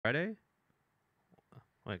Friday?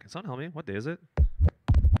 Wait, can someone help me? What day is it?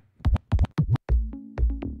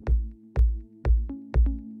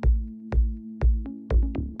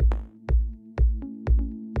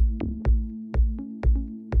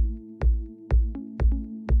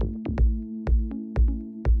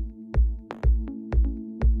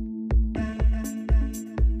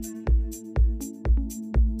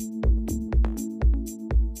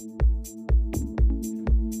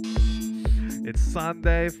 It's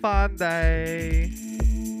Sunday fun day.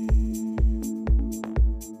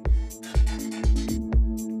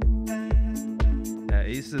 Yeah,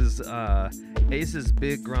 Ace is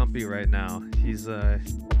big grumpy right now. He's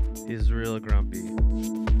real grumpy.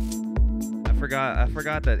 I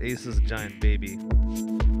forgot that Ace is a giant baby.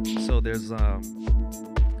 So there's alright,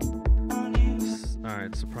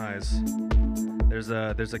 surprise. There's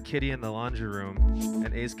a kitty in the laundry room,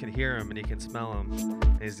 and Ace can hear him and he can smell him.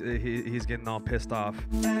 He's getting all pissed off.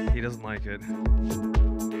 He doesn't like it.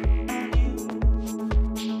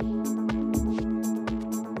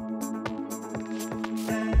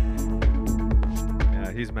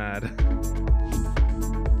 Yeah, he's mad.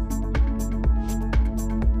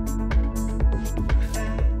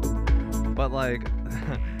 But like,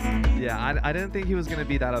 yeah, I didn't think he was gonna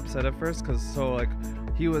be that upset at first, cause so like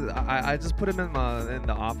he was. I just put him in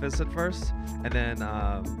the office at first, and then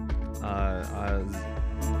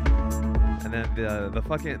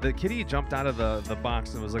the kitty jumped out of the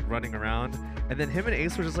box and was like running around, and then him and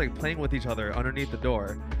Ace were just like playing with each other underneath the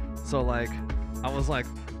door. So like, I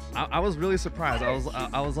was really surprised. I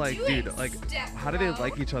was like, dude, like, how do they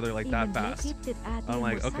like each other like that fast? I'm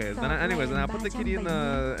like, okay. Then I put the kitty in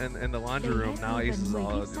the laundry room. Now Ace is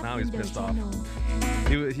now he's pissed off.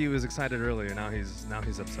 He was excited earlier. Now he's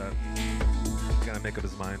upset. He's gonna make up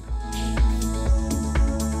his mind.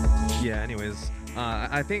 Yeah. Anyways,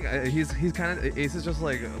 I think he's kind of Ace is just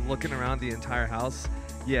like looking around the entire house.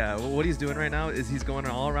 Yeah, what he's doing right now is he's going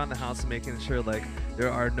all around the house making sure like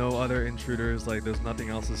there are no other intruders, like there's nothing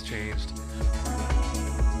else has changed.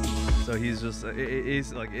 So he's just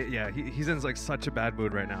he's like he's in like such a bad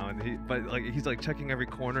mood right now, and but like he's like checking every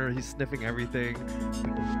corner, he's sniffing everything.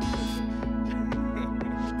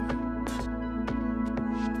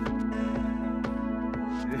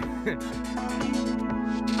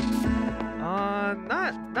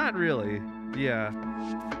 Not really. Yeah.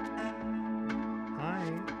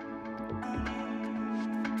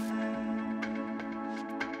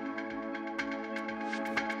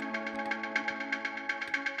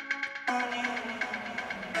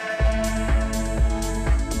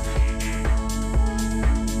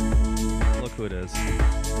 Look who it is.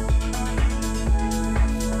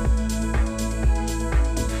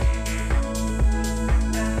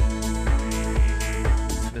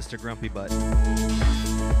 It's Mr. Grumpy Butt.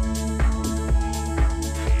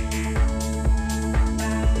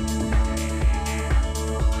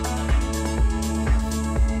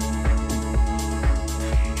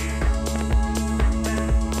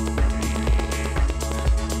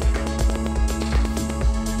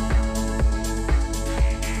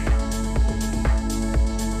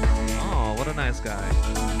 Guy.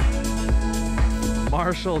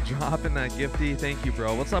 Marshall dropping that gifty. Thank you,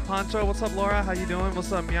 bro. What's up, Poncho? What's up, Laura? How you doing?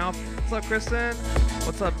 What's up, Meow? What's up, Kristen?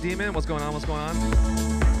 What's up, Demon? What's going on? What's going on?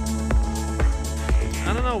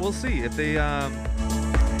 I don't know. We'll see if they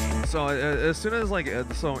so as soon as like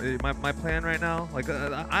my plan right now, like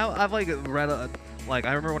I've like read like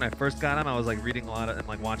I remember when I first got him, I was like reading a lot of, and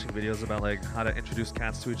like watching videos about like how to introduce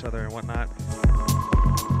cats to each other and whatnot.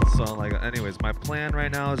 So like, anyways, my plan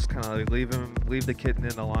right now is just kind of like leave the kitten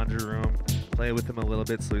in the laundry room, play with him a little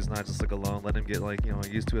bit so he's not just like alone. Let him get like, you know,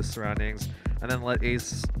 used to his surroundings, and then let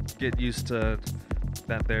Ace get used to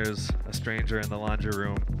that there's a stranger in the laundry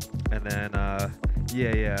room, and then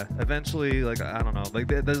yeah. Eventually, like I don't know, like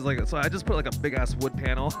there's like, so I just put like a big ass wood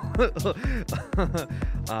panel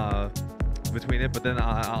between it, but then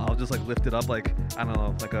I'll just like lift it up like, I don't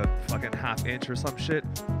know, like a fucking ½ inch or some shit,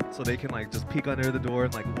 so they can like just peek under the door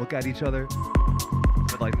and like look at each other,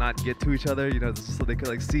 but like not get to each other, you know, just so they could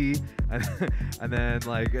like see, and then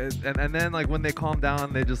like and then like when they calm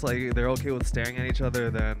down, they just like they're okay with staring at each other.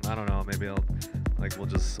 Then I don't know, maybe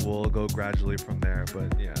we'll go gradually from there.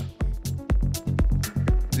 But yeah,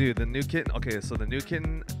 dude, the new kitten. Okay, so the new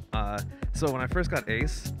kitten. So when I first got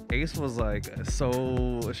Ace was like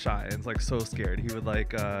so shy and like so scared. He would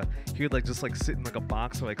like just like sit in like a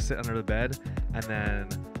box or like sit under the bed, and then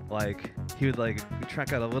like he would like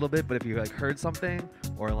track out a little bit, but if he like heard something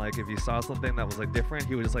or like if he saw something that was like different,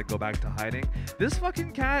 he would just like go back to hiding. This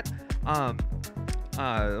fucking cat,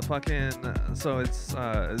 fucking, so it's,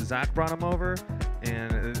 Zach brought him over,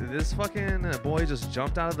 and this fucking boy just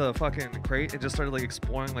jumped out of the fucking crate and just started like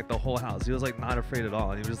exploring like the whole house. He was like not afraid at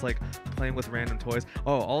all. He was just like playing with random toys.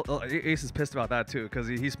 Ace is pissed about that too, because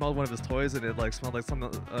he smelled one of his toys and it like smelled like some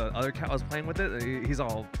other cat was playing with it. He's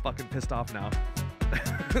all fucking pissed off now.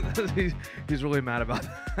 He's really mad about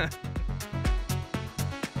that.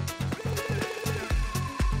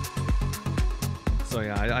 So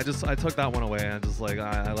yeah, I took that one away and just like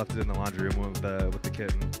I left it in the laundry room with the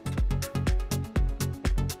kitten.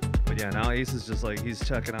 But yeah, now Ace is just like he's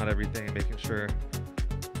checking out everything and making sure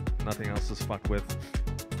nothing else is fucked with.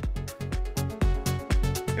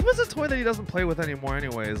 It was a toy that he doesn't play with anymore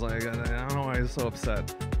anyways. Like I don't know why he's so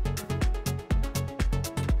upset.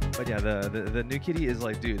 But yeah, the new kitty is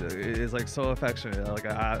like, dude, is like so affectionate. Like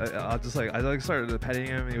I just like I started petting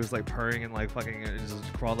him and he was like purring and like fucking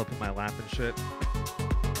just crawled up in my lap and shit.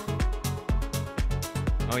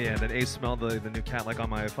 Oh yeah, and then Ace smelled the new cat like on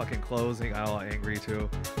my fucking clothes and he got all angry too.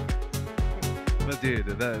 But dude,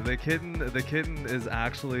 the kitten is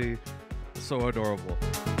actually so adorable.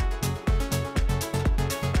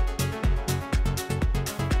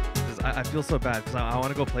 I feel so bad because I want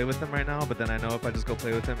to go play with him right now, but then I know if I just go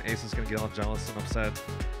play with him, Ace is gonna get all jealous and upset.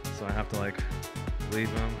 So I have to like leave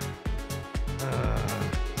him.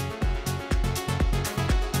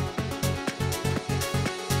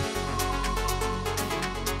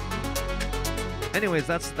 Anyways,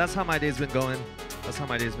 that's how my day's been going. That's how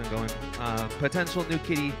my day's been going. Potential new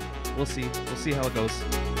kitty. We'll see. We'll see how it goes.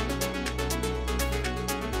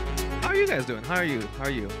 How are you guys doing? How are you? How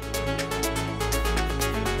are you?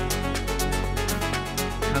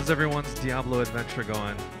 How's everyone's Diablo adventure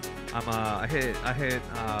going? I hit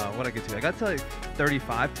what I get to? I got to like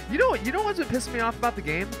 35. You know what's been pissing me off about the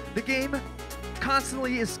game? The game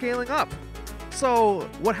constantly is scaling up. So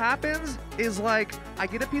what happens is like I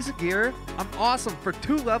get a piece of gear, I'm awesome for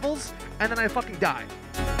 2 levels, and then I fucking die.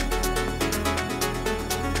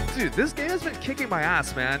 Dude, this game has been kicking my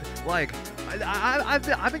ass, man. Like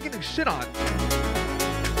I've been getting shit on.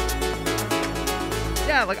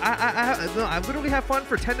 Yeah, like I literally have fun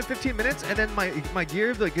for 10 to 15 minutes, and then my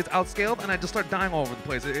gear like gets outscaled, and I just start dying all over the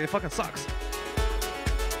place. It fucking sucks.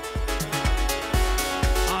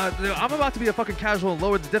 I'm about to be a fucking casual and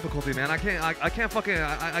lower the difficulty, man. I can't fucking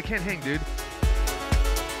I can't hang, dude.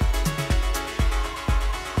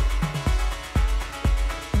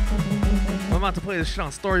 I'm about to play this shit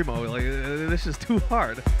on story mode. Like this is too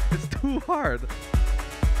hard. It's too hard.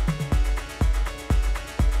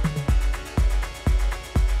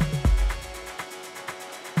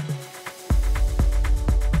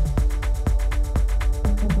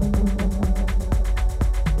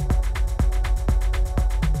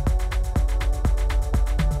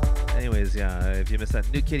 If you missed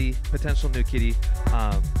that, new kitty, potential new kitty.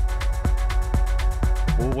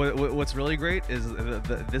 What's really great is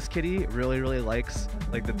this kitty really likes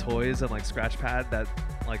like the toys and like scratch pad that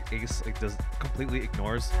like Ace like just completely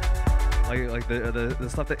ignores. Like the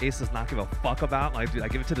stuff that Ace does not give a fuck about. Like dude, I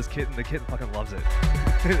give it to this kitten, the kitten fucking loves it.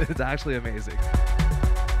 It's actually amazing.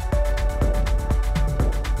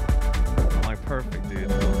 I'm like perfect,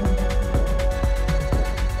 dude.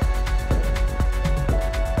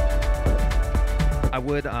 I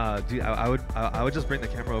would just bring the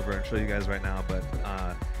camera over and show you guys right now, but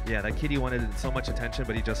yeah, that kitty wanted so much attention,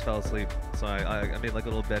 but he just fell asleep. So I made like a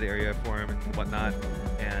little bed area for him and whatnot,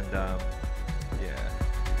 and yeah.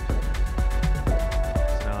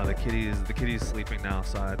 So now the kitty's sleeping now,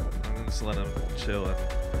 so I'm gonna just let him chill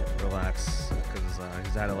and relax because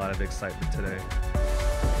he's had a lot of excitement today.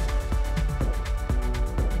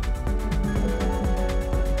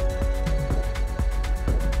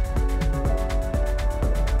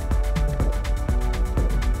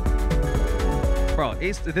 Bro,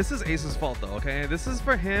 Ace, this is Ace's fault though, okay? This is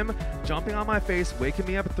for him jumping on my face, waking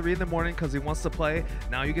me up at 3 in the morning because he wants to play.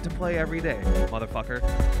 Now you get to play every day, motherfucker.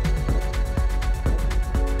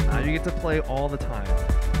 Now you get to play all the time.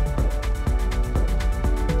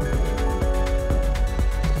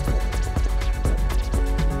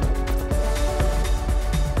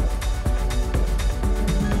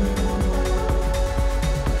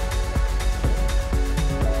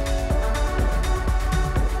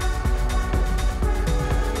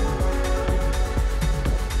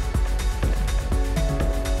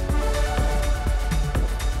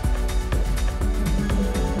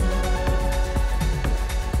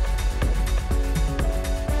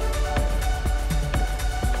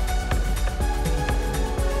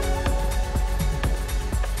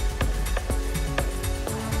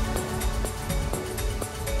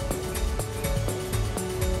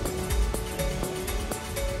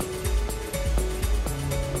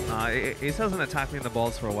 Ace hasn't attacked me in the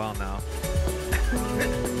balls for a while now.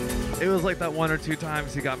 It was like that 1 or 2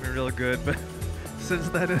 times he got me real good, but since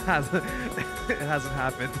then it hasn't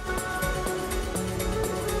happened.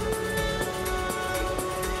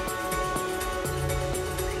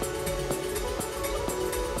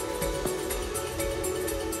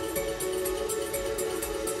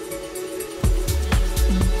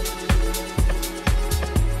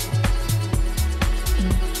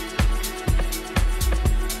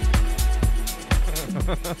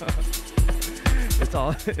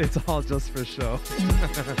 It's all just for show.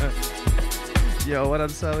 Yo, what up,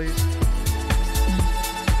 Sally?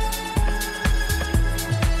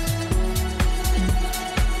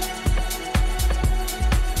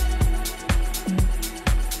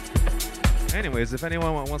 Anyways, if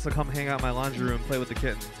anyone wants to come hang out in my laundry room, play with the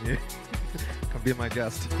kitten, come be my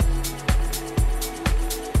guest.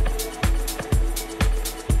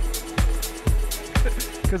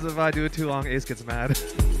 Because if I do it too long, Ace gets mad.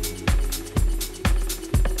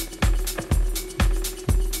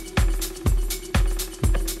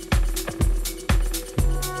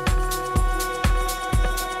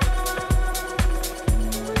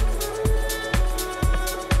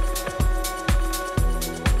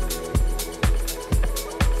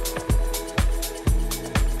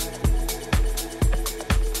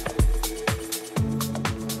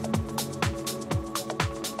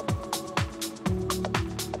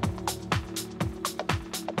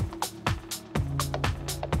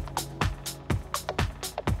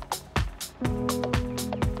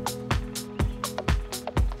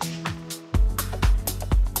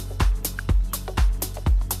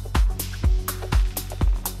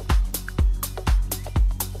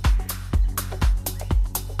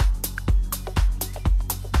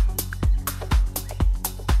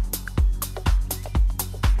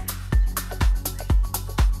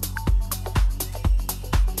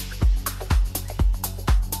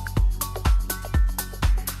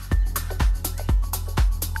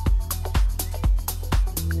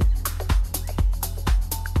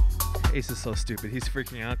 Ace is so stupid. He's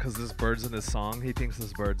freaking out because there's birds in this song. He thinks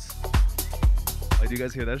there's birds. Like, do you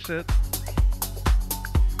guys hear that shit?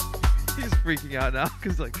 He's freaking out now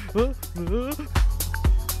because like,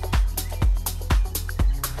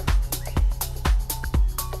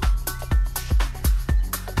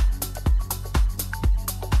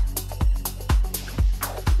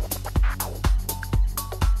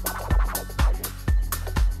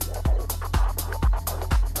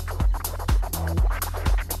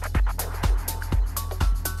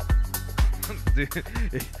 Dude,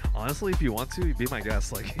 honestly, if you want to, be my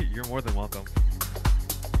guest. Like, you're more than welcome.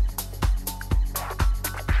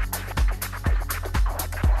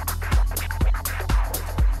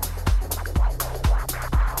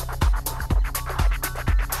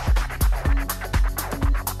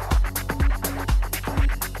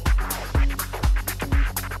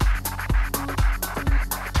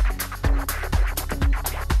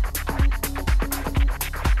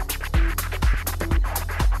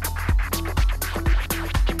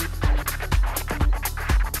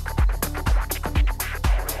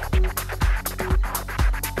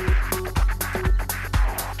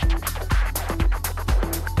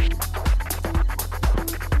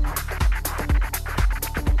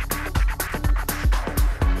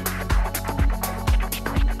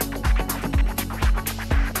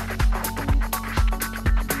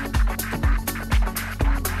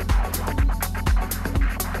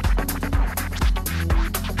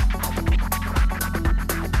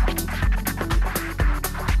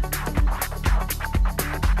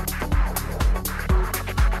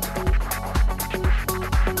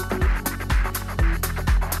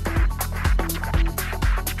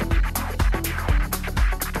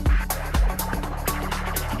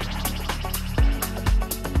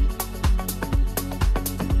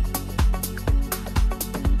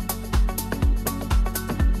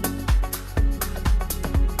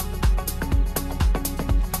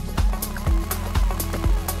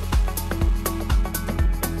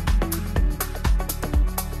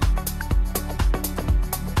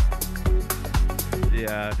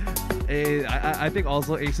 I think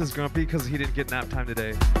also Ace is grumpy because he didn't get nap time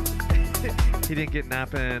today. He didn't get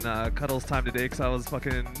nap and cuddles time today because I was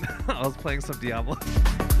playing some Diablo.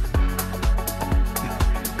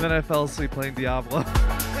 Then I fell asleep playing Diablo.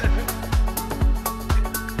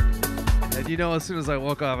 And you know, as soon as I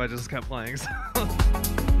woke up, I just kept playing. So.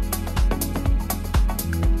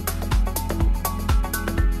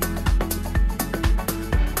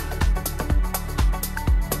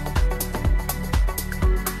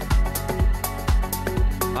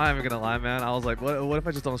 I'm not even gonna lie, man. I was like, what if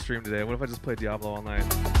I just don't stream today? What if I just play Diablo all night?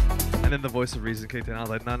 And And then the voice of reason kicked in. I was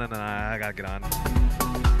like, no, I gotta get on.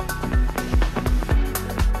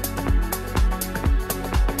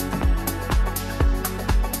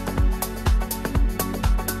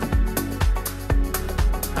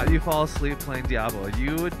 How do you fall asleep playing Diablo?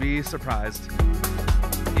 You would be surprised.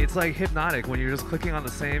 It's like hypnotic when you're just clicking on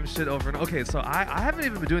the same shit over and over. Okay, so I haven't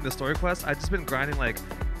even been doing the story quests. I've just been grinding like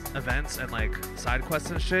events and like side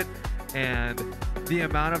quests and shit. And the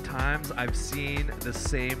amount of times I've seen the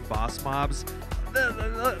same boss mobs.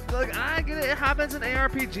 Look, I get it. It happens in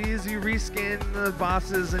ARPGs. You reskin the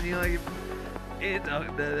bosses and you like they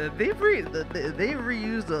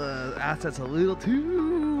reuse the assets a little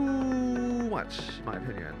too much, in my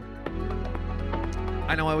opinion.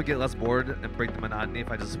 I know I would get less bored and break the monotony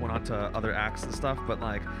if I just went on to other acts and stuff, but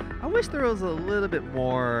like, I wish there was a little bit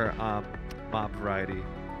more mob variety.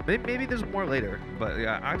 Maybe there's more later, but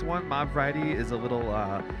yeah, Act 1 mob variety is a little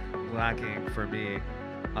lacking for me,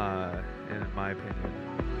 in my opinion.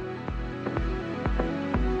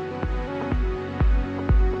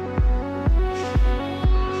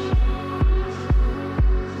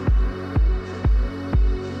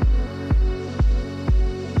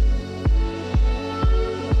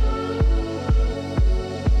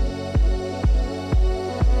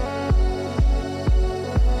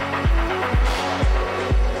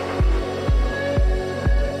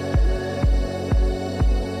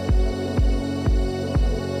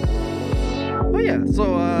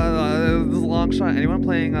 So, this is a long shot. Anyone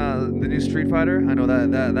playing the new Street Fighter? I know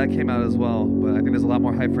that came out as well, but I think there's a lot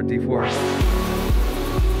more hype for D4.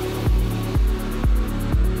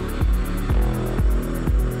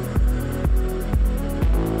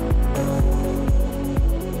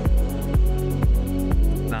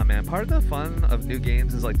 Nah, man. Part of the fun of new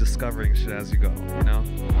games is like discovering shit as you go, you know?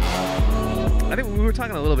 I think we were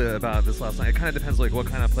talking a little bit about this last night. It kind of depends like what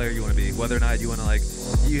kind of player you want to be, whether or not you want to like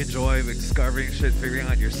you enjoy like discovering shit, figuring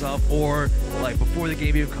out yourself, or like before the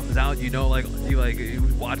game even comes out, you know, like you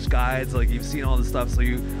watch guides, like you've seen all this stuff, so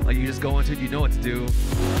you just go into it, you know what to do.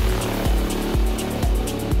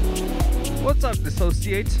 What's up,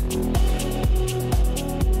 Dissociate?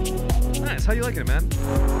 Nice, how you liking it, man?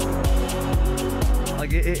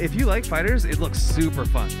 Like if you like fighters, it looks super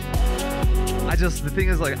fun. The thing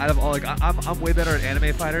is, like, out of all, like, I'm way better at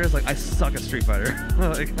anime fighters. Like, I suck at Street Fighter.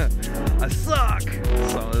 Like, I suck.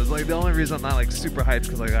 So it's like the only reason I'm not like super hyped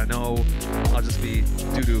because like I know I'll just be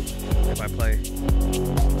doo-doo if I play.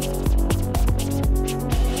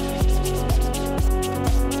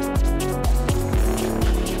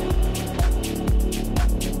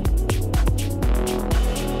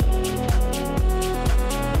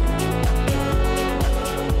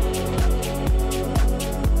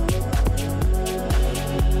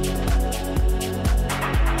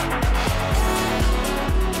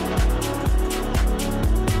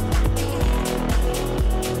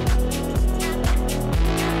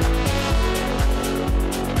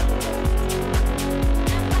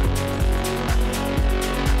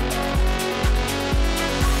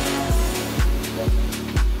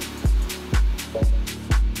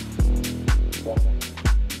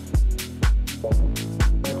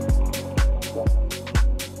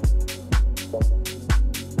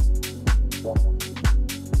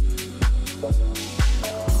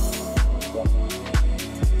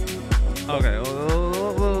 Okay,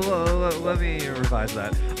 let me revise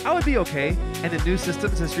that. I would be okay, and the new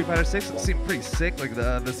systems in Street Fighter 6 seem pretty sick. Like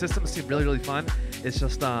the systems seem really fun. It's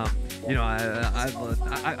just you know,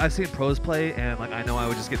 I've seen pros play, and like I know I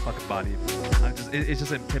would just get fucking bodied. It's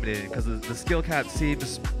just intimidating because the skill cap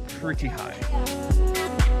seems pretty high.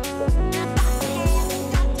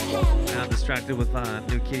 And I'm distracted with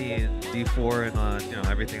New Kitty and D4 and you know,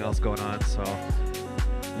 everything else going on. So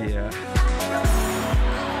yeah.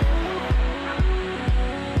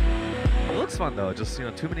 It looks fun though, just, you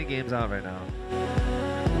know, too many games out right now.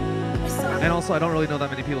 And also, I don't really know that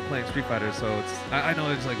many people playing Street Fighter, so it's, I know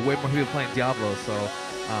there's like way more people playing Diablo, so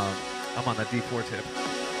I'm on that D4 tip.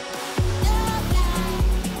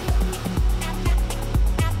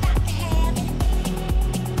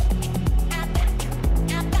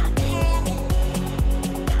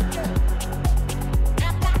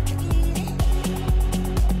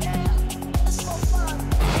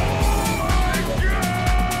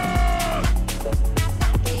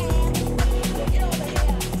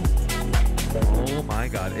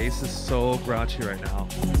 Ace is so grouchy right now.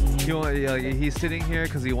 He's sitting here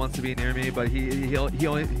because he wants to be near me, but he's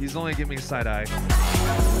only giving me a side eye.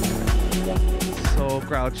 So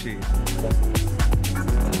grouchy.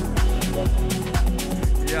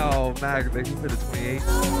 Yo, Mag, thank you for the 28.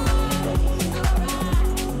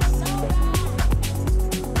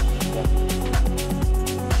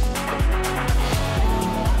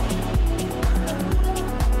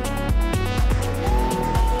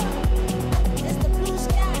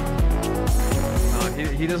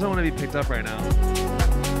 He doesn't want to be picked up right now.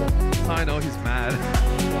 That's how I know he's mad.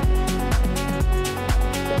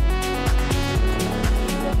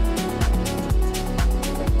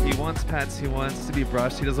 He wants pets, he wants to be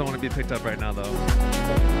brushed. He doesn't want to be picked up right now though.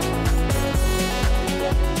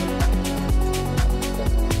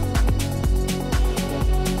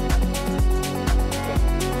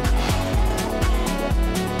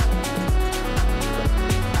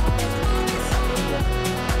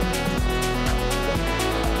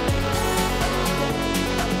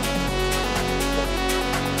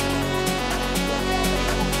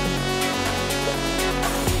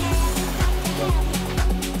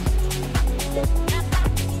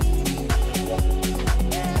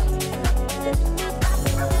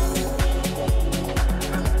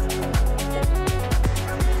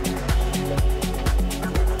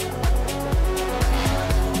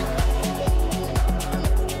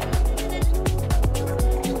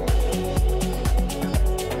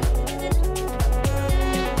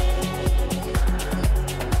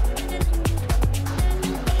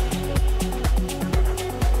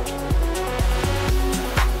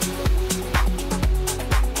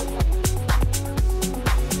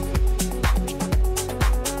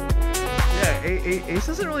 Ace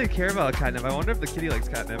doesn't really care about catnip. I wonder if the kitty likes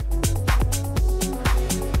catnip.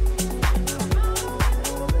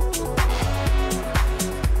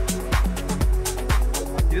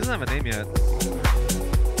 He doesn't have a name yet.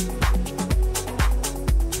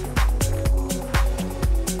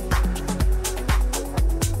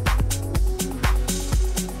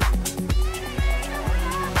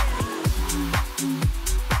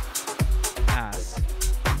 Ass.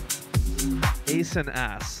 Ace and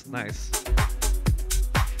ass. Nice.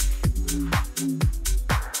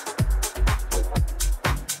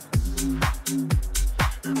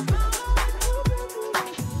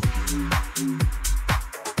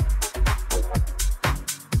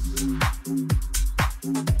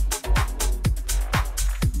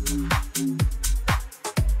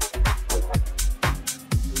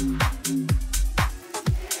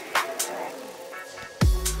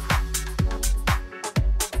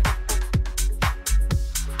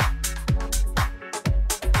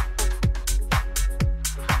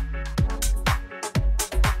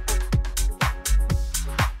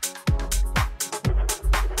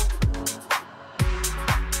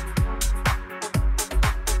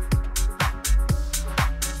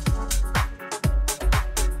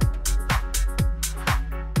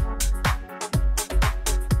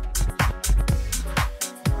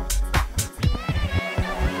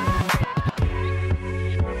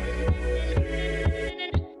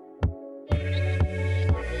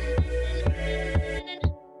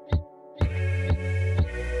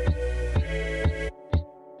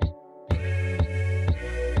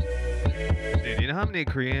 How many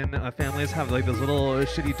Korean families have like those little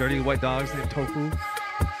shitty dirty white dogs named Tofu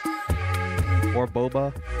or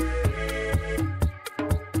Boba?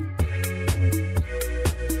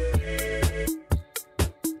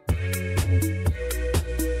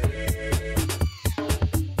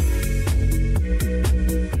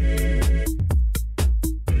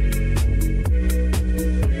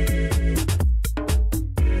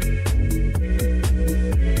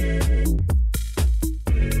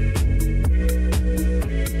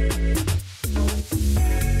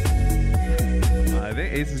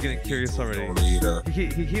 Ace is getting curious already.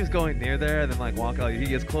 He keeps going near there and then like walk out. He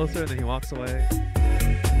gets closer and then he walks away.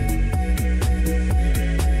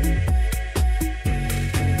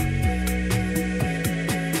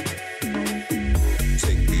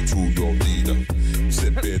 Take me to your leader.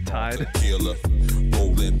 Sipping on tequila.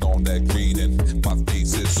 Rolling on that green and my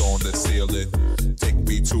face is on the ceiling. Take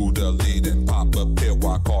me to the lead and pop a pill.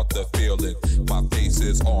 I caught the feeling. My face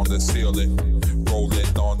is on the ceiling.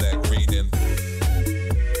 Rolling on that green and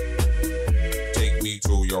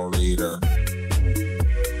to your leader.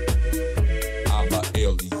 I'm a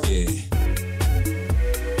alien, yeah.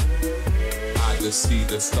 I just see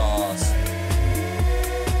the stars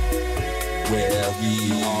where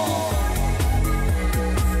we are.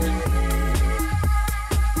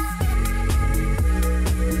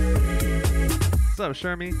 What's up,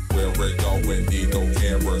 Shermie? Where we're going, need no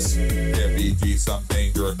cameras. There be some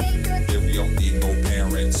danger. If you don't need no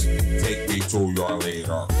parents, take me to your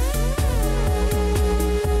leader.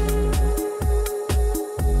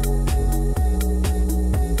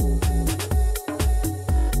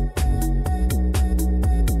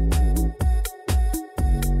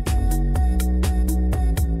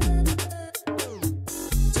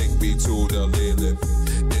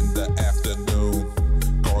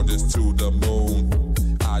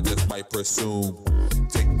 Presume.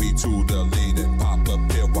 Take me to the lead and pop a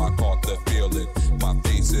pill. I caught the feeling. My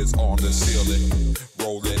face faces on the ceiling,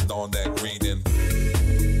 rolling on that green and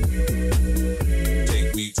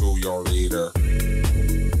take me to your leader.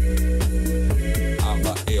 I'm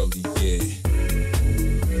an alien.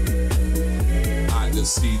 I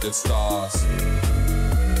just see the stars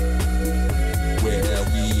where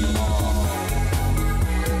we are.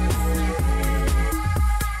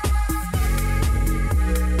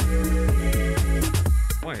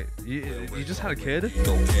 Wait, you just had a kid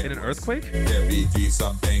in an earthquake? There be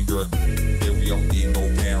some danger. There we don't need no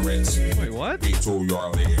parents. Wait, what? Me to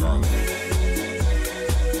your leader.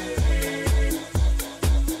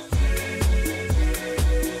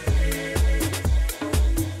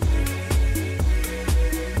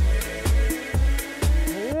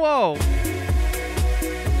 Whoa!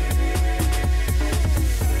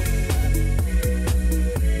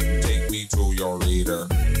 Take me to your leader.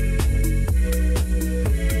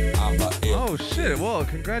 Oh shit, whoa,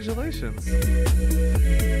 congratulations.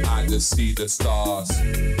 I just see the stars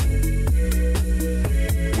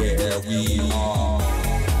where we are.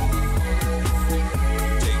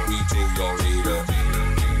 Take me to your leader.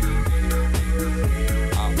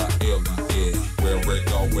 I'm an alien. Where we're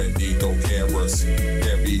going, need no cameras.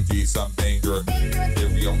 There be some danger. There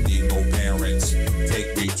we don't need no parents.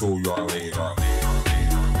 Take me to your leader.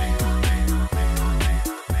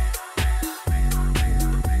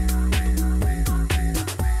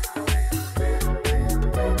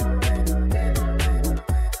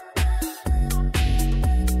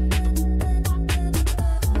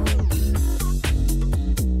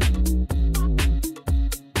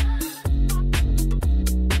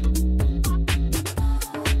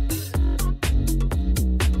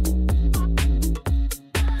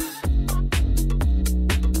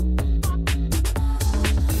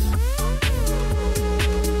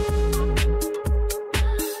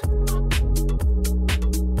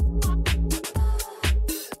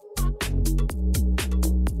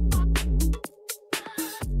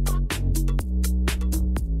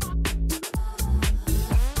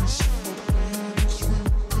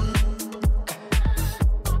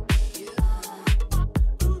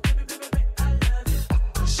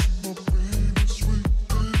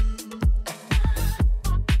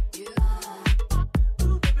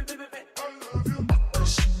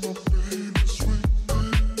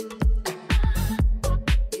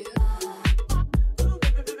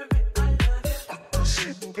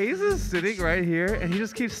 Sitting right here and he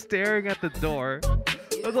just keeps staring at the door.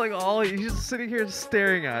 That's like all he's just sitting here just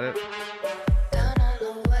staring at it. Down on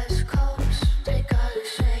the West Coast, they got it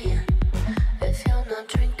saying, if you're not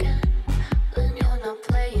drinking, then you're not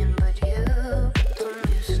playing. But you got the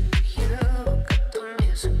music, you got the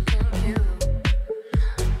music in you,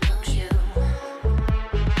 don't you?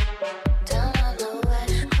 Down on the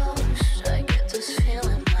West Coast, I get this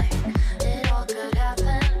feeling like it all could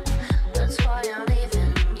happen. That's why I'm leaving.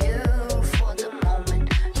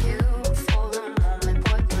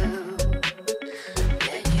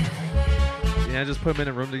 Yeah, just put them in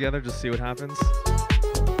a room together, just see what happens.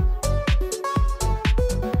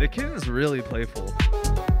 The kitten's really playful.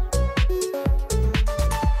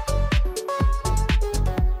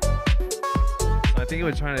 I think it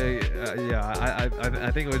would try to, yeah, I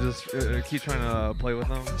think it would just keep trying to play with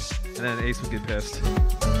them, and then Ace would get pissed.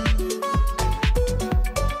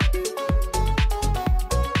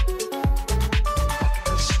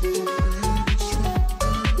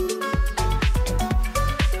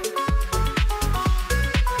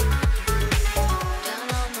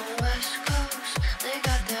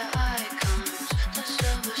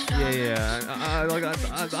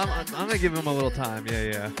 I'm gonna give him a little time.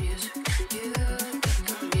 Yeah.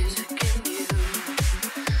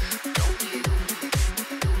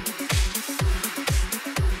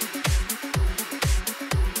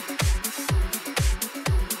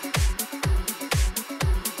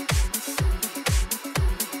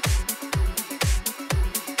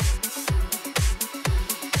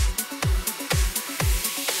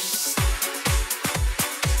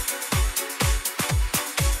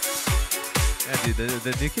 Dude,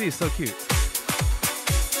 the new kitty is so cute.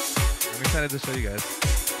 I'm excited to show you guys.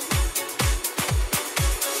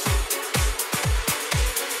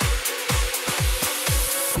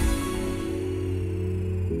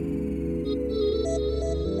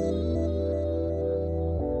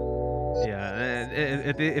 Yeah,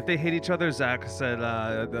 and if they hate each other, Zach said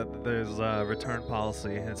that there's a return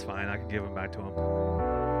policy. It's fine. I can give them back to him.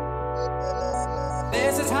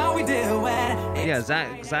 This is how we do it. Yeah,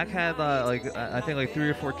 Zach had I think like 3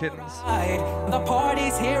 or 4 kittens. The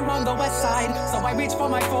party's here on the west side, so I reach for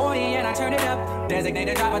my 40 and I turn it up.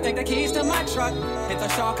 Designated driver, take the keys to my truck. Hit the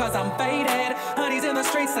shore cause I'm faded. Honey's in the the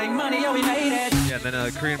streets, say money, oh we made it. Yeah, and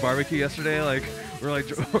then Korean barbecue yesterday, like we're like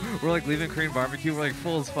we're like leaving Korean barbecue, we're like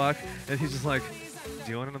full as fuck, and he's just like,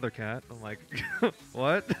 do you want another cat? I'm like,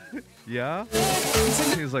 what? Yeah?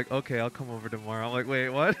 He's like, okay, I'll come over tomorrow. I'm like, wait,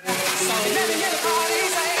 what? So we never get a party,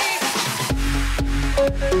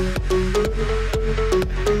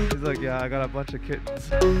 He's like, yeah, I got a bunch of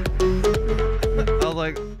kittens. I was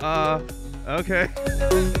like, okay.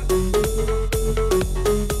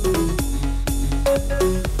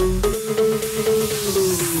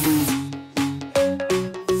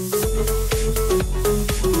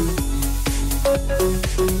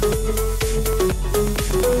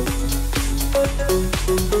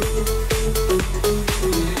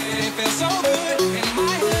 it feels so good in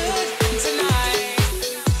my hood tonight.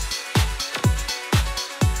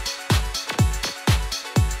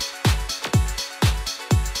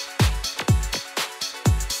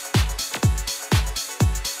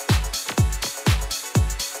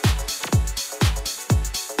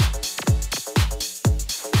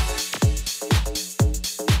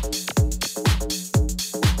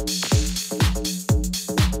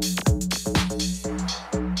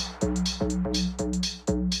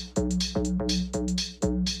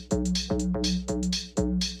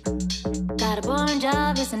 Got a boring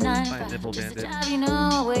job, it's a 9 to My 5. nipple Just a bandit. job, you know,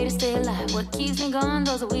 a way to stay alive. What keeps me going,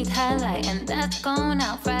 those a week highlight. And that's going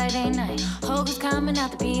out Friday night. Hogan's coming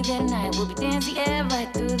out to be there tonight. We'll be dancing, yeah,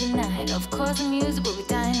 right through the night. Of course the music will be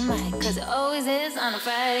dynamite, cause it always is on a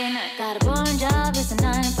Friday night. Got a boring job, it's a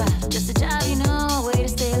 9 to 5. Just a job, you know, a way to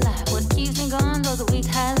stay alive. What keeps me going, those a week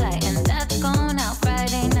highlight. And that's going out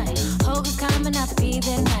Friday night. Hogan's coming out to be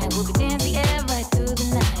there tonight. We'll be dancing, yeah, right through the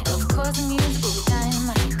night. Of course the music will be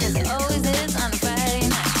dynamite, cause it always is on a Friday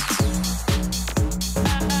night. Got a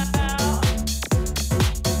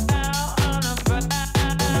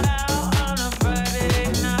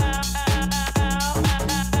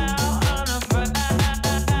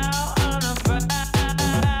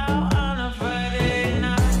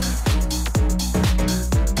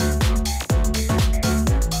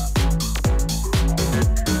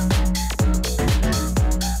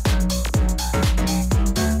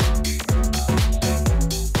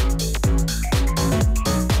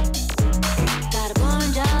boring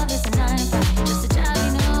job, it's a 9 to 5. Just a job,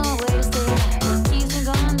 you know, a way to stay alive. What keeps me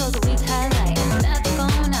going, those a week highlight. And that's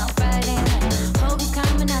going out Friday night. Hogan's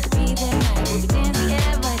coming out to be there tonight. We'll be dancing,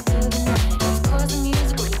 yeah, right through the night. Of course the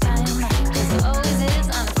music will be dynamite, cause it always is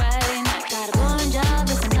on a Friday night. Got a boring job,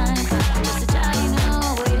 it's a 9 to 5. Just a job, you know,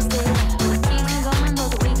 a way to stay alive. What keeps me going,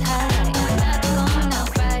 those a week highlight. And that's going out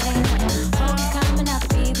Friday night. Hogan's coming out to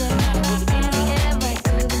be there tonight. We'll be dancing, yeah, right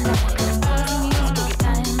through the night. Of course the music will be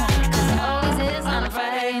dynamite, cause it always is on a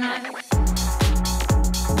Friday night.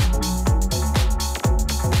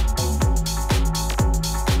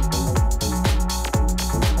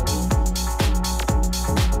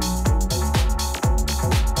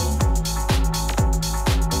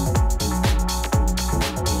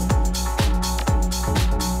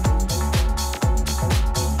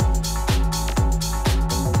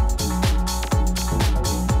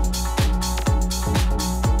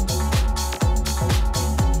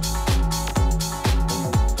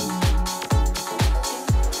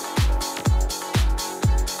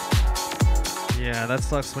 Yeah, that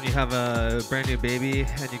sucks when you have a brand new baby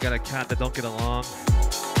and you got a cat that don't get along.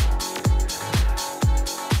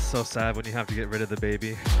 So sad when you have to get rid of the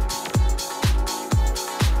baby.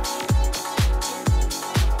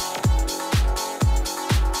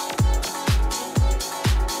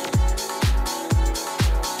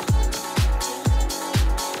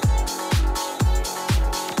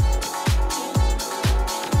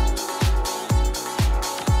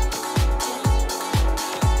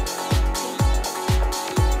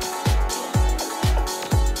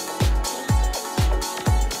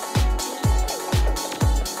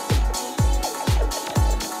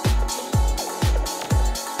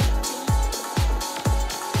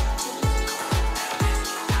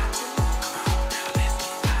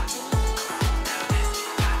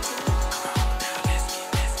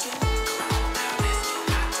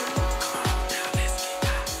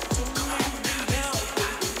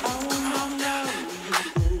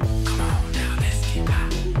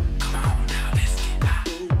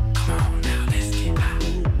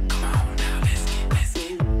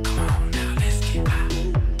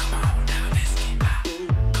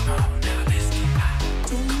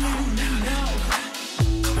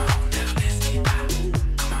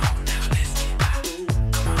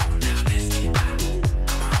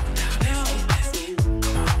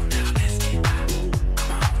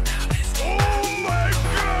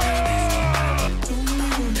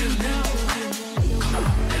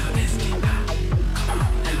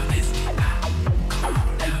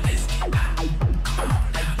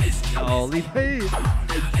 Leap. Hey,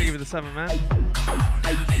 thank you for the 7, man.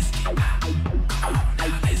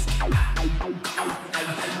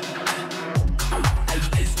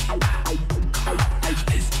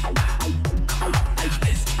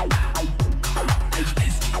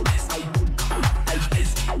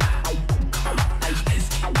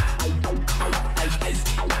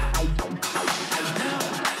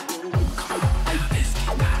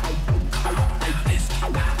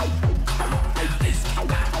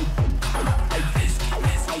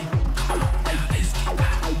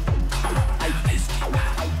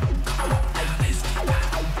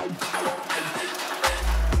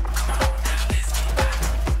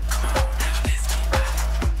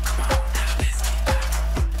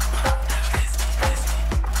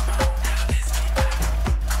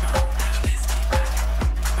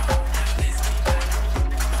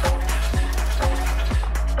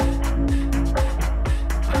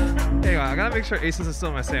 Make sure Aces is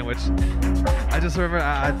still my sandwich. I just remember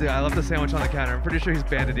I left the sandwich on the counter. I'm pretty sure he's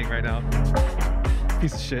banditing right now.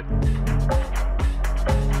 Piece of shit.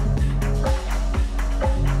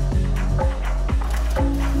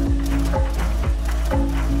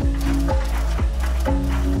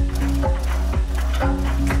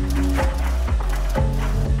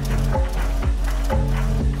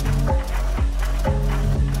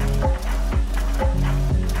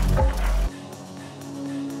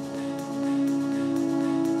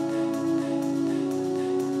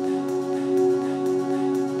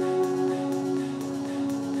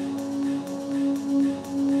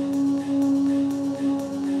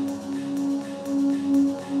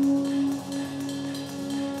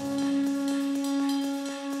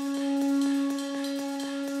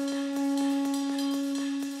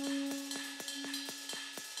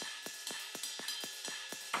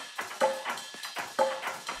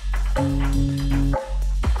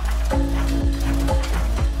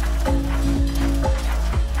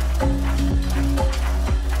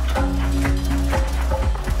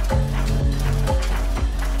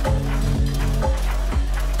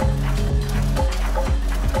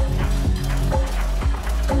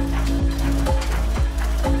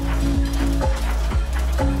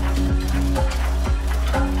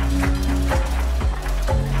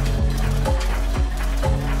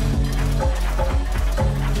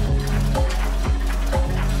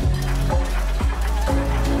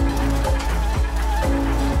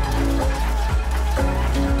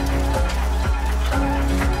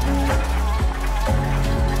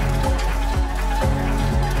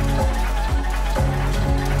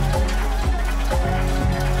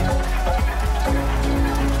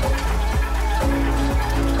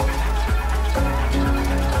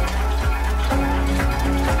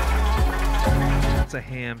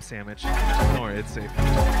 Sandwich. Don't worry, it's safe.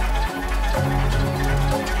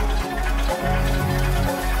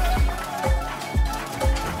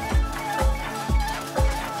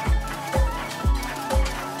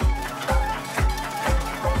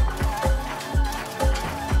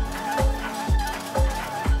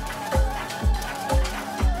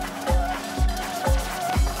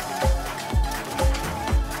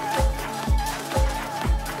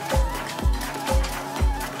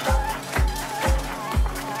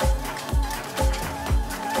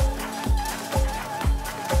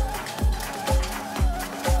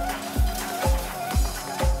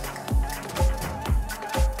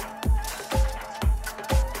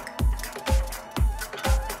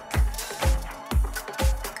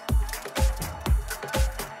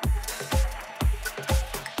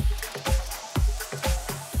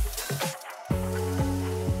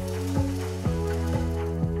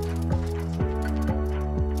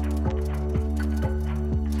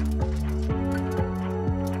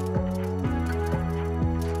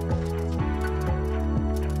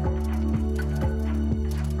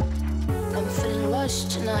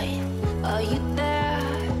 Tonight, are you there?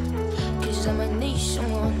 Cause I'ma need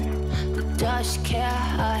someone who does care.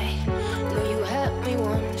 I know you had me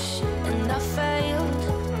once and I failed.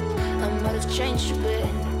 I might have changed a bit,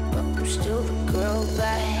 but I'm still the girl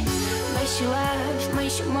that makes you laugh,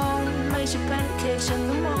 makes you moan, makes you pancakes in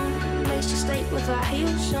the morning, makes you stay with our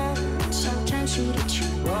heels on. Sometimes you let you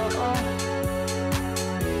roll.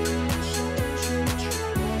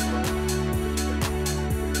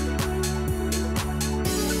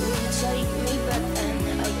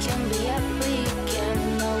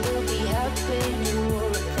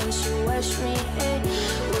 Me, hey.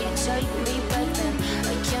 Will you take me back then? I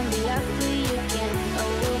can be happy again. I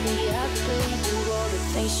will be happy. Do all the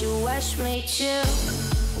things you asked me to.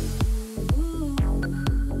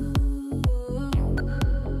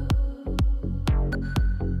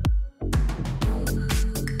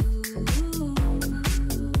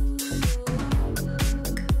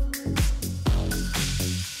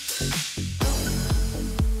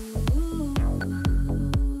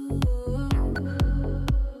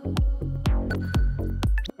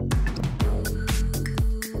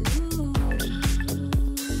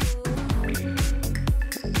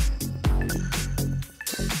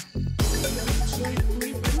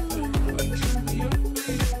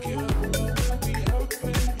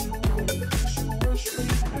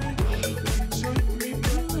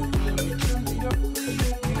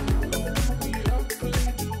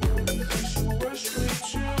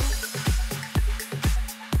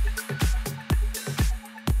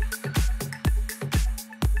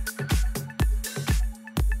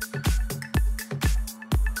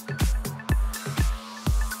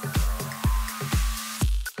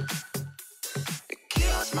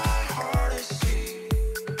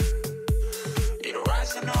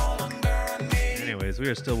 Anyways, we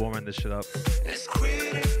are still warming this shit up.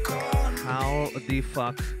 How the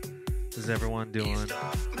fuck is everyone doing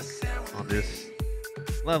on this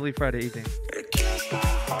lovely Friday evening?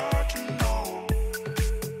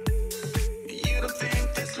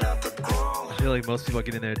 I feel like most people are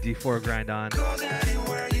getting their D4 grind on.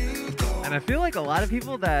 And I feel like a lot of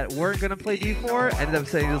people that weren't going to play D4 ended up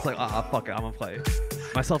saying just like, oh, fuck it, I'm going to play.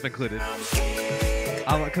 Myself included.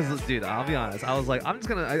 Because, dude, I'll be honest. I was like, I'm just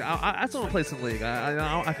going to, I just want to play some League.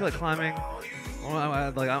 I feel like climbing.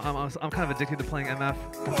 I'm kind of addicted to playing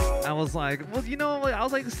MF. I was like, well, you know, like, I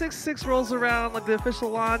was like, 6-6 rolls around, like, the official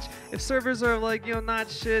launch. If servers are, like, you know, not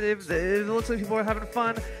shit, if it looks like people are having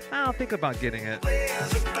fun, I'll think about getting it.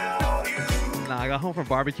 Nah, I got home from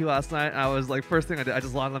barbecue last night. I was like, first thing I did, I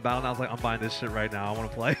just logged in the battle, and I was like, I'm buying this shit right now. I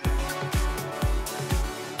want to play.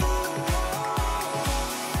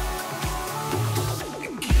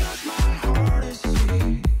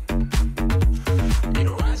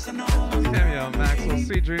 Cameo, Maxwell,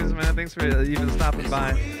 sweet dreams, man. Thanks for even stopping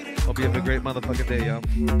by. Hope you have a great motherfucking day, yo.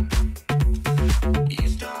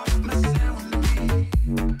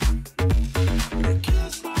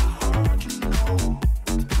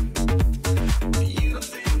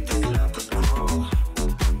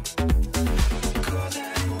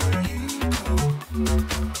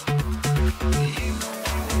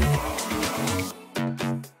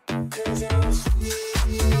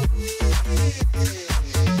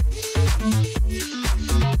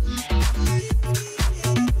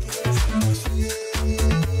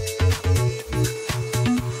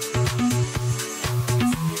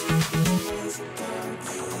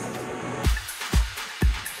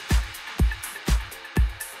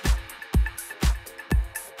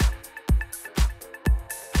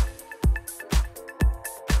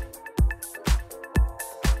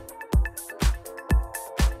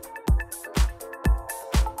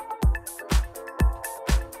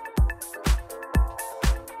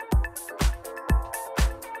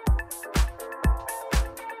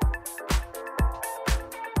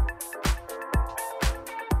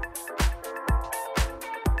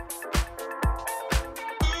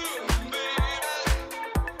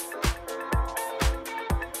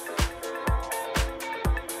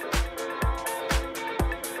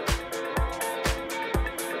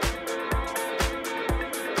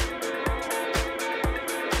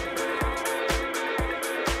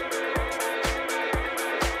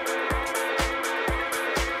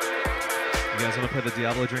 The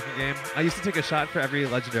Diablo drinking game. I used to take a shot for every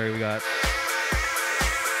legendary we got.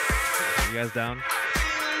 You guys down?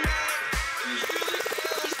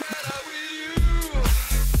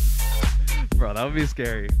 Bro, that would be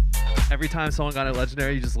scary. Every time someone got a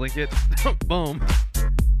legendary, you just link it. Boom.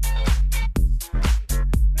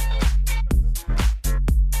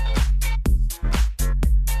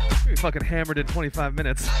 We fucking hammered in 25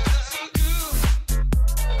 minutes.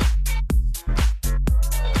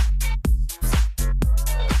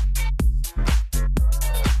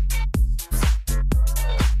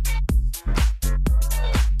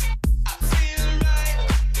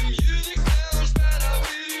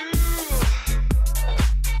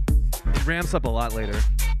 Ramps up a lot later.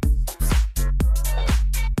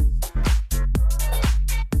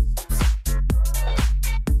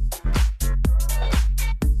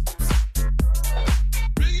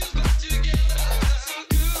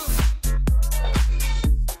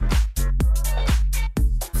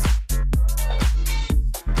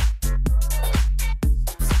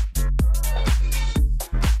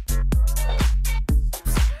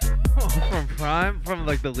 From Prime? From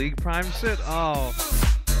like the League Prime shit? Oh,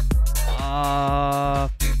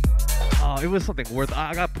 it was something worth.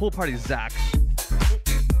 I got pool party Zach.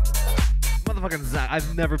 Motherfucking Zach.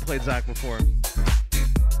 I've never played Zach before. And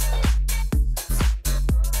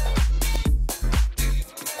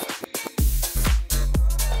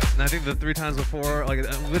I think the 3 times before, like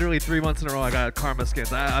literally 3 months in a row, I got Karma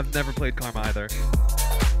skins. I've never played Karma either.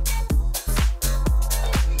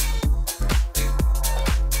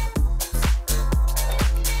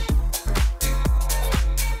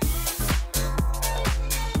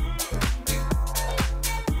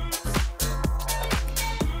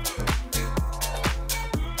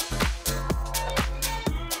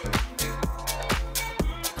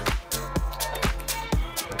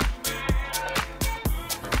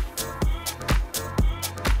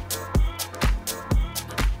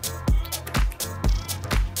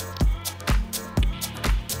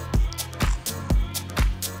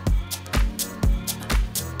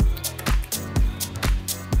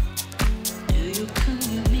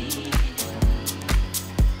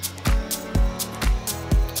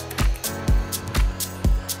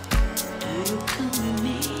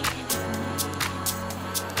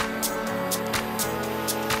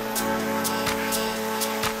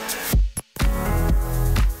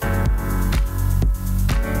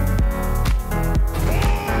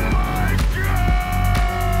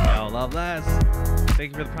 Love that.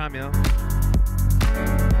 Thank you for the prime, yo.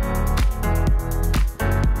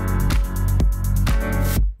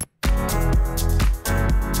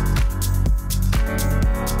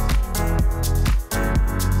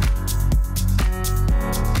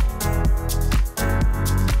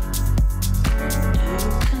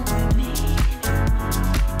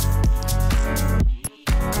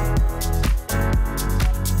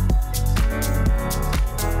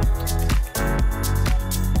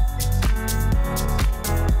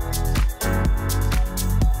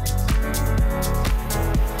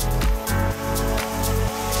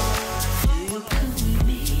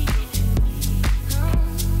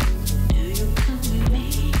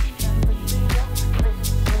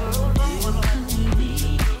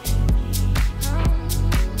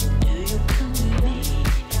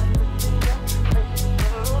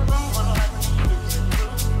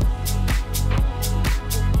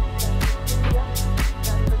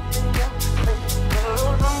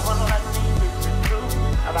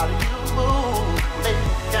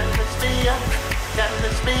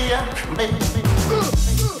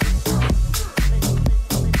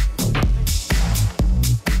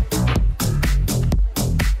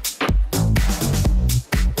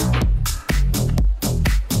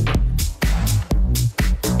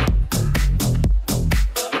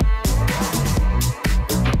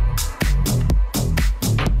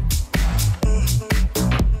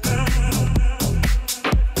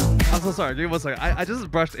 Sorry, dude, 1 second. I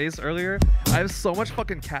just brushed Ace earlier. I have so much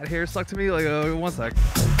fucking cat hair stuck to me. Like, 1 sec.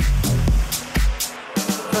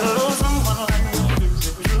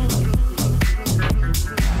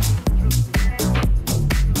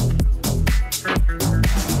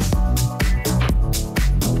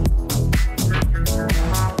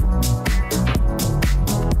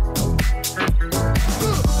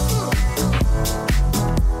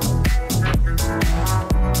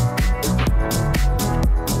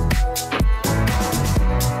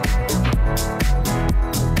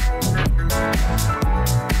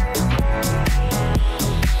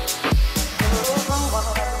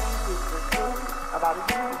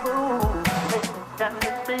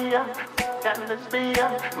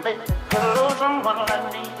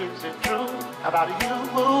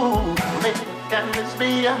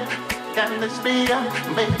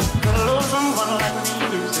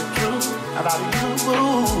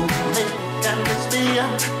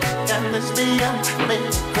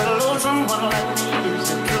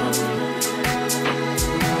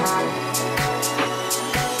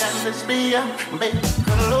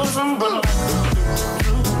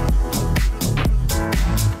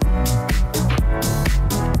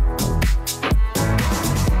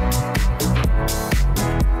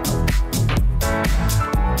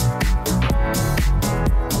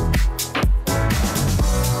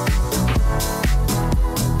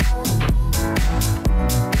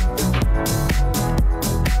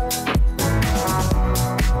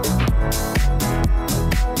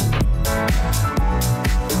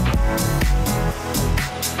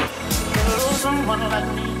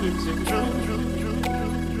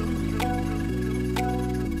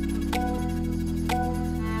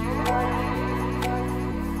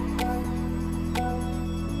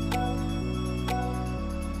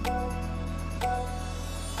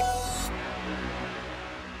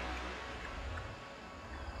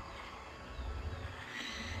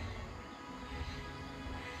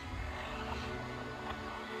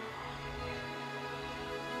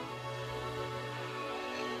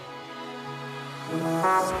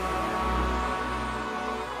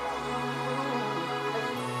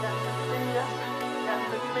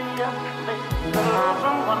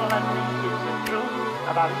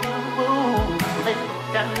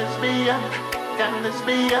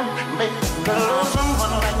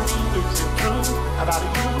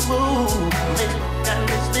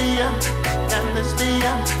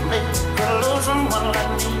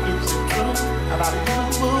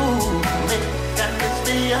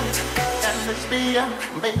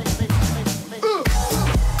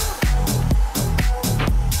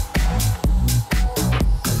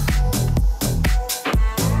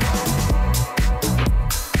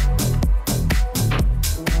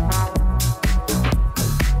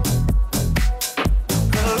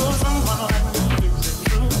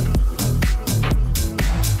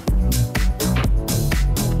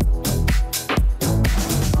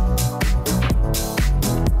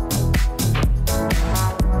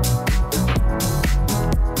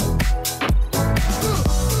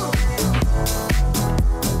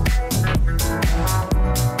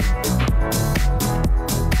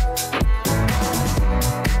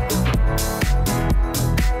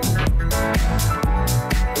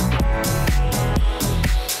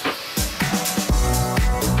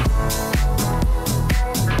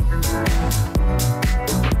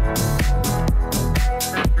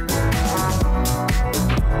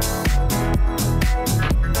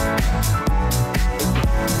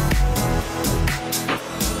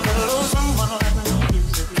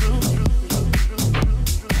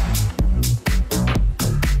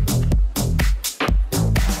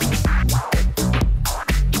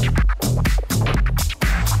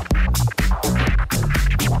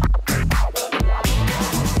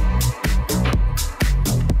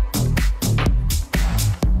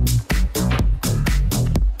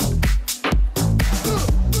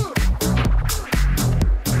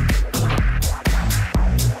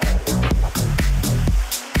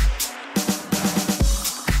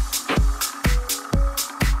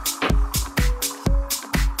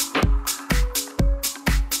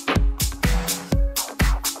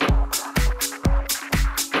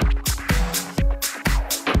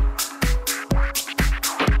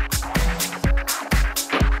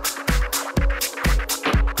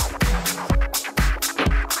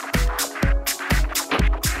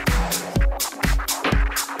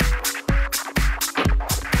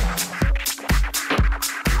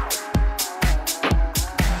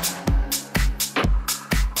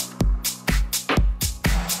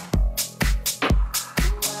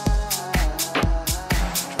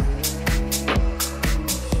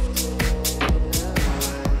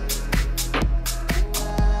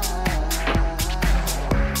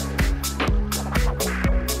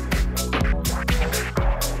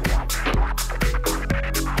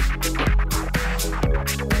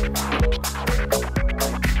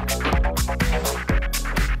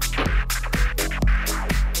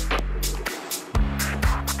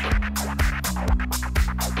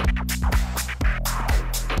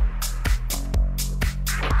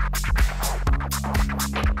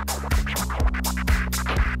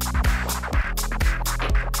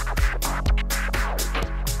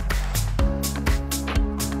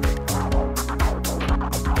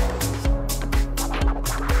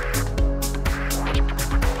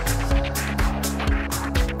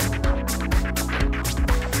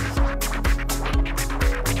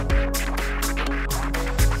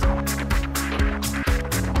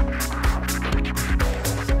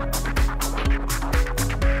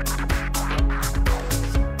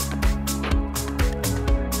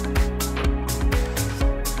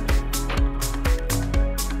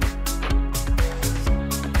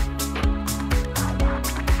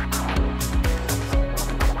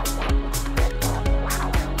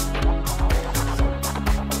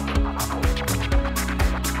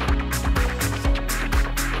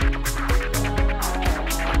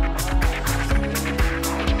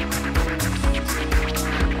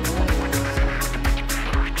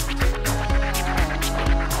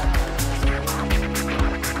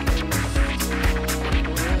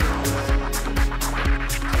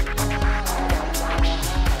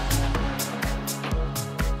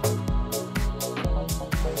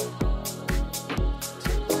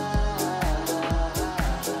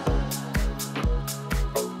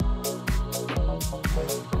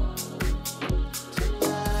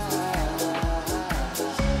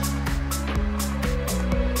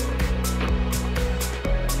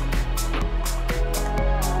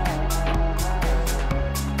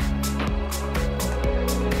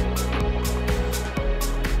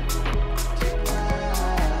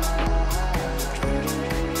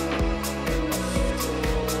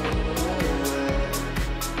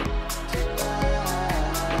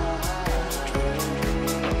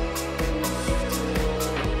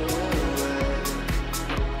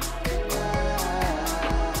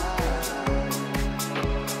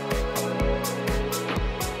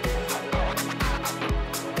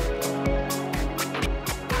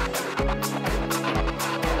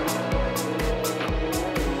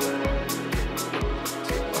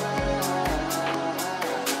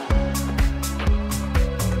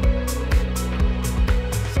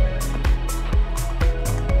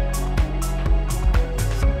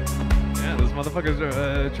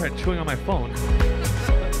 motherfuckers tried chewing on my phone.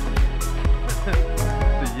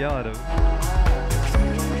 To yell at him.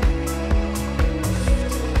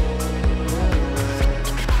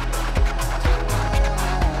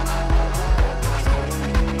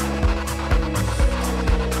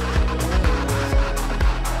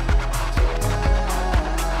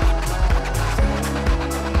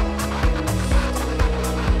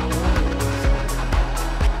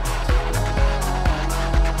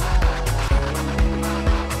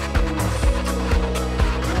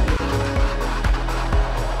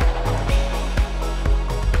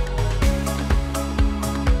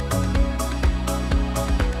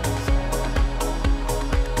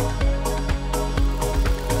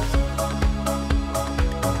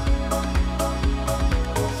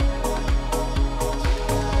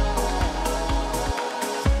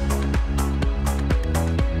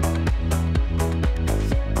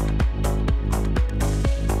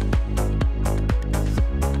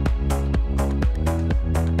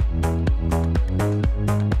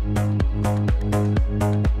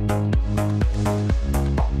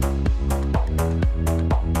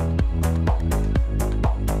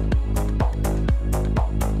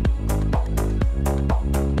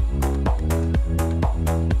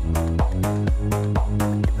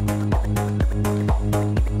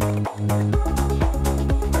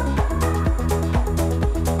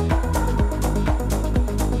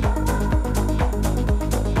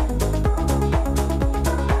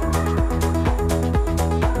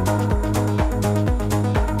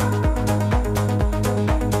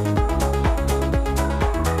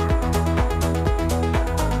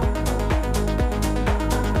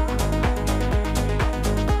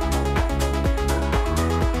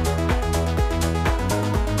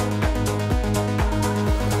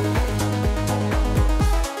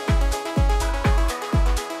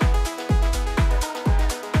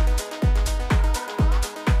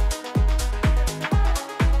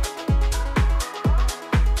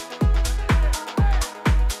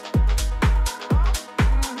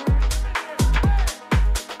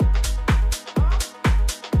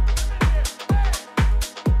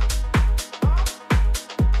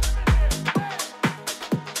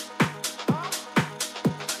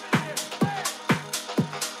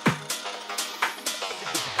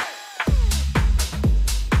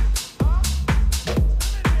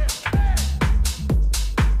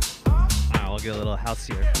 Get a little house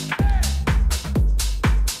here.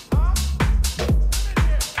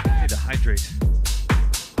 Need to hydrate.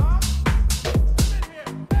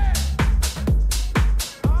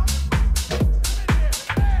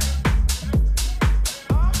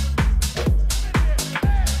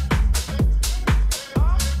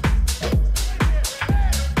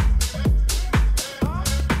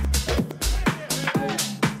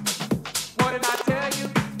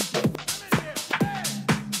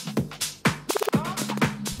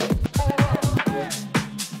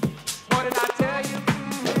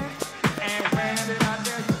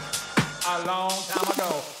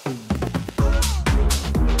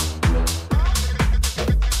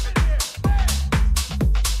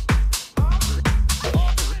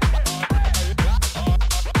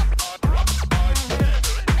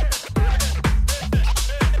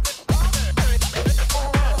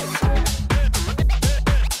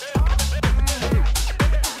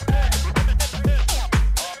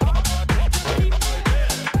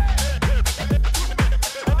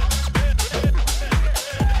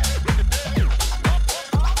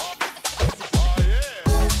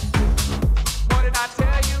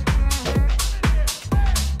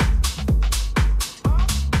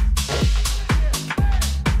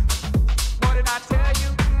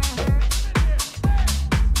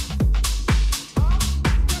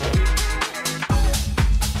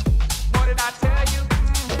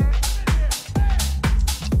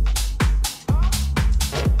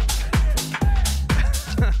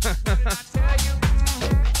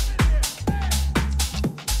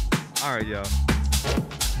 Alright, yo.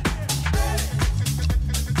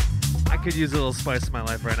 I could use a little spice in my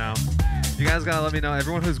life right now. You guys gotta let me know.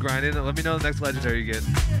 Everyone who's grinding, let me know the next legendary you get.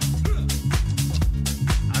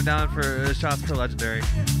 I'm down for shots per legendary.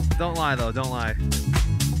 Don't lie though, don't lie.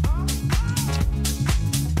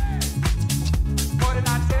 What did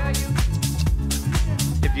I tell you?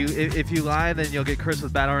 If you lie, then you'll get cursed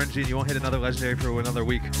with bad RNG and you won't hit another legendary for another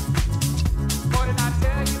week. What did I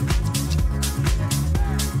tell you?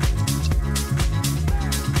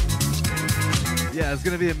 Yeah, it's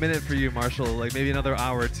gonna be a minute for you, Marshall. Like maybe another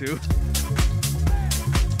hour or two.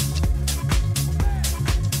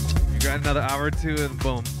 You got another hour or two and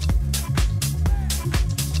boom.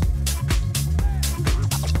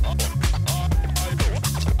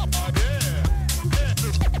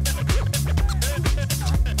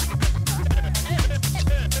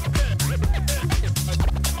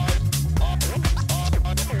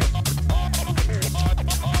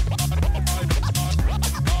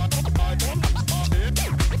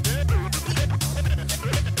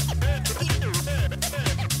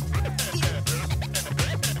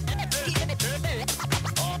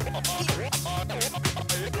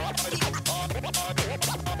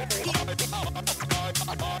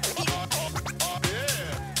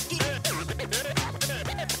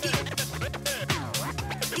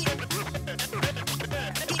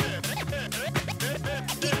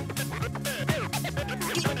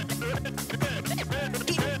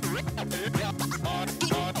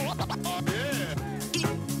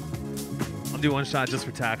 Mountain Dew one shot just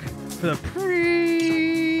for Tack. For the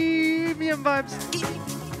premium vibes.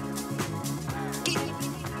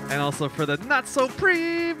 And also for the not so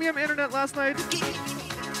premium internet last night.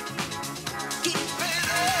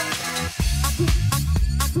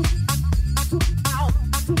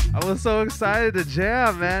 I was so excited to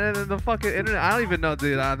jam, man, and then the fucking internet. I don't even know,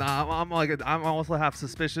 dude. I'm also half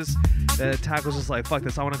suspicious that Tack was just like, fuck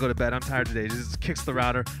this, I want to go to bed. I'm tired today. Just kicks the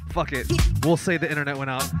router. Fuck it. We'll say the internet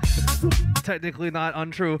went out. Technically not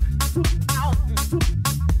untrue.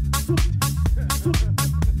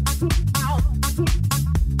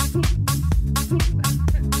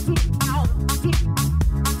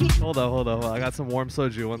 Hold on. I got some warm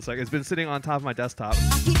soju. One sec. It's been sitting on top of my desktop.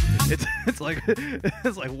 It's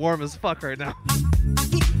like warm as fuck right now.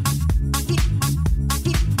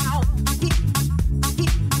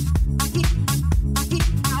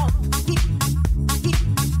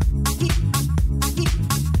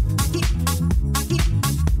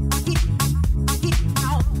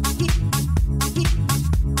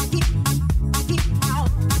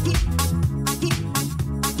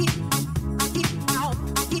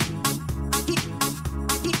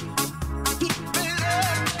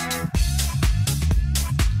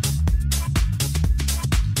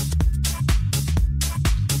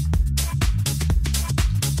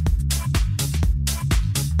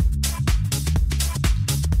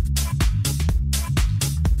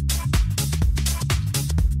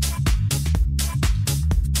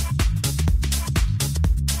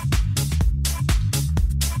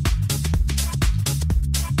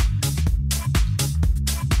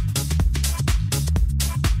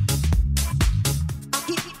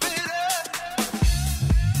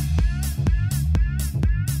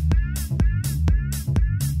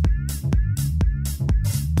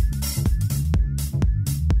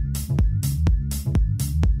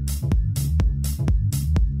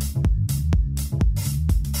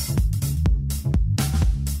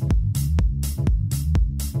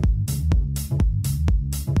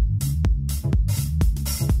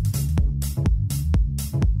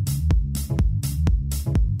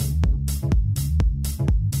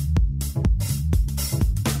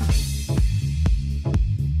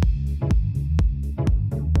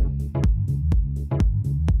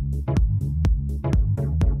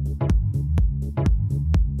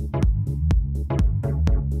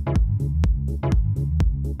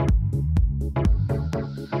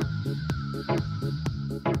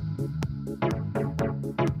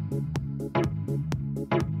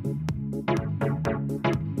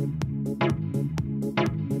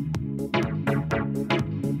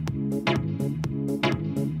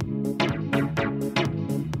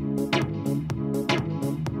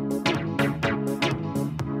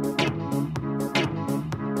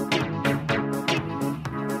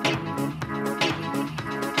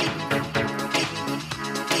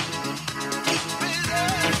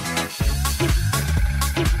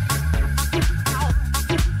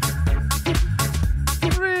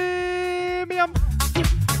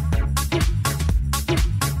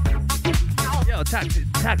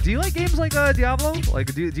 Do you like games like Diablo?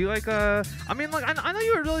 Like, do you like I mean, like, I know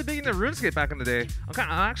you were really big into RuneScape back in the day. I'm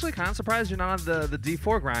actually kind of surprised you're not on the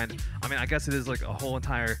D4 grind. I mean, I guess it is like a whole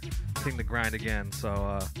entire thing to grind again,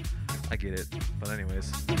 so I get it. But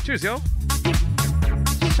anyways, cheers, yo.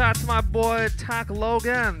 Shout out to my boy Tack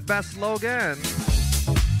Logan, best Logan.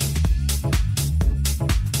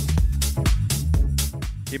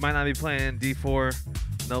 He might not be playing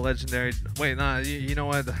D4, no legendary. Wait, nah, you know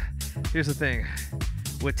what? Here's the thing.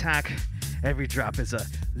 With Tack, every drop is a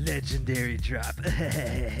legendary drop.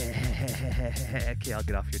 Okay, I'll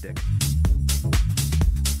get off your dick.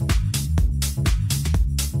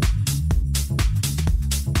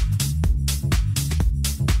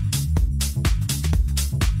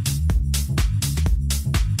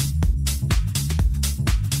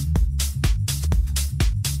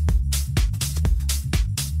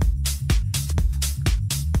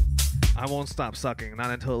 I won't stop sucking,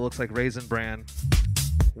 not until it looks like Raisin Bran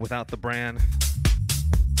without the bran.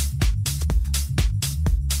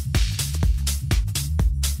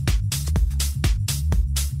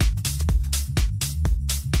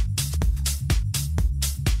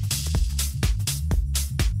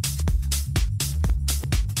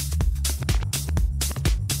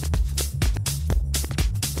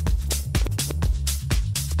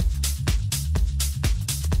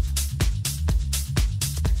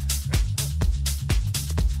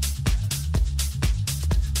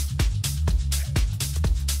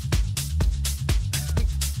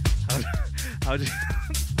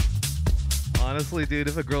 Honestly, dude,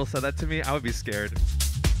 if a girl said that to me, I would be scared.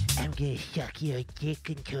 I'm gonna suck your dick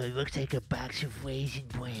until it looks like a box of Raisin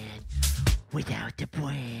Bran. without the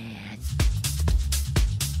brand.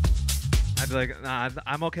 I'd be like, nah,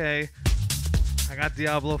 I'm okay. I got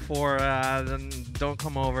Diablo 4. Then don't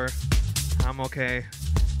come over. I'm okay.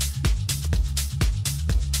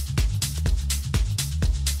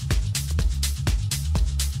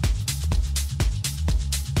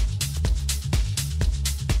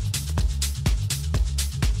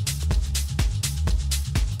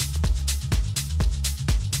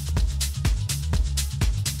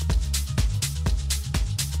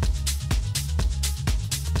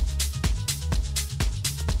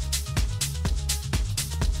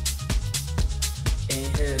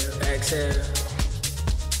 Exhale,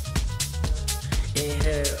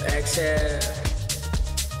 inhale, exhale,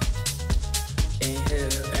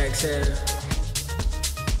 inhale, exhale,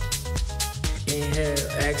 inhale,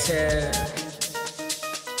 exhale,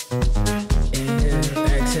 inhale,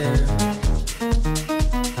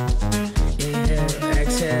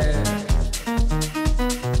 exhale,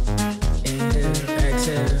 inhale,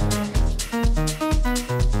 exhale,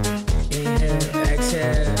 inhale,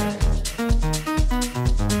 exhale,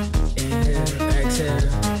 inhale, exhale.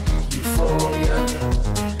 Euphoria,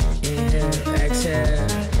 inhale, exhale,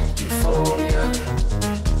 euphoria,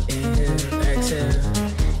 inhale, exhale,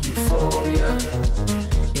 euphoria,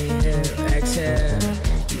 inhale, exhale,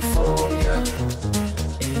 euphoria,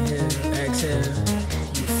 inhale, exhale,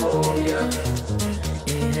 euphoria,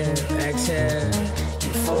 inhale, exhale,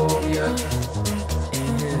 euphoria,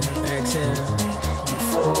 inhale, exhale,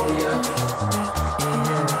 euphoria,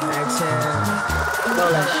 inhale, exhale,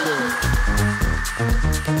 all that shit.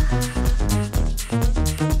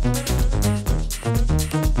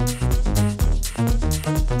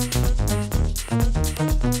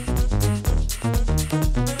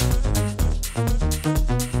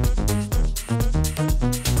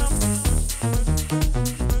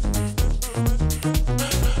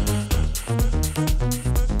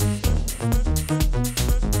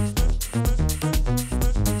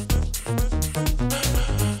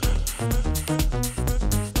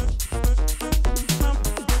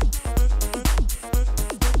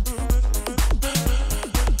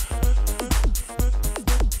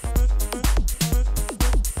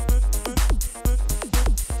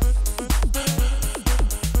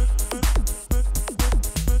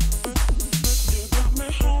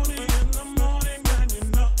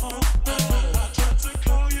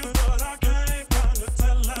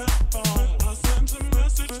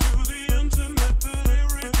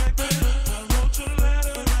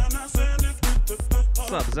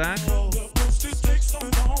 What's up, Zach?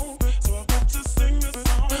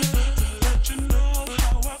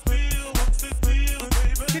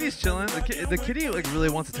 Kitty's chilling. The kitty like really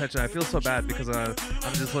wants attention. I feel so bad because I'm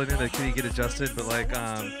just letting the kitty get adjusted, but like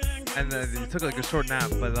and then he took like a short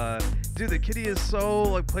nap. But dude, the kitty is so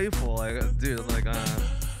like playful. Like dude, like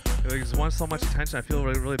he just wants so much attention. I feel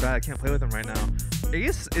really, really bad. I can't play with him right now.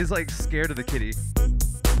 Ace is like scared of the kitty.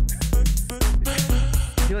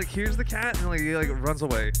 He like hears the cat and like he like runs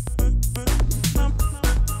away.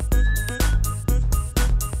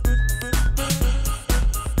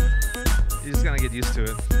 You just gotta get used to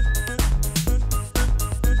it.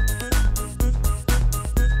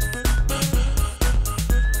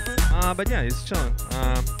 But yeah, he's chilling.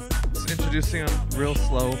 Just introducing him real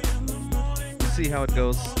slow. We'll see how it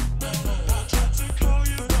goes.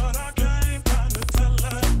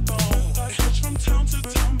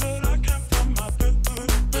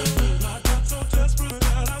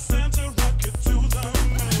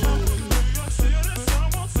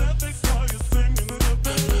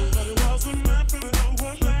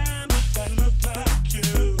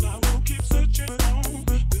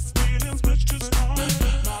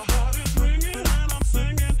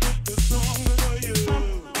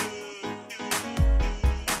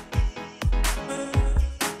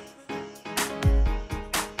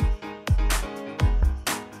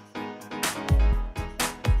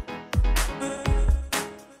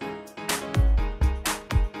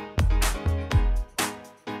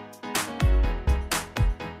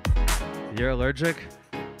 You're allergic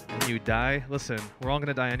and you die? Listen, we're all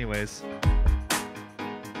gonna die anyways.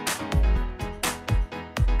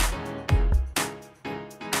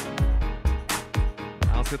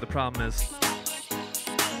 I'll see what the problem is.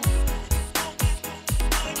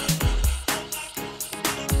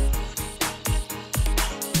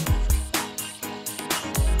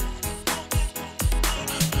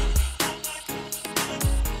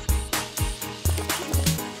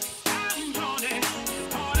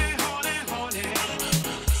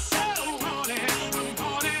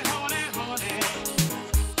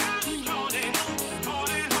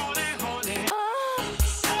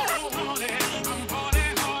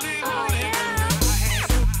 Oh yeah.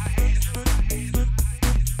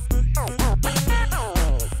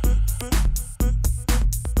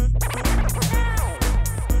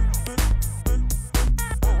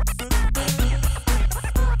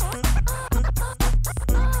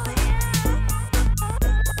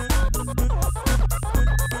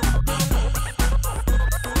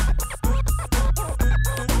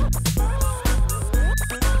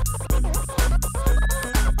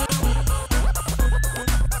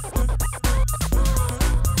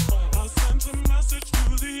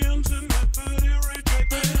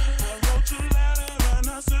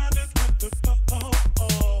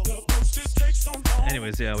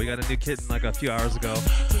 We got a new kitten like a few hours ago.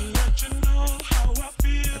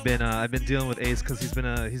 I've been dealing with Ace because he's been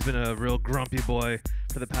a real grumpy boy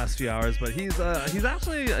for the past few hours, but he's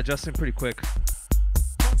actually adjusting pretty quick.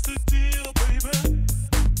 What's the deal, baby?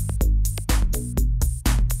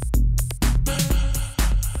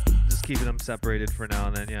 Just keeping them separated for now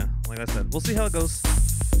and then. Yeah, like I said, we'll see how it goes.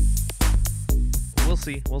 We'll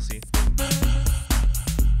see. We'll see.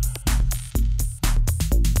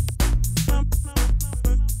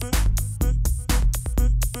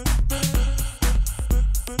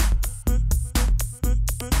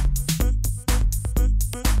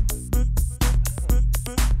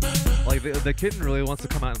 Like the kitten really wants to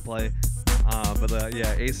come out and play, but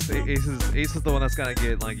yeah, Ace is the one that's gotta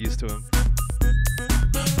get like used to him.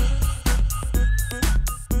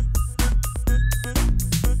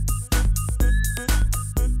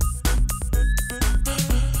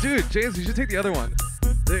 Dude, James, you should take the other one.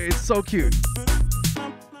 It's so cute.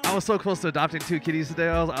 I was so close to adopting 2 kitties today.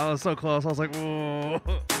 I was so close. I was like, whoa.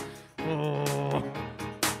 Oh.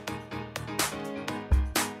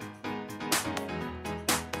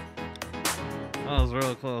 That was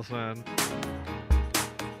real close, man.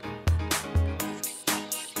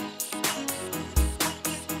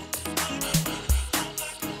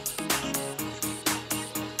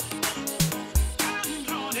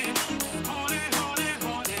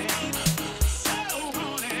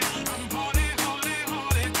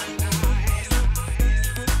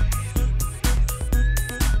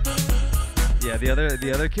 Yeah,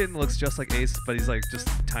 the other kitten looks just like Ace, but he's like just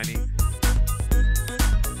tiny.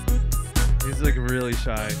 He's like really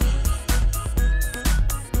shy.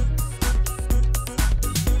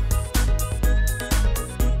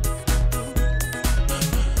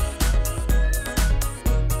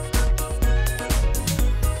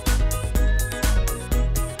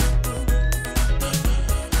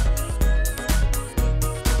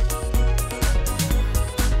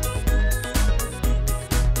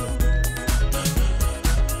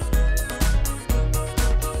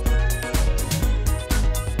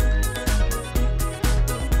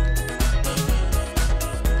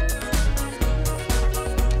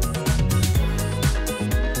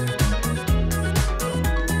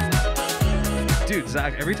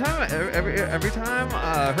 Zach, every time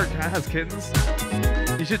her cat has kittens,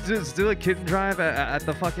 you should just do a kitten drive at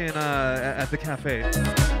the fucking at the cafe.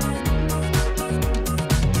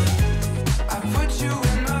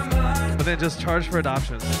 But then just charge for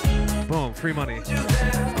adoptions. Boom, free money.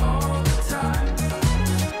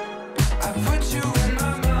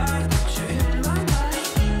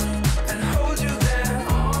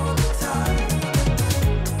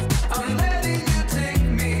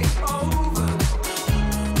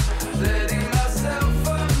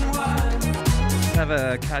 Have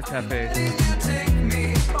a cat cafe.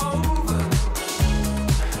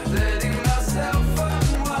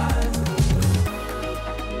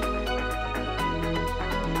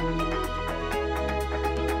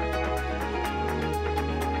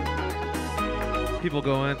 People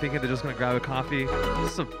go in thinking they're just gonna grab a coffee.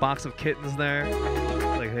 Just a box of kittens there.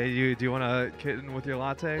 Like, hey, do you want a kitten with your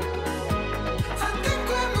latte?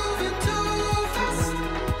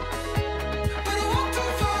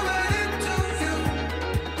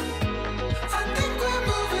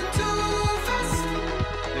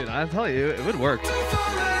 I tell you, it would work.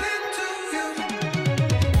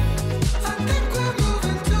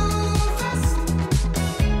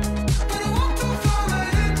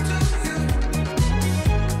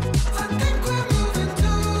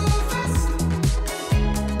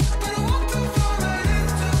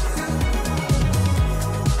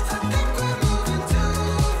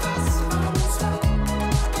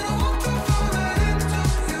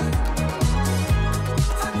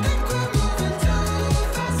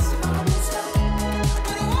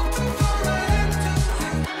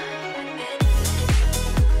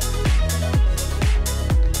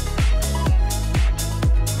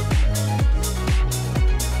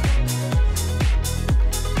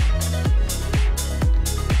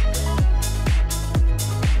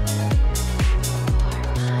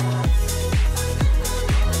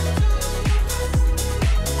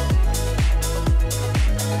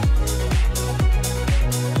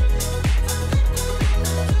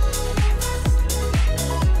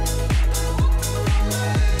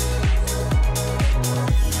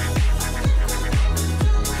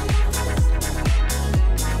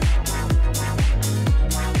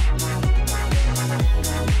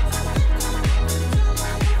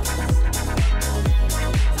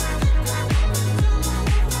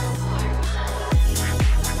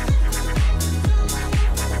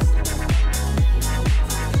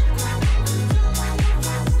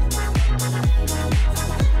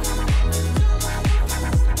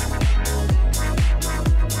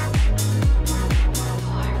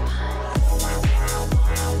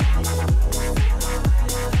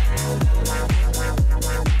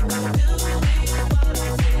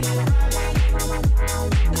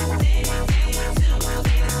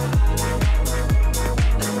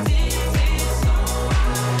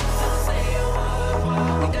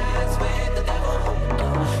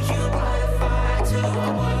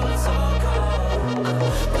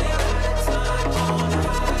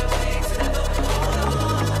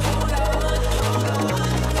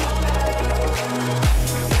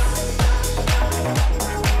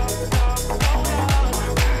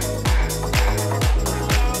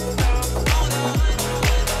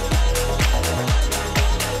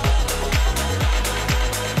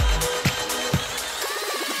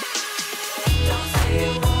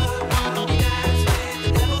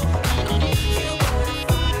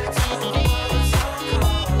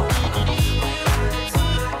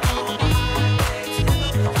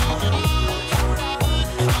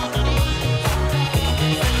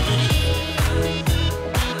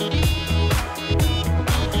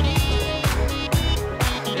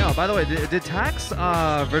 By the way, did Tax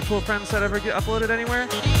Virtual Friend set ever get uploaded anywhere?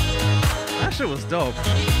 That shit was dope.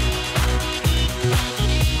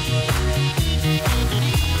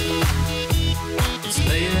 It's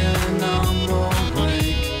late and I'm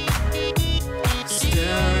awake,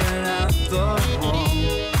 staring at the wall.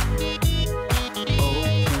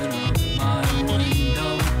 Open up my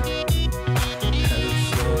window, head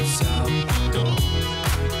floats out the door.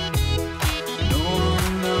 No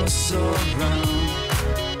one else around,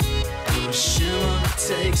 but a shimmer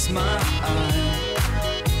takes my eye.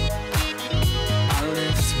 I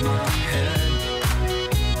lift my head,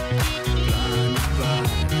 blinded by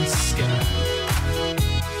the sky.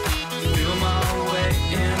 Feel my way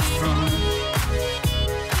in front,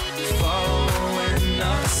 following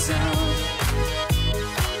the sound.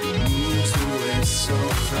 It moves away so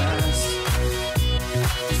fast,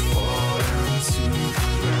 fall down to the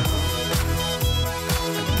ground.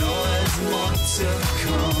 I know there's more to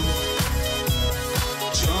come.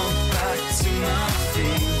 Jump back to my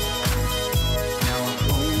feet. Now I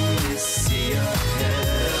only see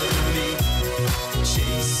ahead of me,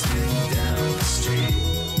 chasing down the street.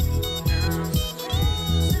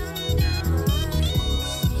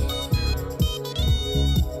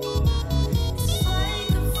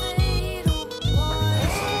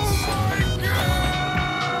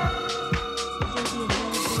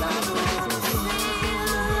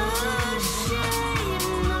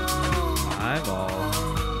 Eyeball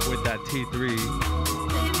with that T3.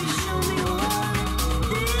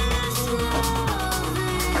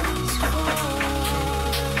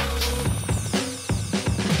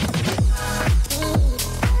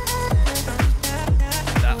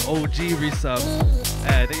 That OG resub.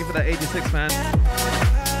 Hey, thank you for that 86, man.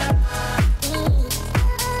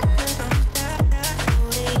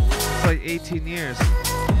 It's like 18 years.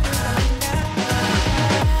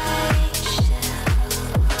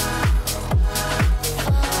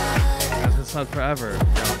 Has been subbed forever.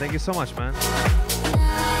 Yo, thank you so much, man.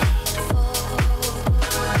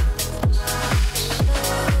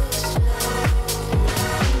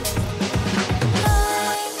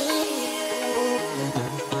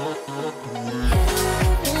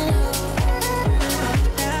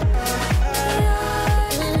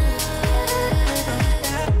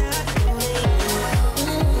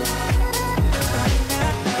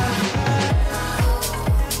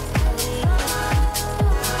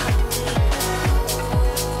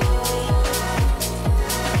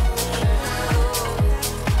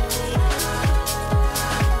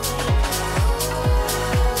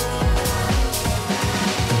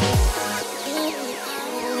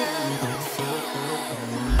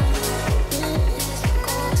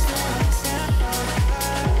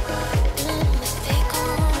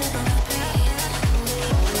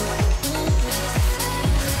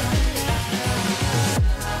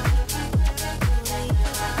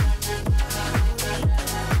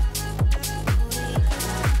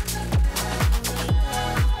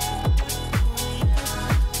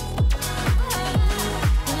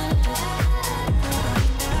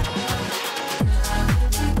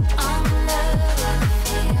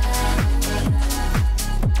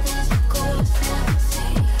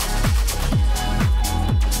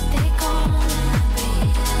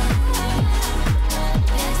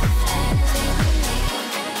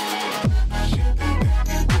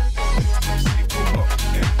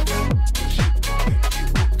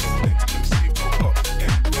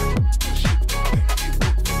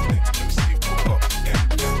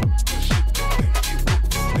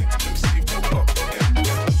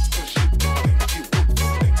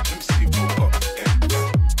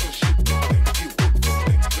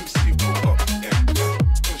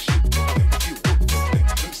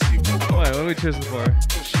 Cheers for.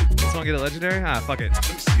 This one get a legendary? Ah, fuck it.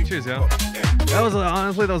 Cheers, yo. That was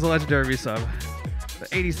honestly that was a legendary resub. The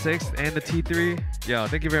 86 and the T3. Yo,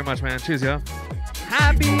 thank you very much, man. Cheers, yo.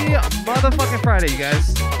 Happy motherfucking Friday, you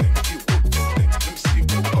guys.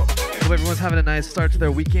 Hope everyone's having a nice start to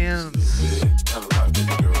their weekends.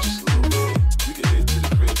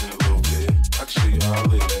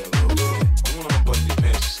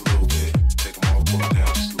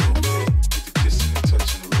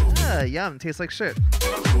 Yum, tastes like shit.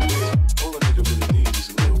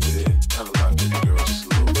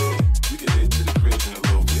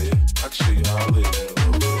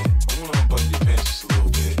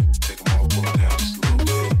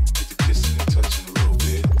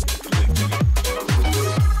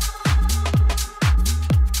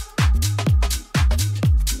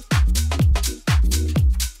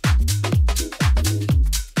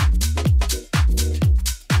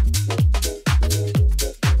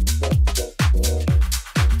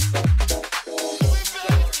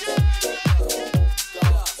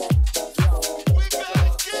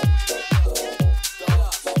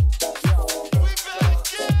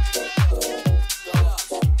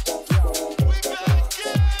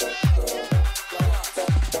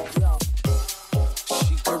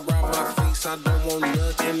 face, I don't want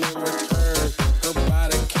nothing in return. Her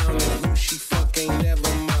body counting who she fuck ain't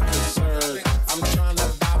never my concern. I'm trying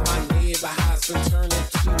to buy my neighbor house and turn it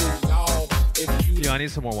to a y'all. If you Yo, I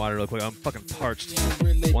need some more water real quick. I'm fucking parched.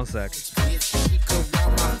 really 1 sec. bitch, she could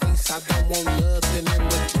ride my face, I don't want nothing in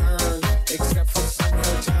return. Except for some of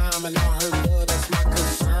her time and all her love, that's my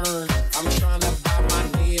concern. I'm trying to buy my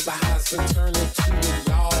neighbor house and turn it to a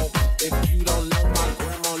y'all. If you don't know my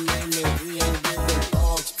grandma name, then we ain't really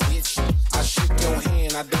dogs, bitch. I shake your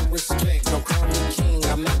hand, I don't respect, no call me king.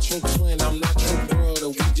 I'm not your twin, I'm not your brother,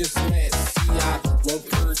 we just met. See, I won't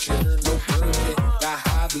purchase, no burden. Got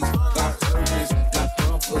hobbies, got purpose, got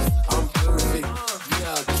bumpers, I'm perfect.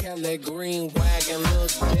 Yeah, Kelly Green wagon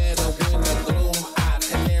looks better when the gloom out.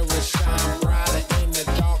 Canary shine brighter in the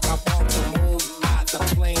dark, I bought the moon out. The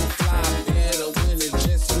plane fly better when it's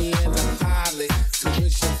just me and the pilot.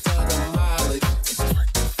 Tuition for the mileage.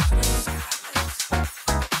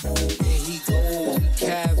 There he goes, he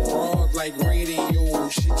cast broad like radio.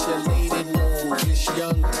 Shit your lady knows. This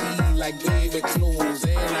young T like baby clothes.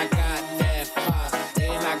 And I got that pie,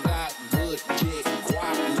 and I got good dick.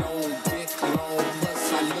 Guap long, dick long,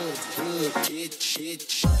 plus I look good, bitch.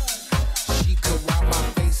 She could ride my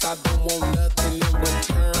face, I don't want nothing in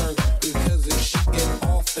return. Because if she get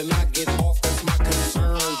off, then I get off, that's my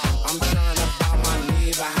concern. I'm trying to buy my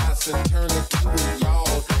neighbor house and turn it to a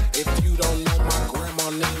y'all. If you don't know my grandma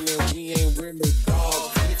name, then we ain't really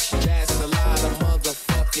dogs, bitch. That's a lot of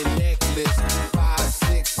motherfucking necklace. 5,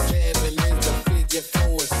 6, 7 is the figure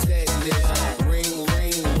for a set list. Ring,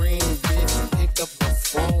 ring, ring, bitch, pick up the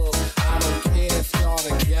phone. I don't care if y'all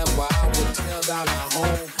together, I would tell down at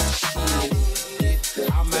home. Shit,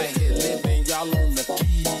 I'm out here living, y'all on the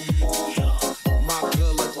keys. My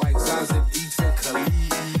girl look like Zazie Beats and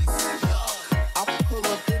Khalid. I pull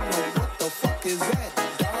up in the what the fuck is that,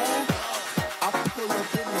 dog? I pull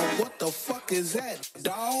up in the what the fuck is that,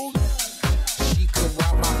 dog? She could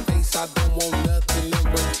ride my face, I don't want nothing in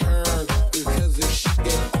return. Because if she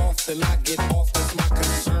get off, then I get off, that's my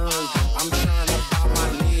concern. I'm trying to buy my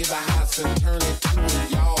neighbor house and turn it to a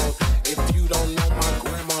y'all. If you don't know my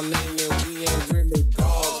grandma name, then we ain't really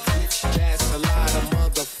dogs, bitch. That's a lot of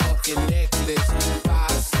motherfucking necklace.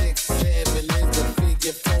 5, 6, 7 is the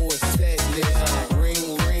figure for a set list. Ring,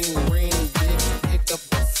 ring, ring, bitch, pick up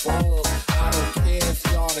the phone. I don't care if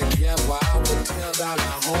y'all together, I would tell down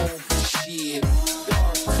at home. Shit.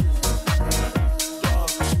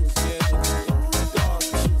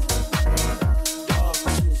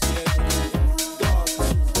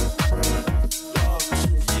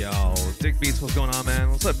 Yo, Dick Beats, what's going on, man?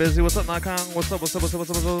 What's up, Busy? What's up, Nakon? What's up, what's up, what's up, what's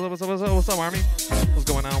up, what's up, what's up, what's up, what's up, Army? What's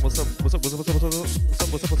going on? What's up, what's up, what's up, what's up, what's up, what's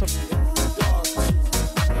up, what's up, what's up?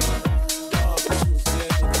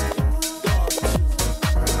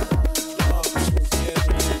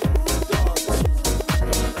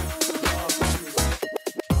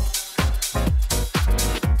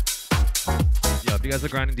 Yo, if you guys are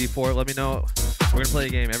grinding D4, let me know. We're gonna play a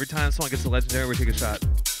game. Every time someone gets a legendary, we take a shot.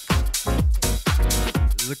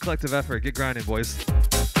 This is a collective effort. Get grinding, boys.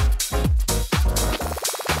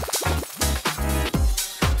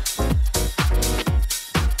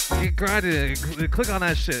 Get grinding. Click on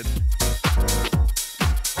that shit.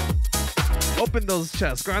 Open those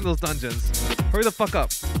chests. Grind those dungeons. Hurry the fuck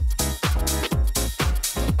up.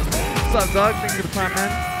 What's up, Doug? Thank you for the prime,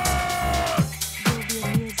 man.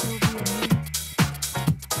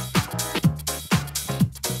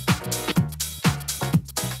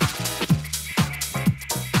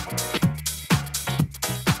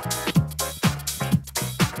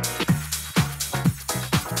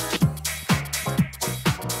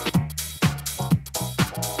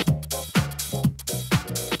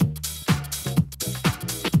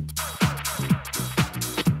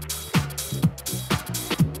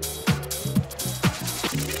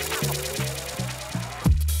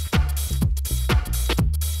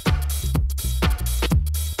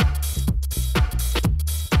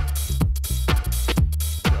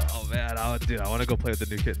 Dude, I want to go play with the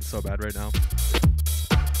new kitten so bad right now.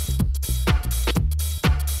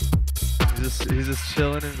 He's just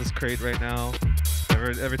chilling in this crate right now.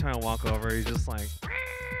 Every time I walk over, he's just like,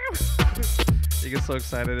 he gets so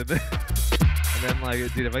excited, and then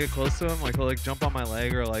like, dude, if I get close to him, like he'll like jump on my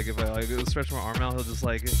leg, or like if I like stretch my arm out, he'll just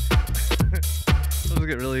like, he'll just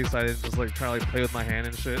get really excited, and just like try to like play with my hand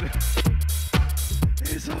and shit.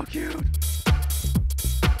 He's so cute.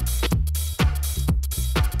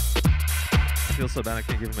 I feel so bad I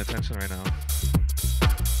can't give him attention right now.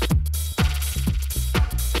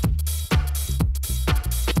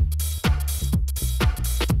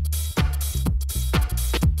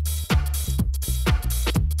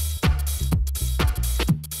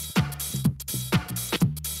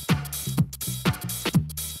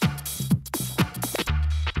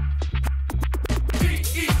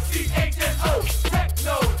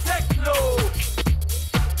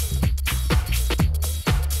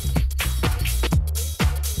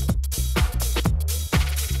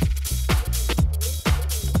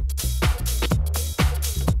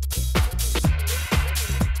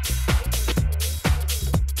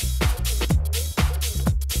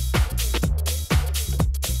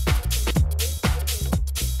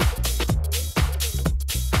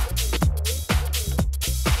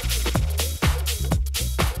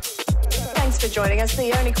 joining us.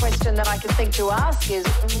 The only question that I can think to ask is,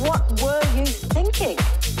 what were you thinking?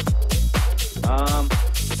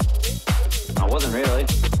 I wasn't really.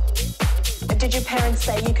 Did your parents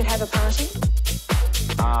say you could have a party?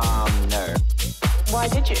 No. Why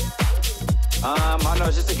did you? I know, it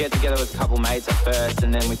was just to get together with a couple mates at first,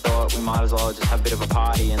 and then we thought we might as well just have a bit of a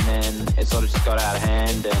party, and then it sort of just got out of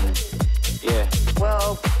hand, and yeah.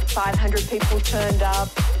 Well, 500 people turned up,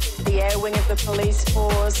 the air wing of the police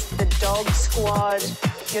force, the dog squad,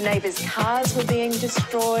 your neighbours' cars were being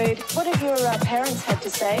destroyed. What have your parents had to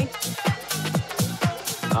say?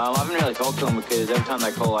 I haven't really talked to them because every time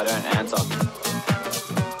they call I don't answer.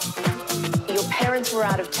 Your parents were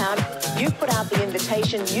out of town, you put out the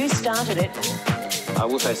invitation, you started it. I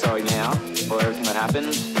will say sorry now for everything that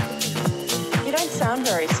happened. You don't sound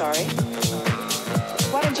very sorry.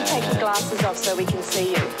 Why don't you take your glasses off so we can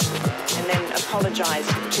see you? And then apologise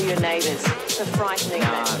to your neighbours for frightening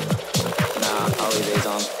them. Nah, I'll leave these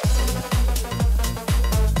on.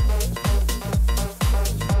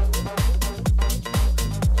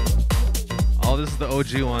 Oh, this is the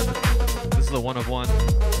OG one. This is the one of one.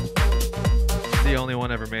 The only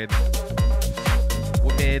one ever made.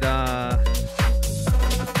 We made,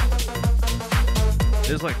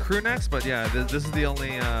 there's like crew necks, but yeah, this is the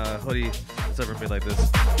only hoodie that's ever made like this.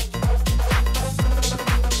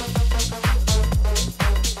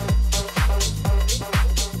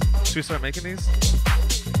 Should we start making these?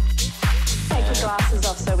 Take your glasses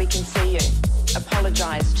off so we can see you.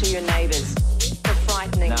 Apologise to your neighbours for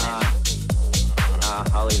frightening them.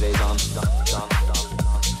 I'll leave these on.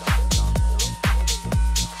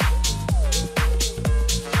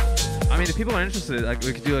 I mean, if people are interested, like,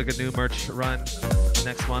 we could do like a new merch run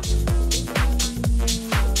next month.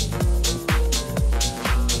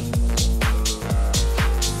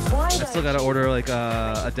 I still gotta order like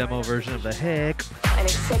a demo version of the hick. And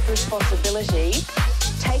accept responsibility.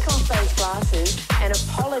 Take off those glasses and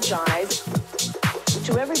apologise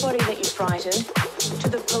to everybody that you frightened, to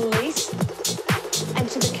the police, and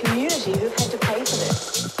to the community who've had to pay for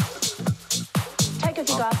this. Take off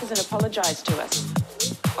your glasses and apologise to us.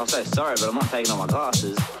 I'll say sorry, but I'm not taking off my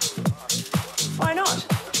glasses. Why not?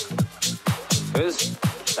 Because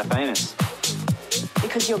they're famous.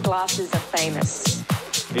 Because your glasses are famous.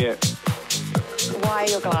 Yeah. Why are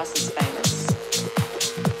your glasses famous?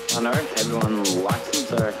 I know, everyone likes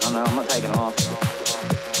them, so I don't know, I'm not taking them off.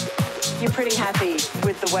 You're pretty happy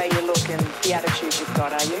with the way you look and the attitude you've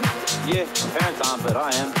got, are you? Yeah, my parents aren't, but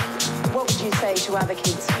I am. What would you say to other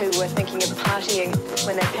kids who were thinking of partying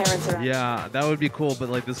when their parents are... Yeah, that would be cool, but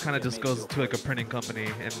like this kind of just goes to like a printing company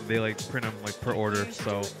and they like print them like per order,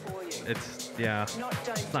 so it's, yeah,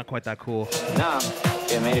 it's not quite that cool. Nah,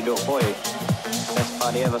 get me to do it for you. Best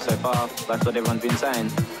party ever so far, that's what everyone's been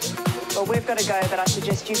saying. Well, we've got to go, but I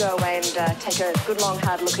suggest you go away and take a good long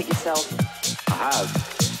hard look at yourself. I have.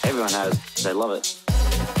 Everyone has. They love it.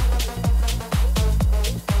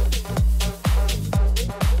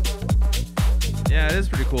 Yeah, it is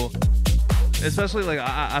pretty cool. Especially like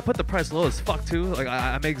I put the price low as fuck too. Like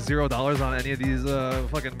I make $0 on any of these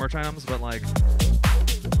fucking merch items, but like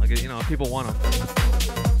you know, people want them.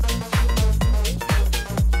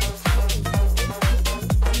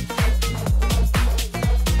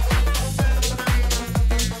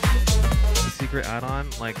 Secret add-on,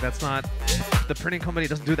 like that's not, the printing company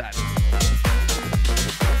doesn't do that.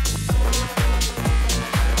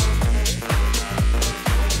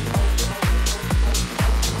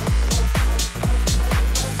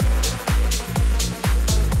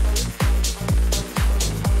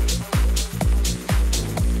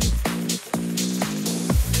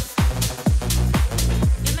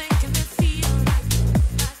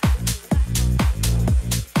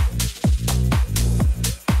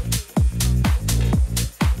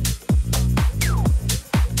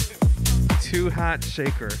 Hat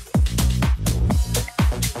shaker.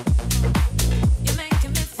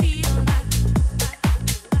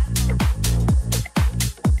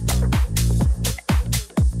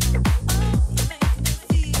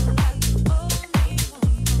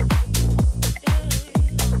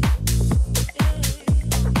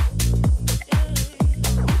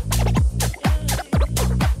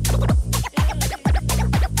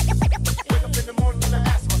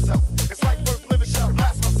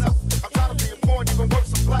 Even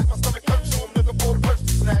worse, I'm black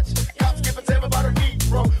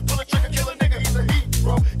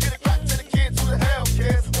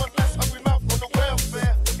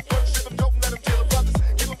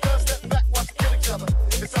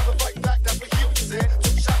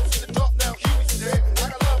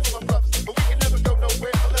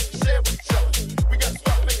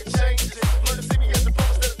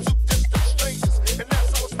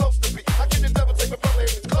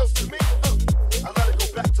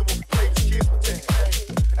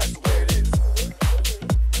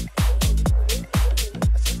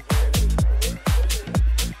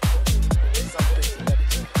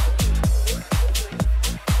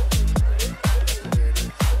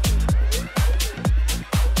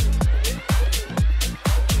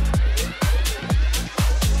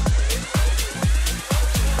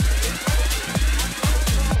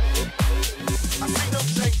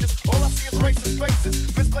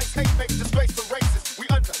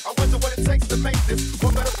ways to make this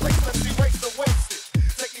one better place. Let's erase the wasted.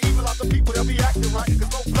 Take the evil out the people, they'll be acting right.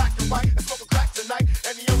 Cause no black and white, and smoke a crack tonight.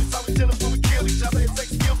 And the only time we chill is when we kill each other. It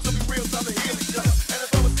takes skill to be real, time to heal each other. And as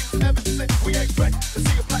always seems evident, we ain't ready to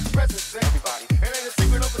see a black presence in everybody. And ain't a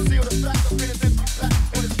secret of conceal the fact of being empty back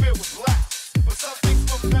when it's filled with black. But some things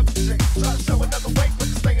will never change. Try to show another way, but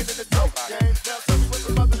you're staying in the dope game. Now tell me what's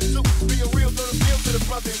the mother to do. Being real to the feel to the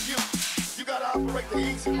brother in you. You gotta operate the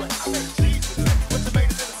easy way. I make Jesus way. What's the made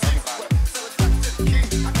it in the secret way? Sell it back to the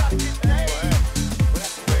king. I gotta get paid. Well,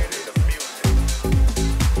 that's the way it is.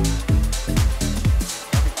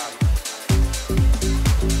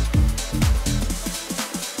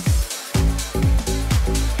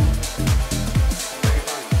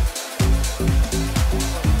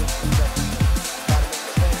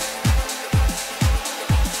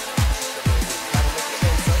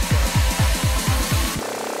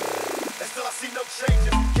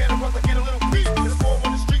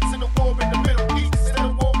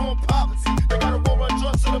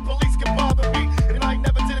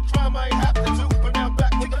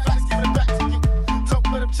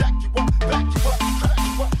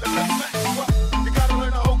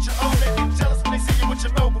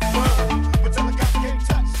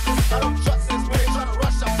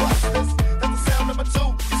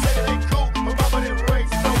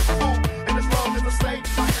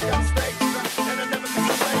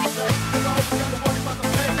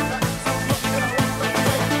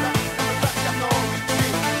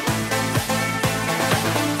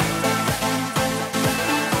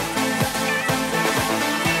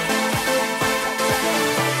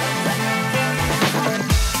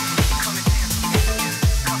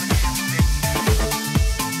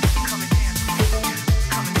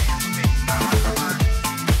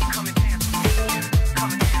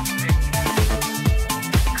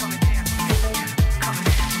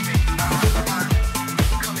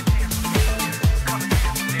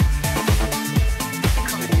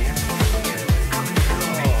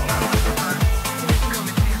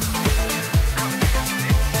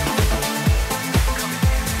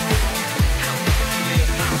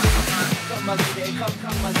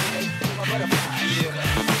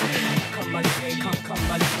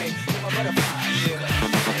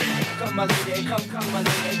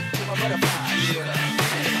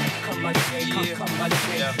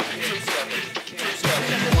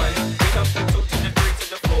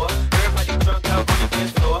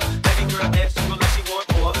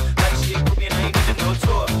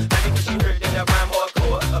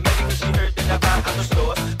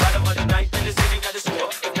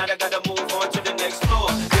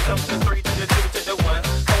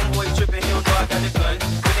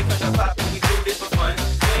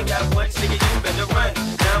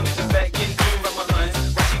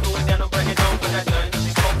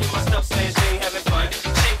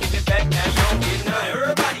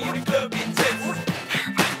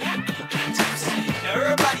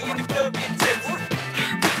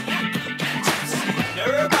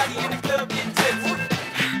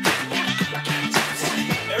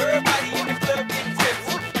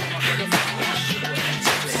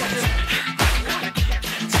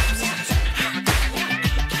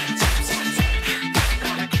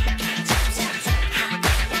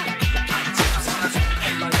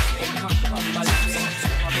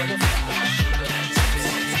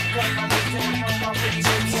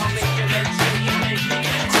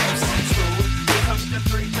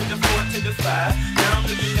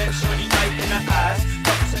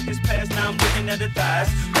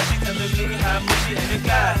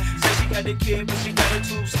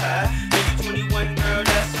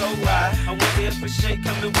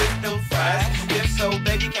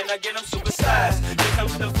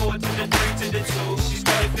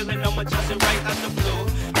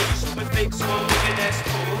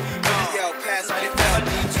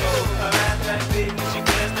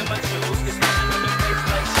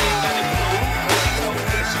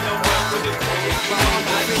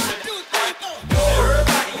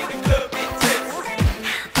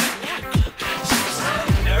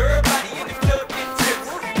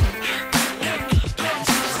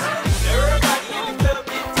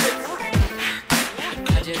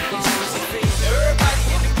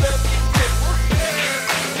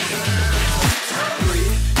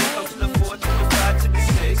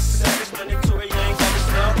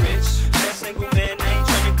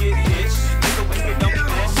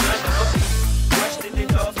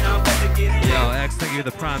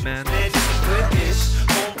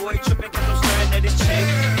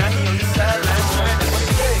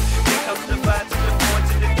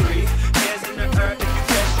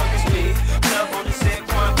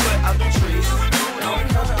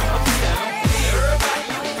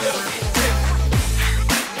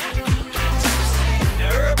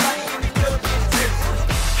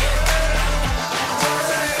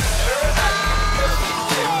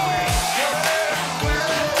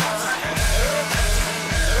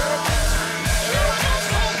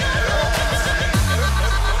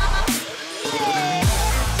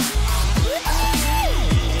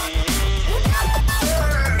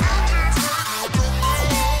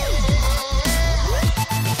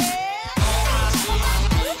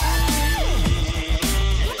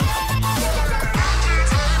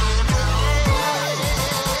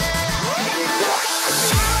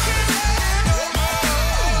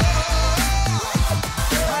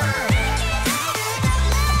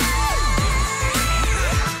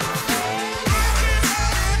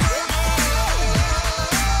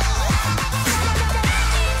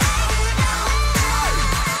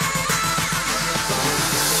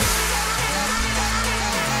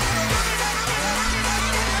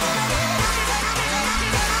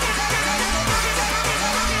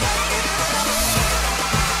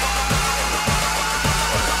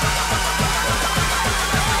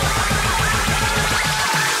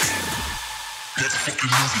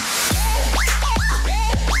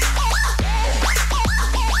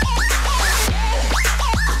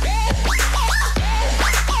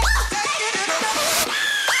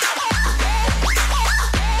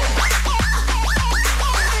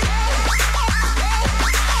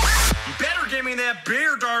 me that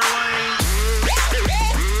beer, darling.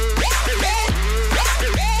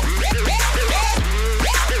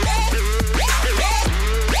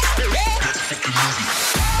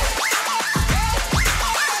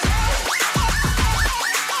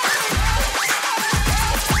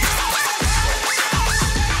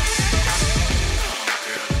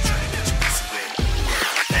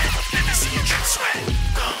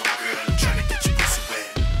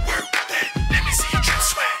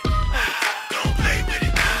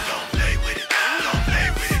 Don't play with it.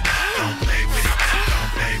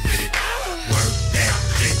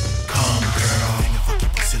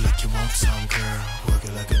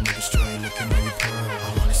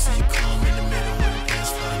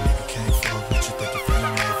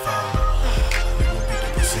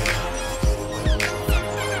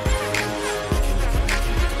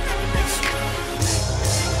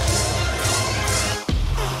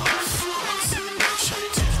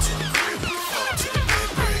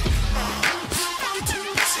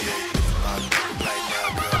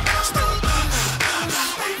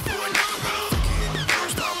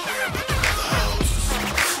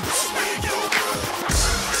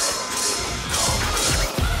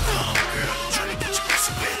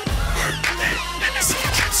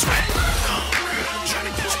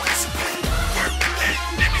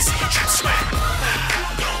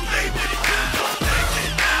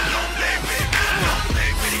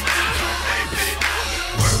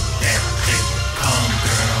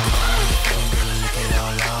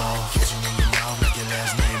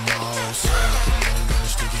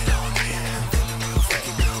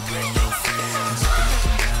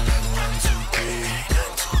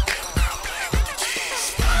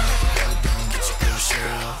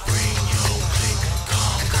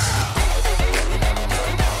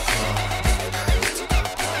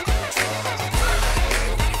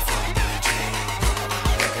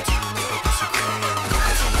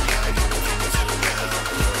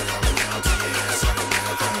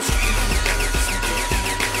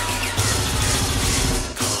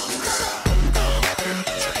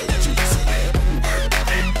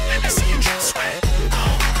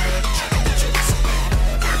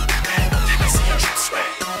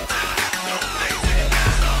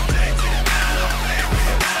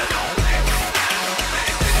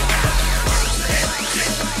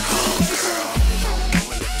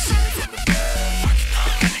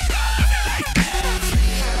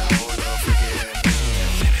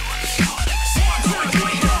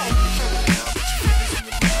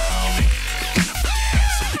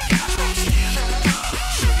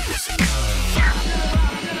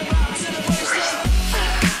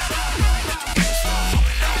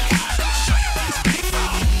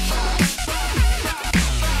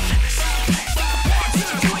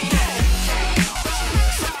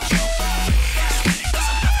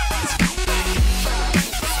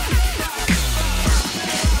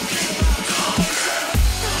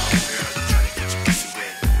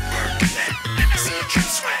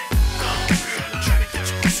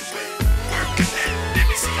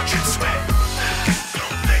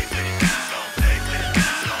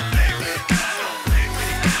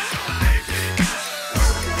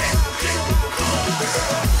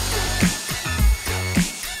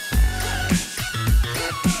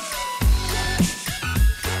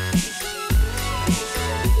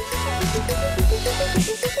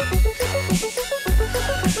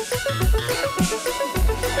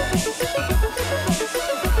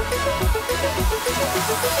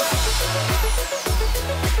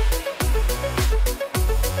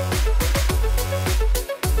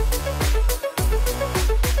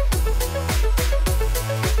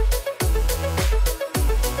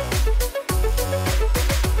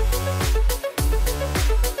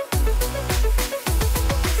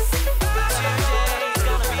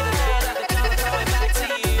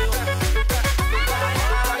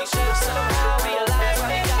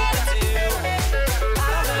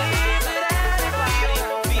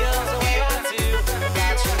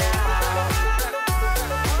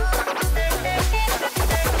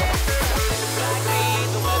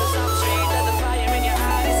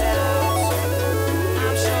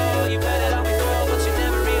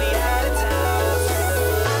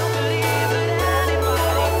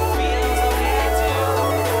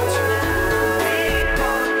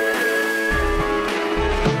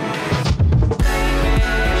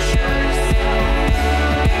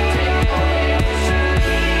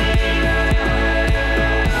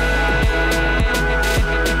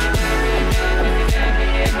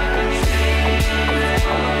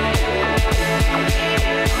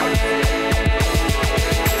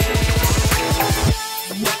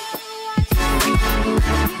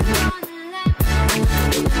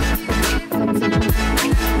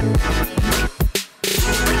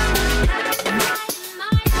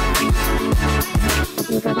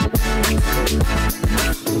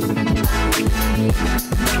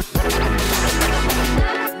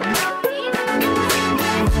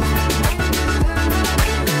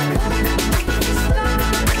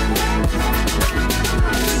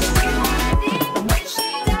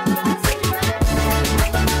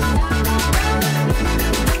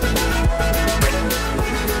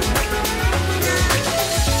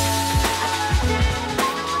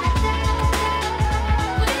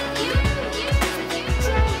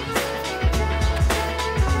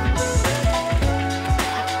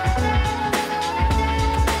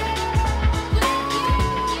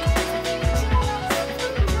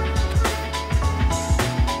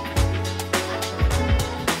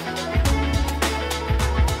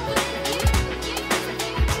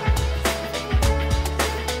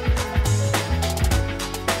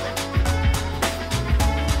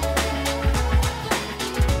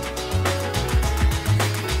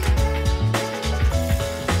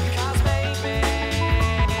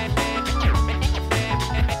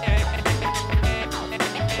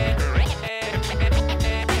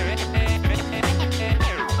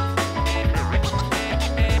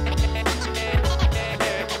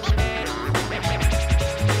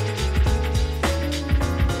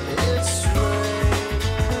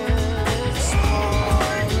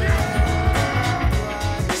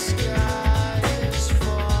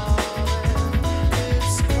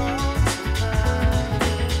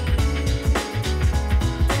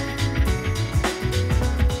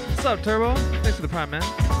 up, Turbo? Thanks for the prime, man.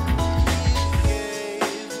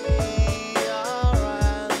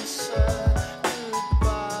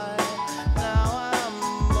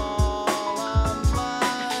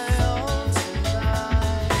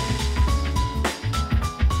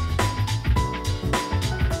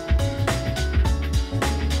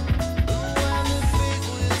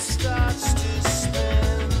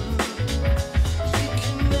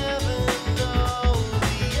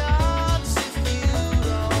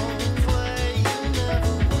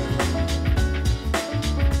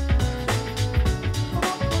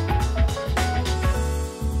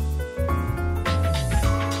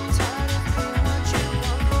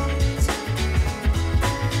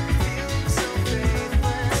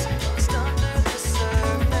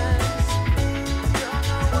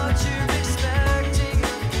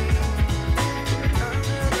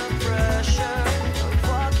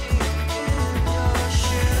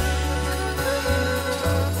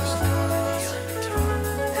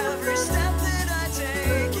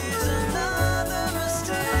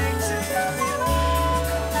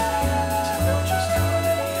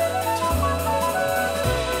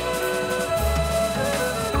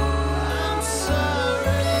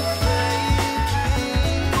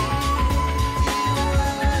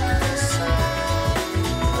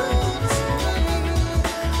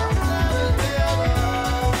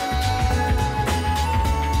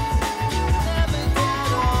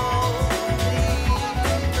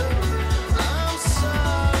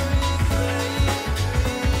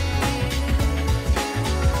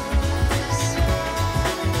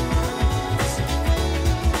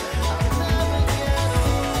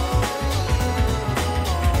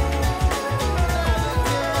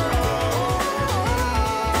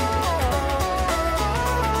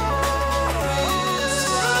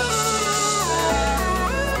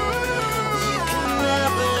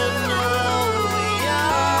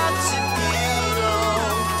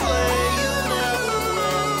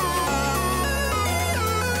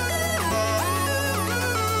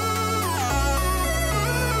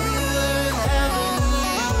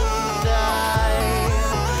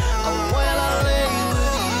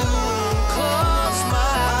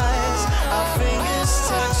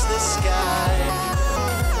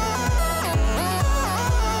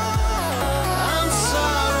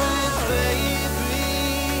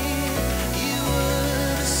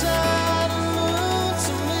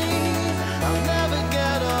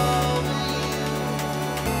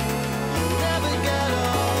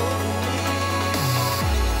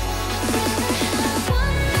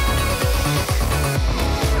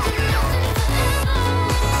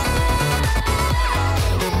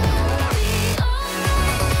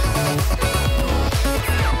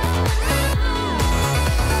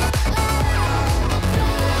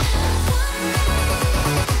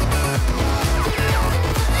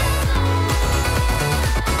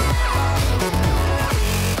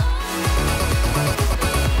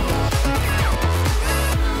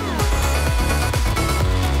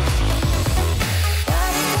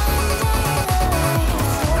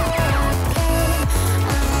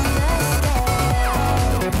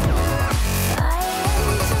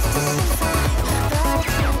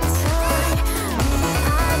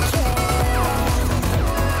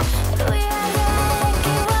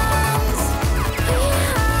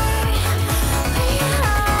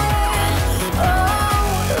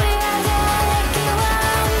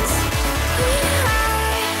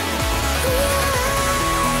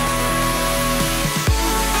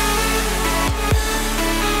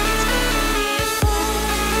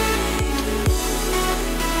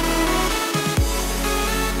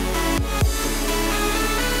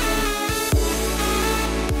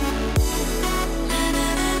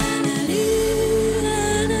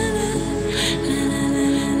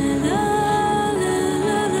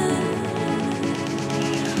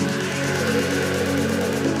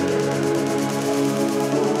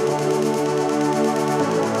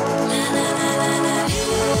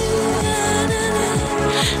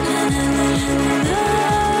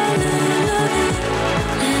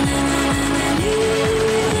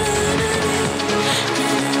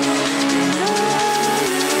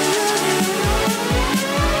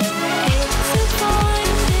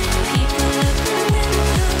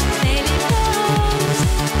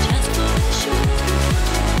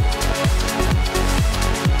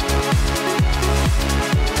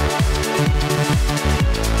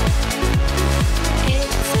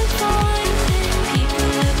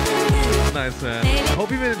 Nice, man. I hope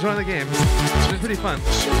you've been enjoying the game. It's been pretty fun.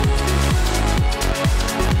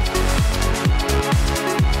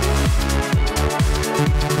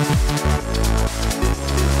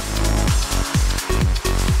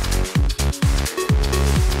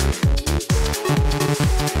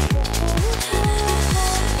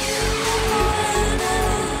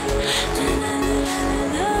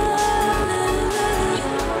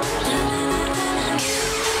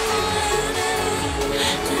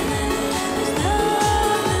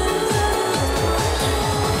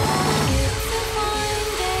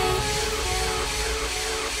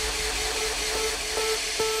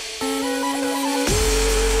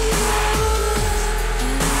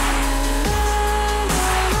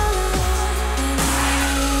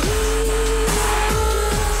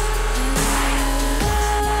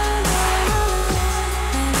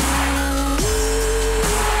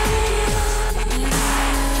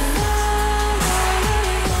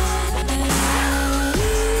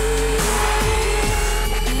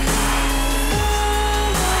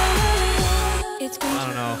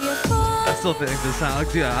 still think this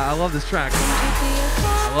sound. Dude, I love this track.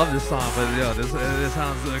 I love this song, but yo, this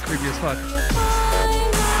sounds creepy as fuck.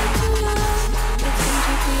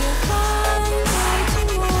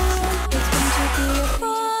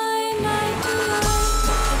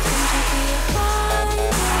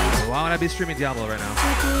 Why would I be streaming Diablo right now?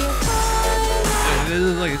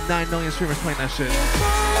 There's like 9 million streamers playing that shit.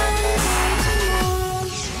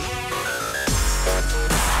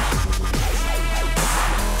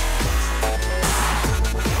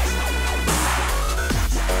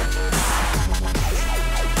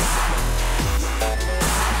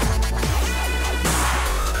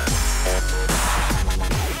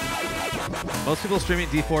 Most people streaming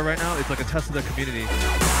D4 right now, it's like a test of the community.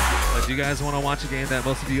 Like, do you guys want to watch a game that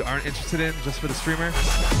most of you aren't interested in just for the streamer?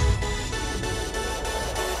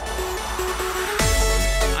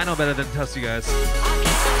 I know better than to test you guys.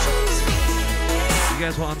 You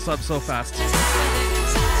guys will unsub so fast.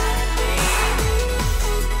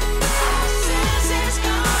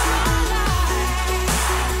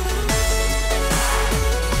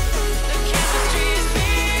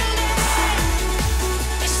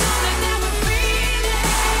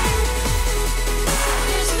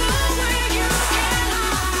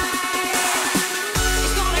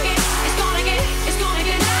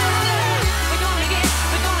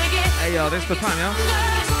 Yo, thanks for the time, yo.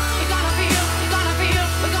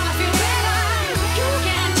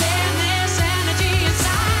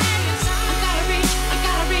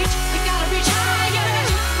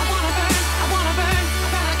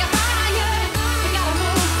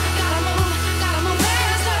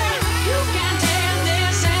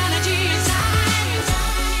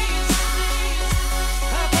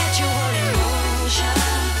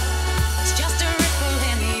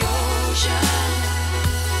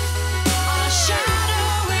 Shadow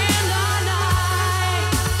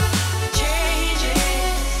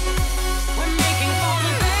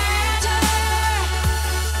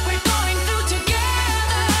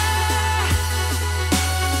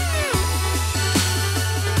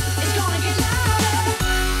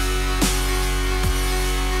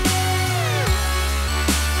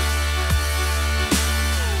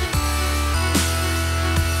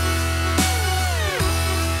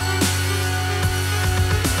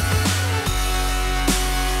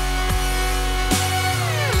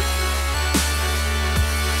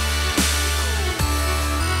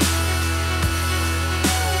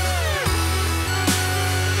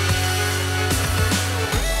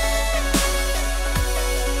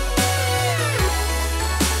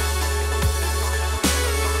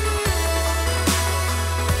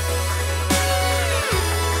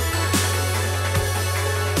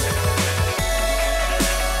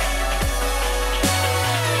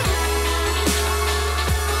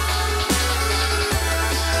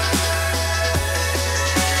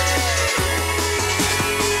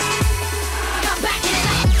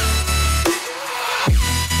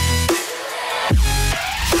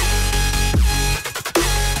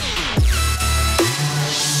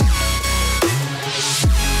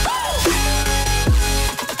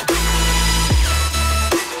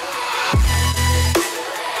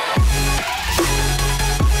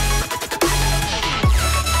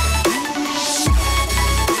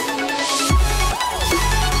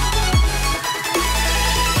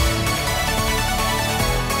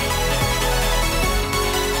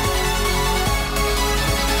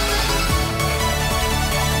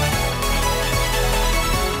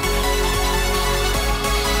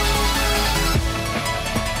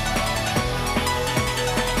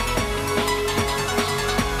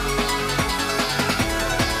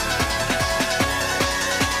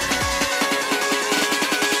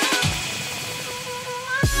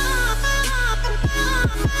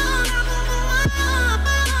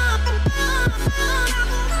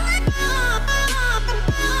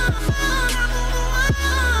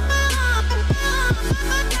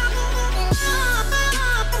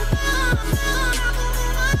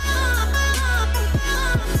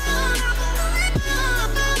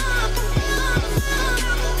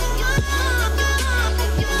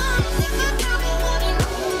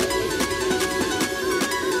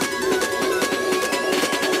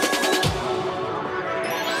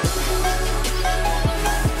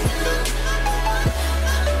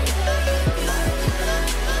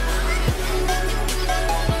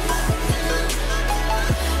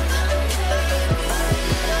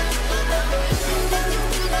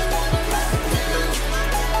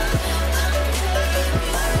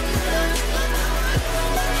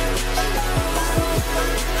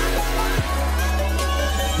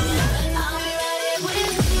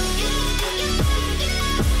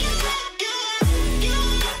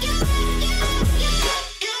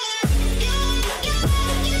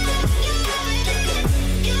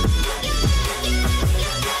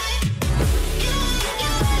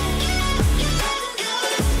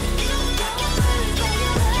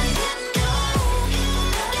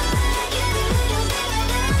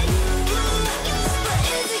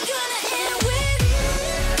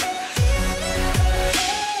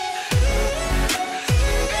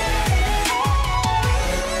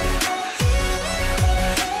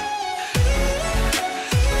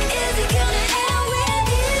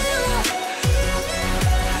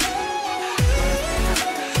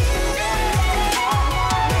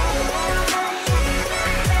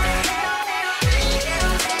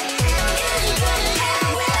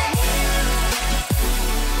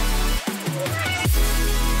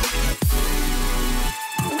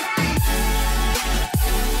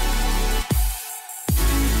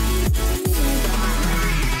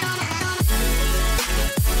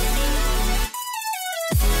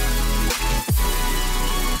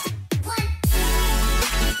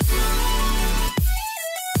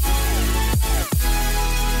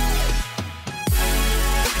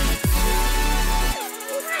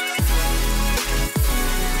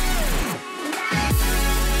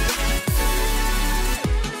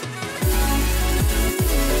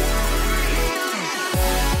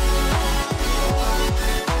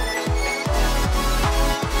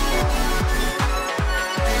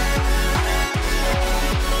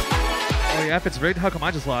If it's rigged, how come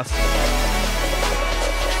I just lost?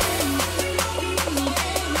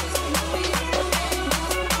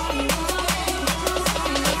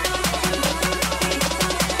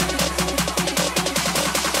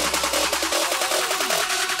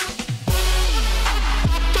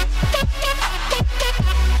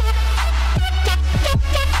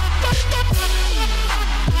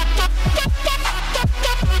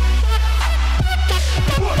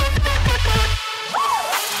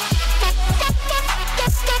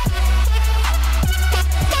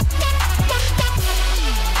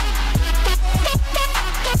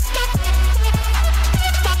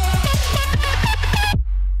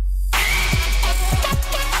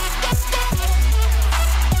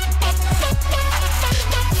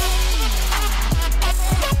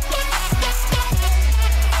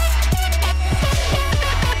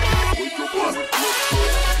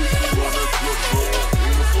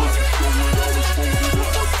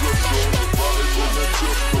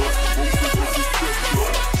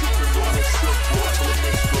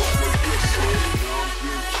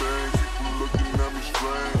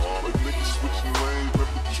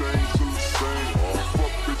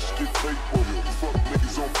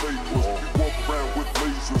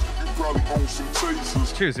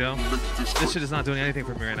 Cheers, yo. This shit is not doing anything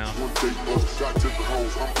for me right now.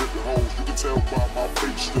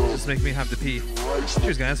 Just make me have to pee.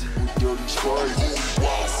 Cheers, guys.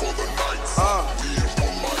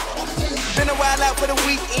 Been a while out for the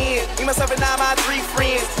weekend. Me, myself, and my 3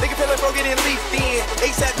 friends. Nigga feel like broken and leaf in.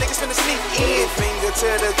 ASAP niggas finna sneak in. Finger to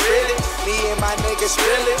the grilling. Me and my niggas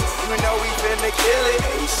drilling. You know we finna kill it.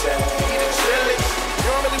 ASAP, we the drilling. You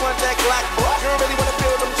don't really want that Glock, boy. You don't really wanna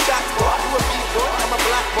feel them shots, boy. You a B-boy, I'm a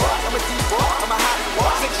black boy. I'm a D-boy, I'm a hot boy.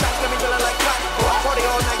 6 shots, let me feeling like cotton, boy. Party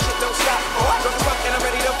all night, shit don't stop, boy. Drunk as fuck and I'm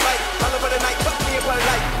ready to fight. All over the night, fuck me and party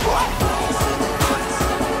like, boy.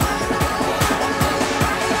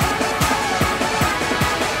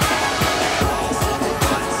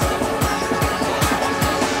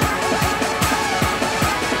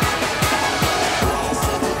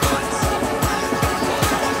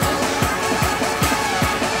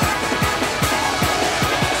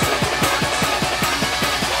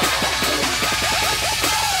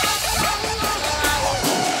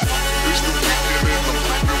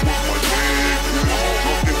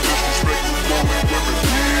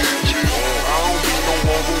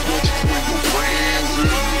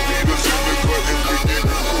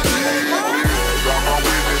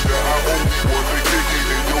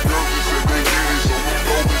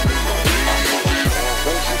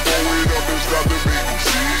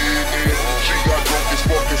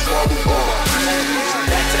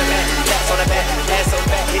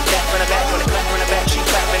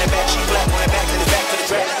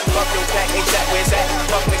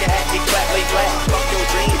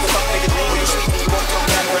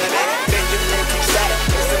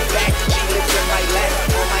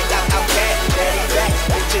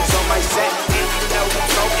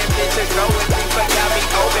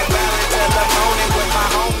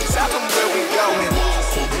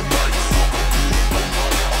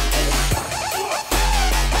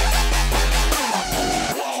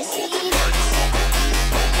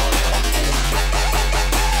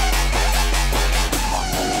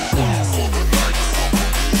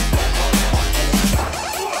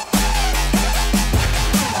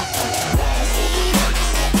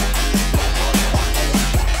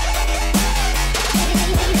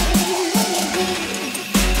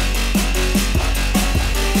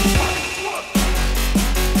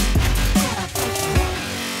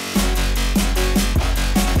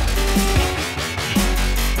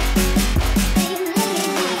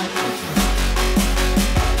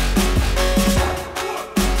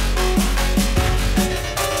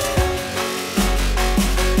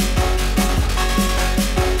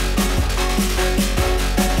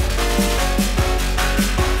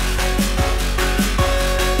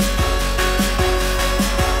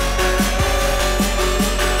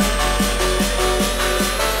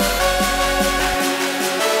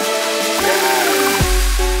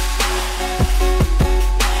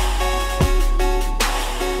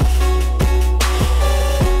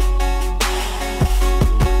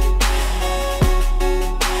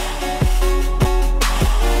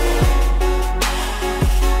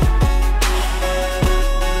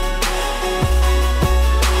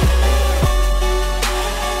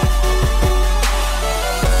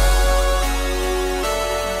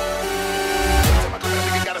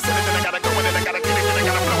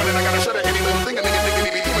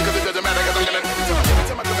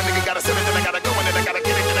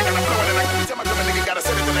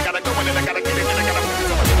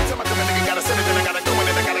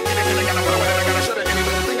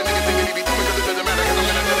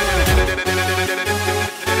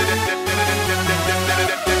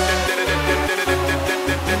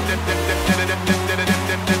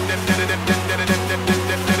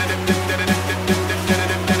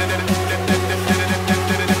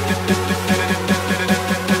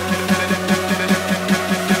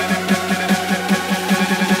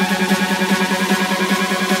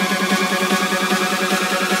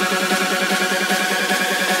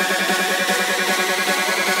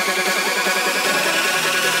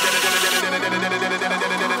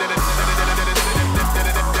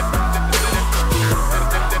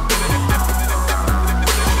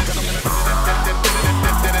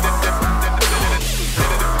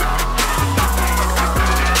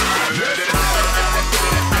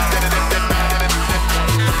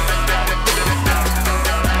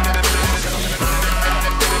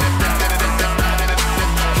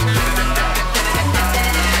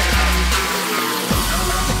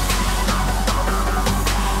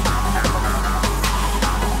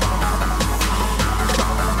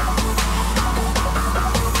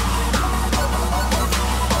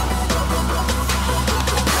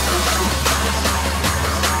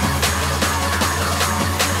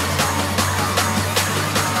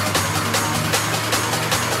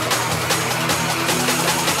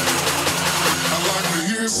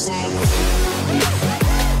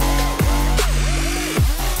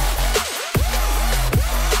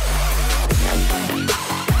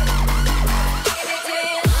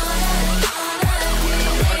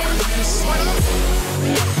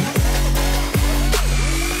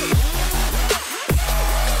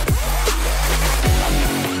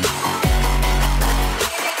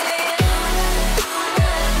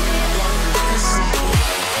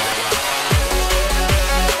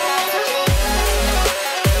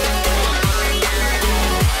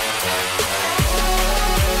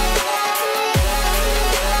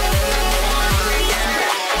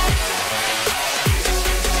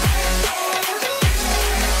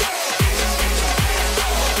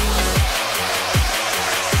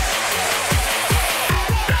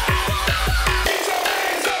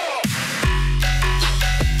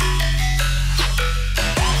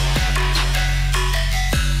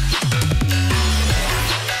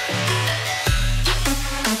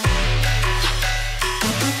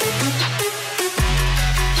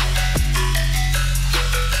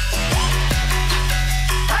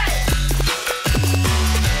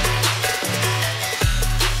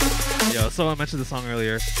 So I mentioned the song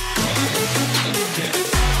earlier. It's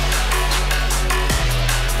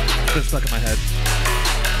been stuck in my head.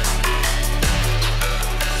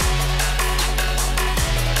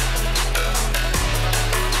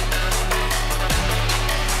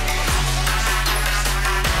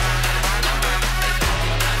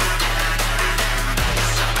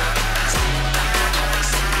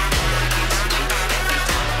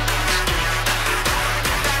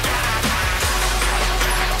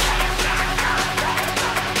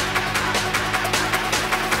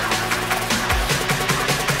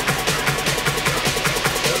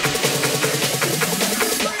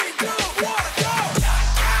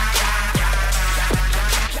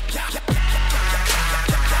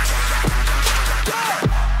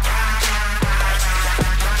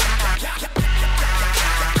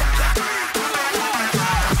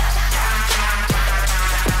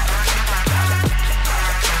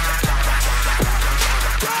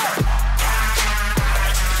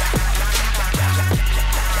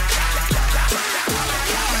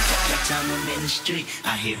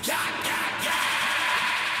 I hear.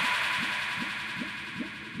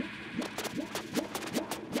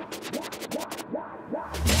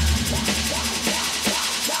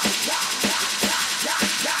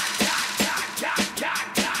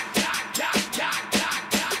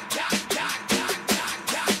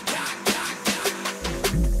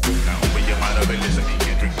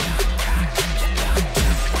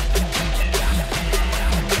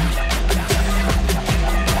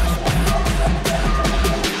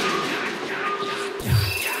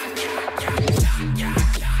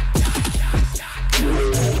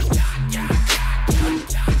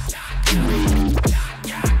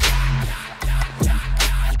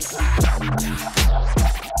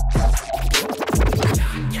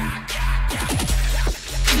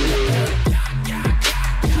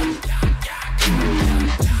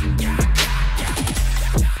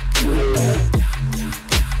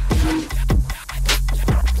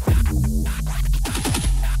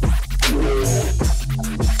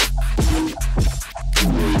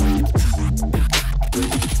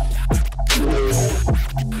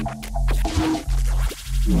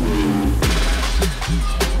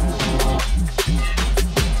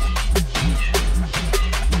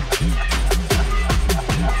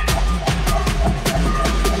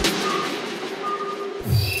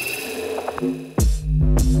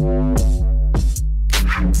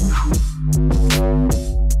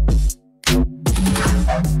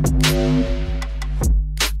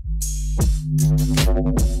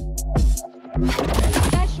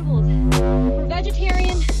 Vegetables. We're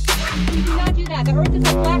vegetarian. We do not do that. The earth is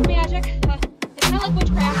like black magic. It's kind of like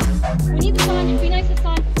witchcraft. We need the sun. Be nice to the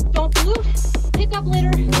sun. Don't pollute. Pick up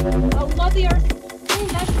litter. Love the earth. Clean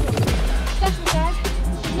vegetables. Vegetables, guys.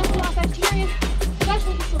 There's nothing wrong with vegetarian.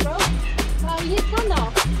 Vegetables are so gross. We need sun, though.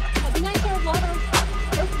 Be nice to our blood.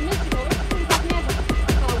 Earth's mystical. Earth is black magic.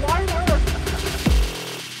 Water the earth.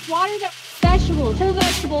 Water the vegetables. Whole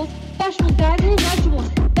vegetables. Vegetables, guys. Whole vegetables.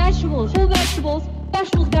 Vegetables, whole vegetables,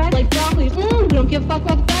 vegetables, guys, like broccoli. We don't give a fuck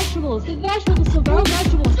about the vegetables. The vegetables, so grow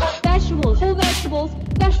vegetables, vegetables, whole vegetables,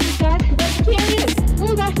 vegetables, guys, vegetarian.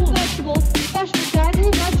 Vegetables, vegetables, vegetables, guys,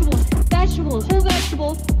 vegetables, vegetables, whole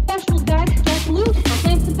vegetables, vegetables, guys, don't pollute. I'll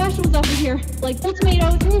plant some vegetables up in here, like whole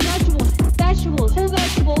tomatoes, vegetables, vegetables, whole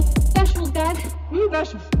vegetables, vegetables, guys,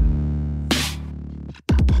 vegetables.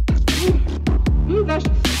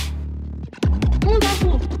 Vegetables.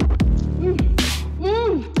 Vegetables.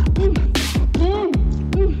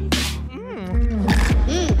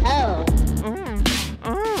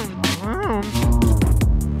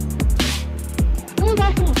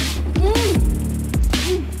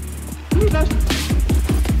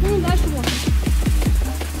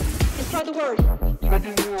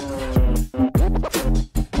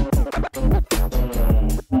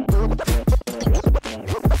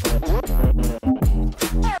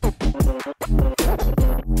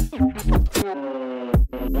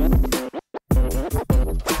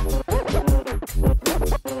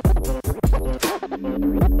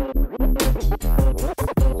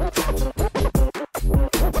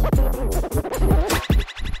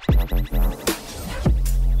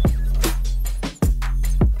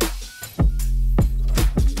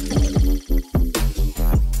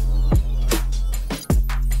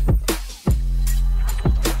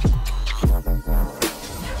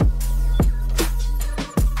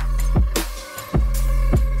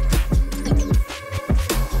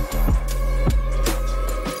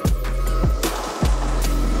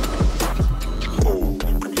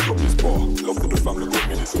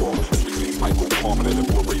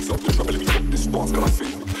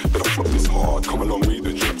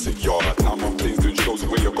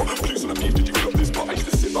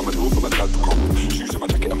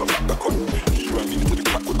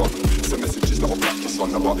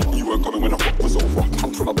 over. You weren't coming when the fuck was over.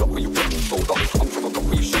 I'm from a block where you put your shoulder. I'm from a block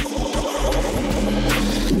where you shake.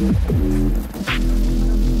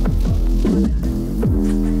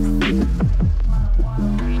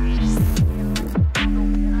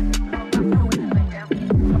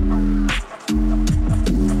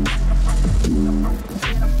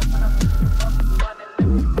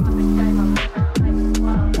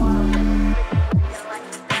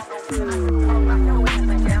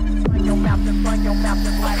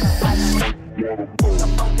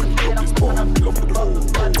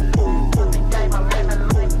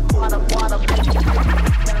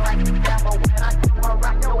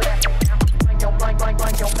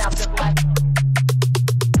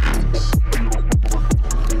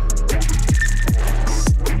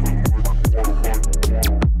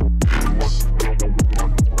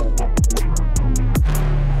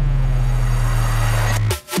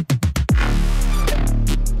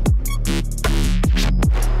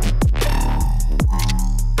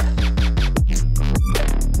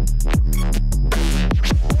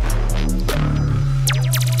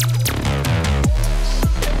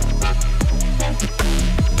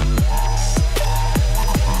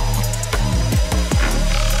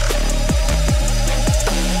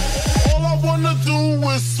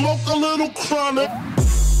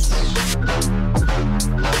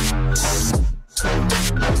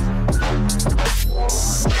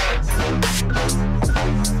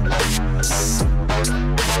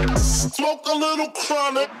 Smoke a little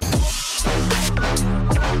chronic.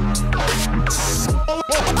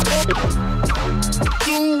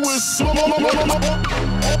 Do is smoke.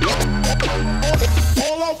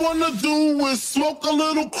 All I wanna do is smoke a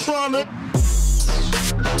little chronic.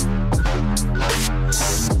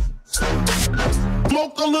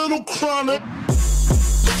 Smoke a little chronic.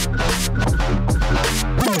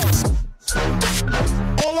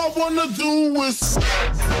 All I wanna do is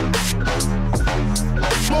smoke,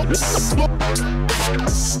 smoke, smoke,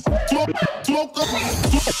 smoke,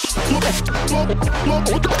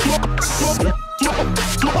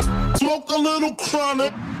 smoke a little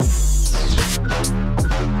chronic.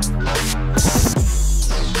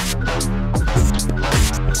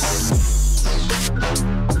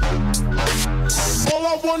 All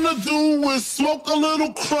I wanna do is smoke a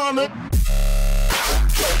little chronic.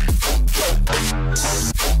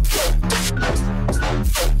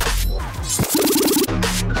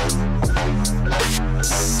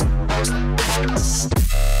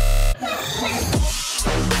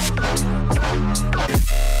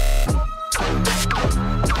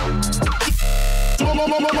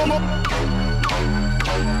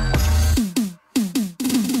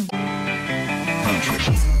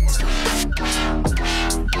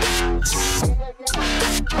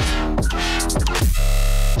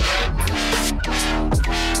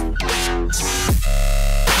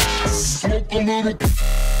 Smoke a little.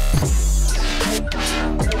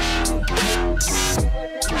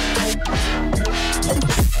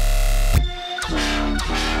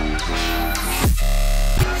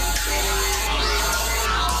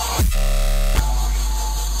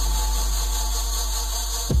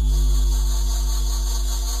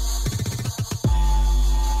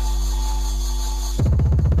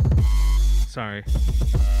 Sorry.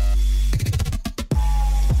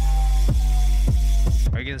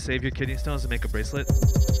 Are you gonna save your kidney stones to make a bracelet?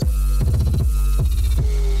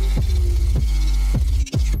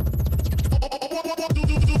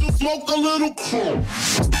 Smoke a little cool.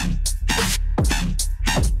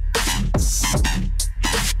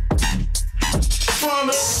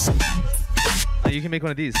 Oh, you can make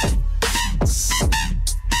one of these.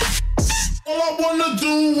 All I wanna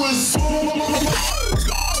do is all I wanna do.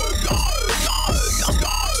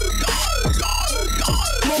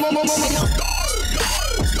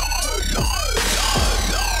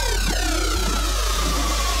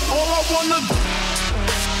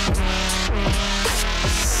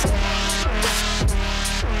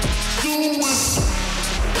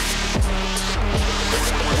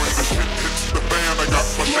 When the shit hits the fan, I got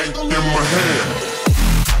my thing in my hand.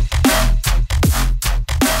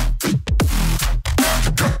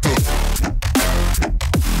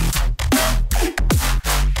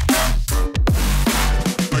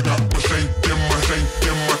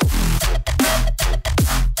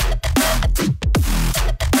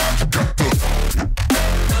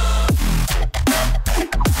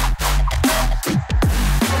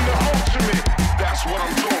 From the ultimate.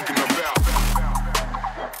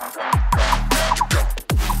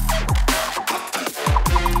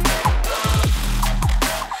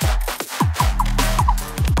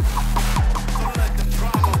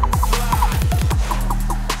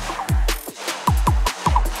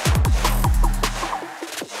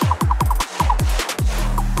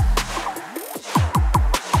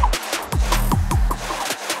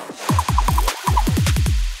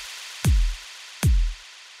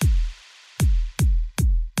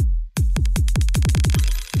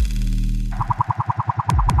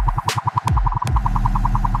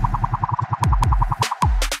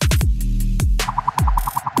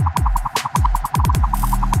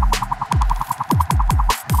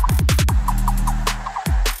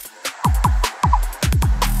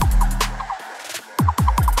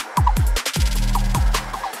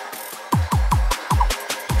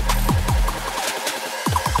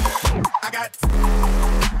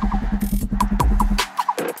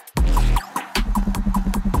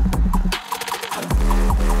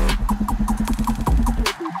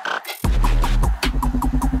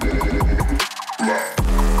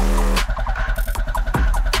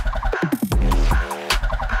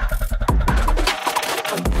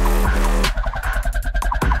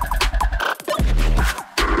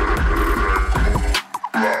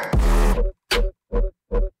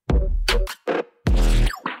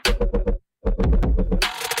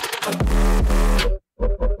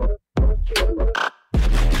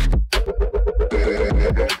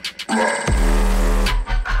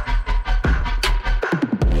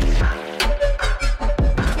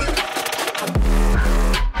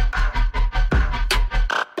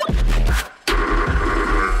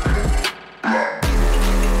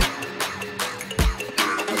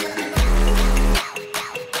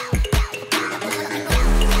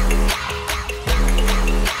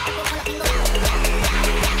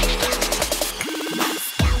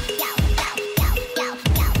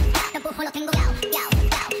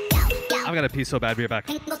 gotta pee so bad. Be right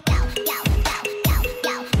back.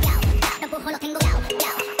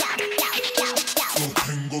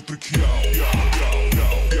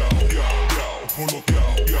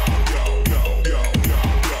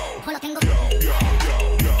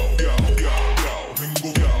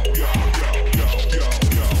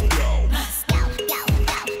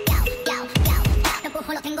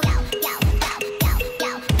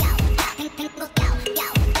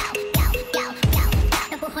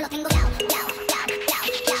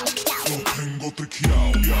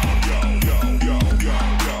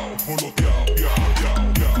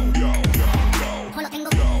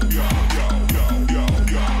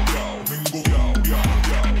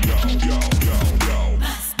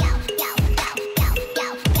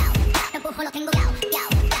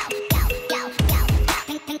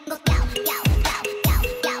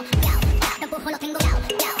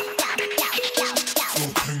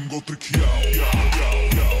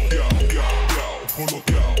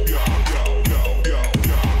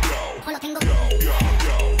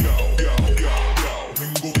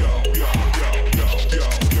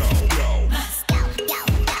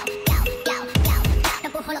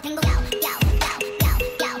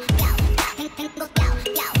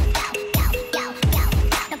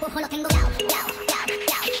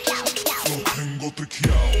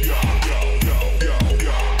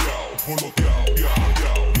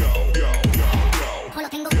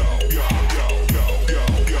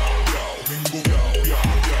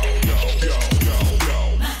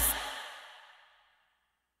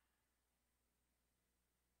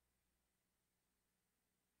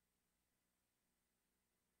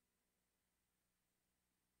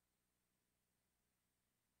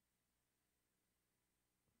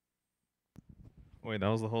 Wait, that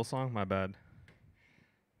was the whole song? My bad.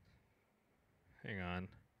 Hang on.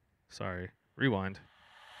 Sorry. Rewind.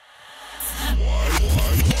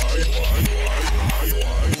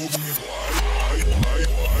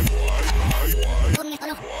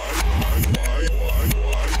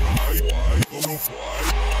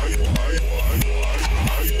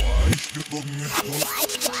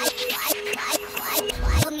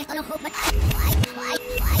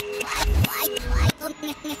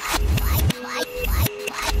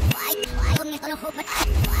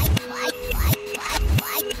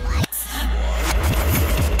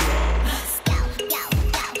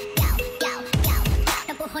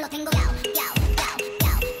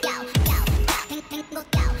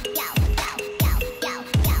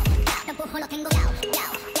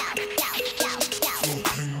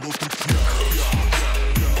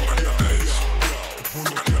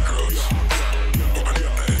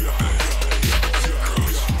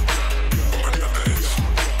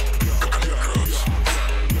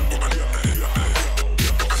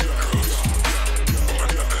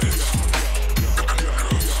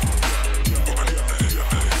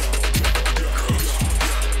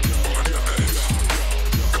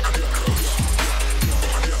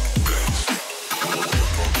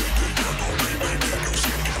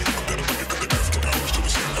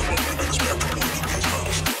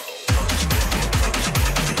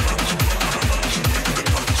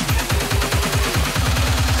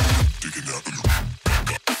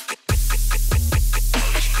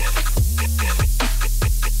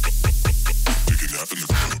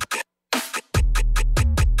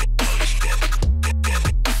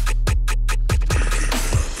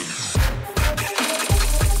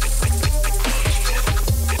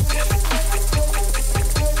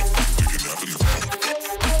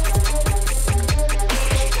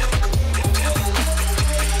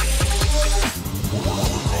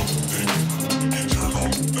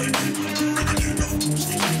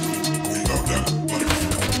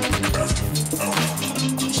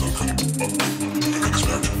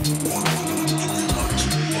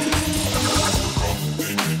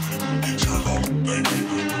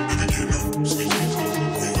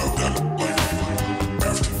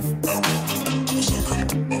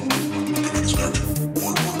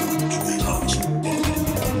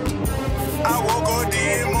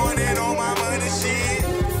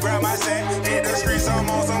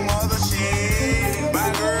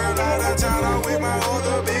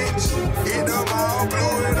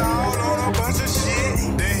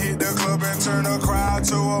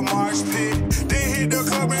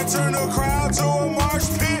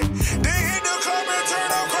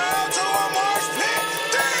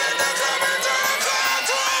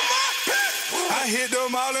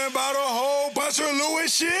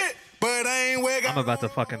 I'm about to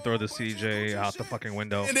fucking throw the CJ out the fucking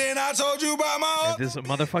window. And then I told you about my If this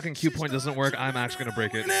motherfucking cue point doesn't work, I'm actually gonna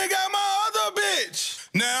break it. And then got my other bitch.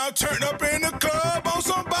 Now I'm turned up in the club on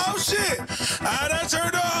some bullshit. I done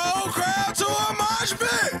turned the whole crowd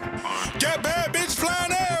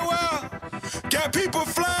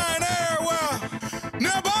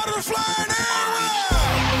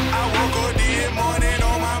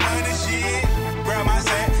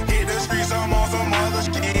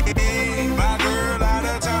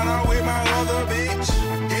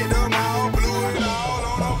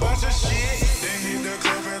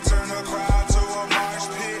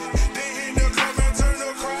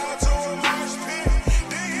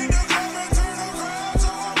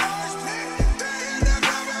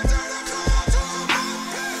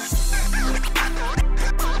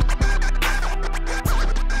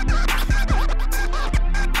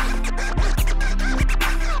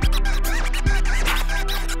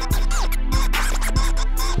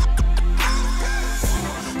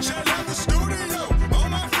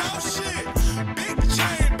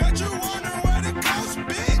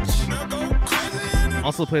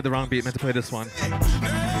Also played the wrong beat. Meant to play this one.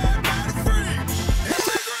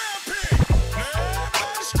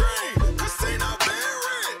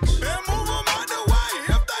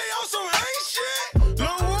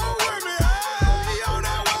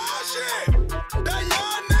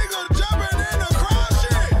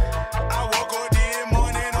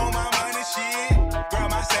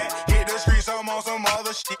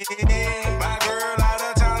 My girl out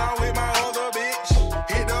of town, I'm with my other bitch.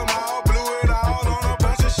 Hit them all, blew it all on a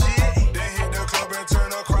bunch of shit. Then hit the club and turn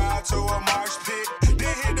the crowd to a marsh pit.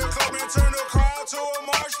 Then hit the club and turn the crowd to a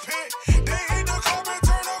marsh pit. Then hit the club and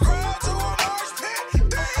turn the crowd to a marsh pit.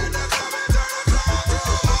 Then hit the club and turn the crowd to a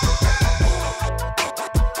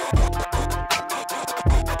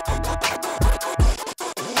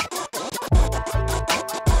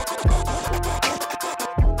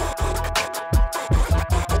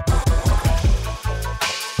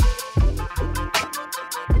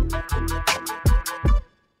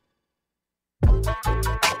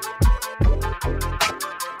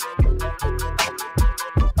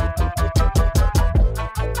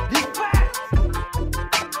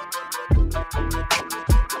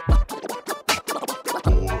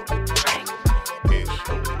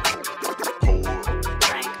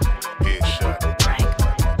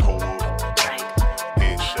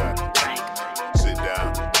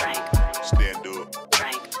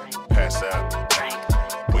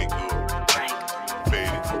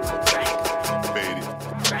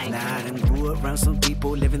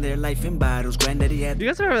You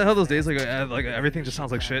guys ever have those days like everything just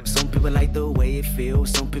sounds like shit? Some people like the way it feels.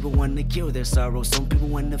 Some people want to kill their sorrow. Some people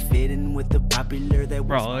want to fit in with the popular that.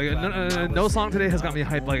 Bro, like, no song today has got me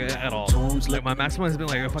hyped like at all. Like my maximum has been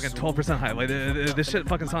like a fucking 12% hype. Like this shit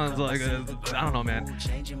fucking sounds like I don't know, man.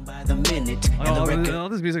 All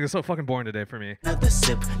this music is so fucking boring today for me.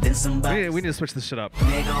 We need to switch this shit up.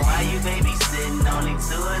 Nigga, why you babysitting? Only 2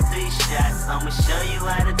 or 3 shots. I'ma show you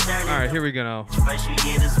how to turn it. All right, here we go. First you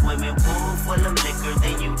get a swimming pool full of liquor,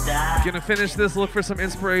 then you die. Gonna finish this, look for some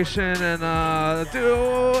inspiration, and I've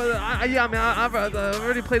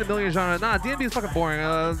already played a million genres. Nah, D&B is fucking boring.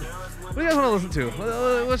 What do you guys want to listen to?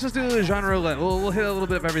 Let's just do the genre roulette. We'll hit a little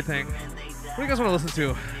bit of everything. What do you guys want to listen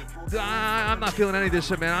to? I'm not feeling any of this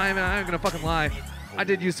shit, man. I ain't gonna fucking lie. I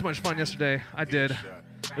did use too much fun yesterday. I did.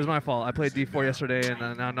 It was my fault. I played D4 yesterday,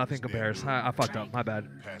 and now nothing compares. I fucked up. My bad.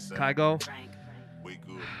 Can I go?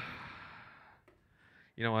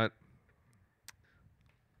 You know what?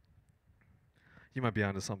 You might be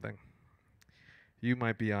onto something. You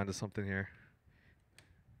might be onto something here.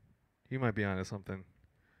 You might be onto something.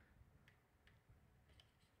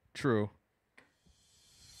 True.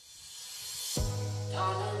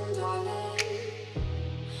 Darling, darling,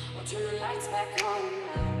 I'll turn the lights back on.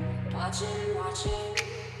 Watching,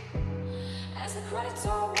 as the credits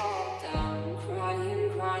all roll down.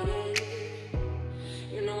 Crying,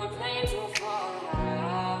 you know we're playing to a full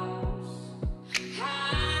house.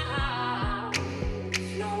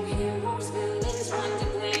 No heroes, villains, one to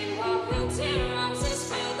blame. While built-in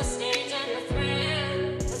roses fill the stage, and the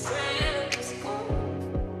thrill is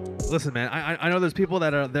gone. Listen, man, I know there's people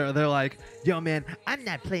that are they're like, yo, man, I'm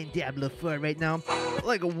not playing Diablo 4 right now.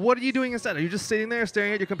 Like, what are you doing instead? Are you just sitting there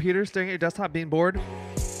staring at your computer, staring at your desktop, being bored?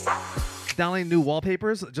 Downloading new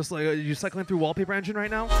wallpapers? Just like, are you cycling through Wallpaper Engine right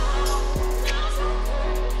now?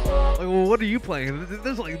 Like, well, what are you playing?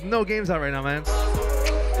 There's like no games out right now, man.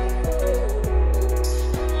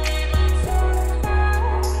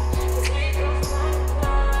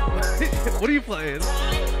 What are you playing?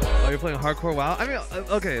 Oh, you're playing Hardcore WoW? I mean,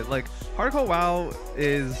 okay, like, Hardcore WoW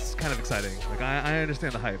is kind of exciting. Like, I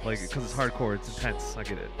understand the hype, like, because it's hardcore, it's intense, I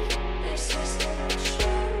get it.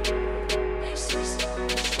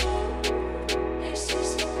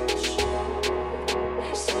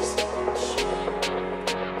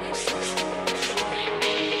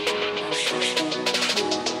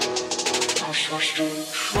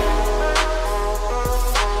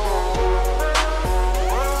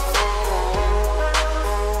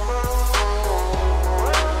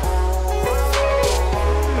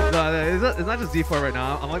 It's not just D4 right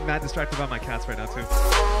now. I'm like mad distracted by my cats right now too.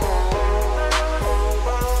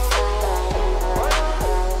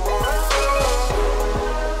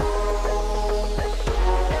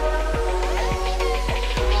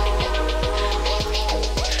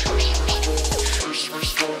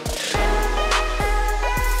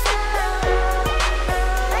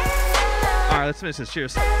 All right, let's finish this.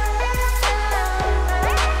 Cheers.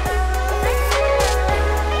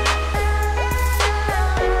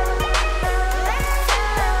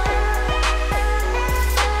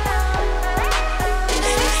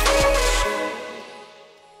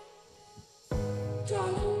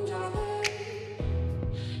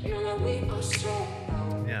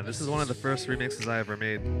 Yeah, this is one of the first remixes I ever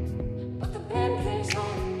made.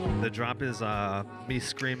 The drop is me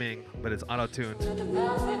screaming, but it's auto-tuned.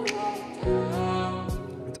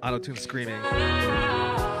 It's auto-tuned screaming.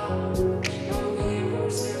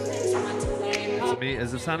 It's me,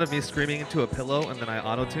 is the sound of me screaming into a pillow, and then I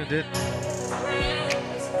auto-tuned it.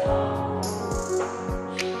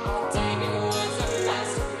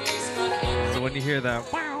 So when you hear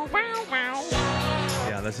that, wow, wow, wow,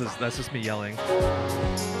 yeah, that's just me yelling.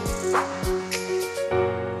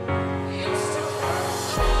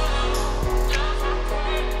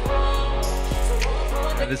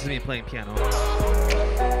 And this is me playing piano.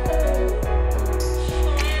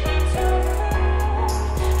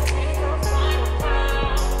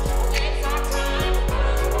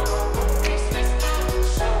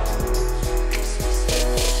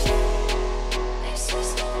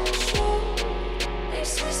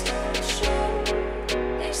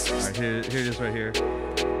 Alright, here it is right here.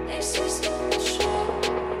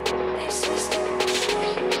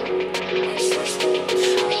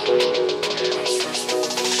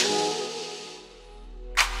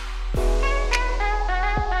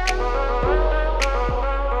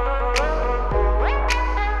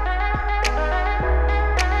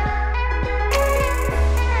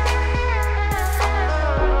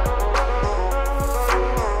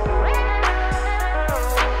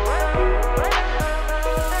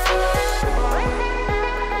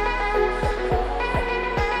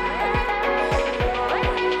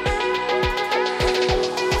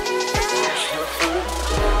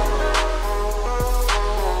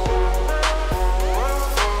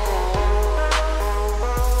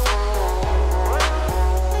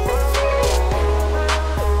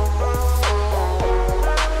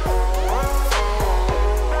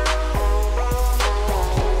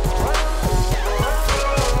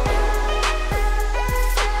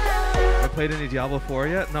 Played any Diablo 4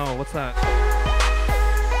 yet? No, what's that?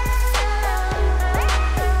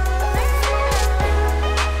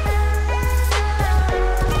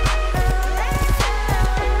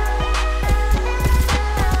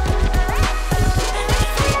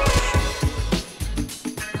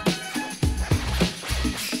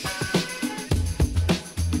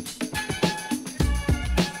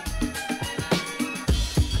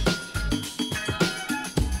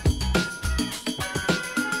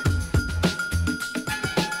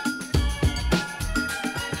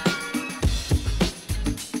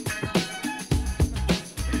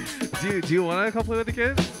 Do you want to come play with the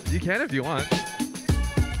kids? You can if you want.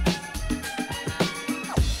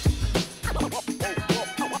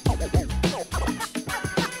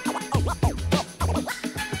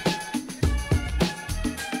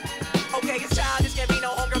 Okay, it's childish, can't be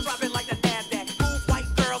no homegirl dropping like the NASDAQ. Move white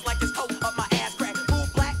girls like this coat up my ass crack.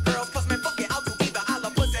 Move black girls, cause man, fuck it, I'll do either. I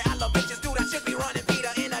love pussy, I love bitches, dude, I should be running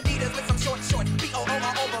Peter in Adidas with some short, B-O-O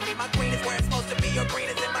all over me. My green is where it's supposed to be, your green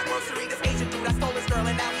is in my grocery. This Asian dude, I stole this girl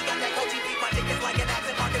and now he got that Gucci beat. My dick is like an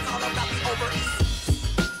absent market, all about the overeat.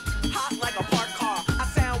 Hot like a parked car, I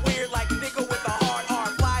sound weird like nigga with a hard R.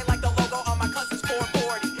 Fly like the logo on my cousin's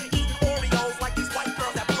 440. Eating Oreos like these white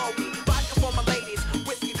girls that blow me. Vodka for my ladies,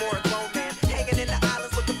 whiskey for a grown man. Hanging in the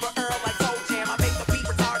islands looking for Earl like Toe Jam. I make the beat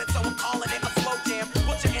retarded, so I'm calling it a slow jam.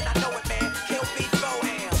 Butcher and I know it, man. Kill beat, go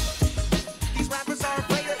ham. These rappers are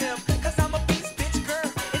afraid of him, cause I'm a beast, bitch, girl.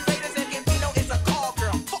 Invaders and Gambino is a call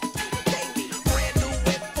girl. Fuck you, pay me. Brand new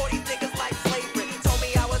whip for these niggas like slavery. Told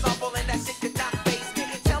me I was awful and that shit did not faze me.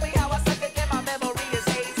 Tell me how I suck again, my memory is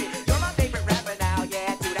hazy. You're my favorite rapper now,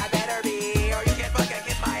 yeah, dude, I better be. Or you can fucking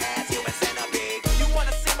kiss my ass, human centipede. You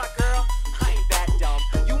wanna see my girl? I ain't that dumb.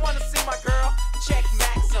 You wanna see my girl? Check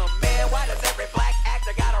Maxim. Man, why does every black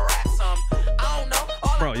actor gotta rap some? I don't know.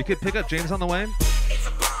 All Bro, you could pick up James on the way.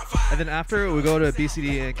 And then after, we go to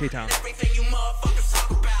BCD in K-Town.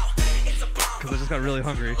 Because I just got really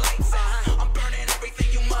hungry.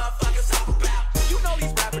 You know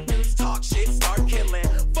these rapper dudes talk shit, start killing.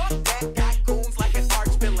 Fuck that, got goons like an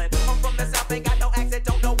arch villain. I'm from the south, ain't got no accent,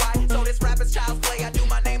 don't know why. So this rapper's child's play, I do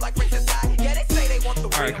my name like Princess Di. Yeah, they say they want the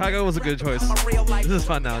Alright, Kago was a good choice. This is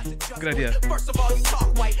fun now. Good idea. First of all, you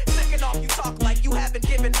talk white. Second off, you talk like you haven't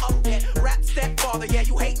given up yet. Rap stepfather, yeah,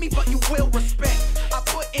 you hate me, but you will respect. I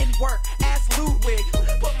put in work, ass Ludwig.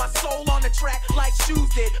 Put my soul on the track like shoes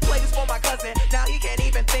did. Play this for my cousin, now he can't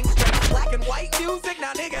even think straight. Black and white music,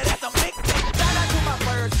 now nigga, that's a mixtape. Shout out to my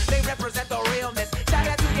birds, they represent the realness. Shout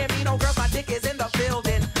out to Gambino, girls, my dick is in the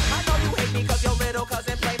building. I know you hate me cause your little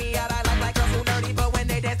cousin play me out. I like girls who nerdy, but when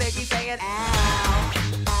they dance, they keep saying, ow.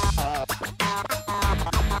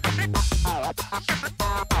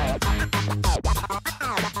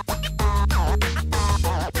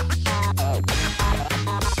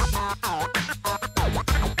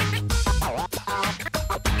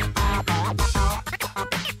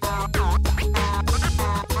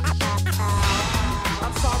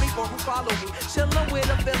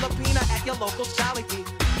 Filipina at your local Jollibee.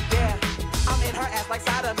 Yeah, I'm in her ass like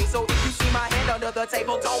side of me. So if you see my hand under the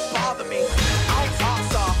table, don't bother me. I'm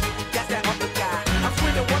awesome, that's that other guy. I'm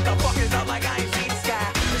screaming, what the fuck is up like I ain't seen the sky.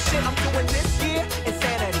 The shit I'm doing this year,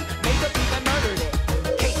 insanity. Made the beat and murdered it.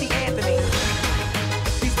 Casey Anthony.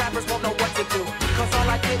 These rappers won't know what to do, cause all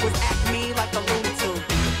I did was act me like a Looney Tune.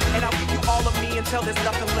 And I'll give you all of me until there's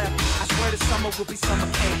nothing left. I swear this summer will be summer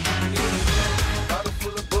cake. Bottle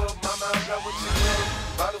full of bug, mama, I got what you need.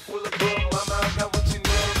 Bottle full of bug, mama, I got what you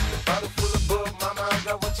need. Bottle full of bug, mama, I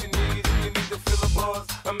got what you need. If you need to fill a buzz,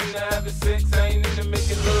 I'm into having sex, I ain't into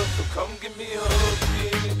making love. So come give me a hug, if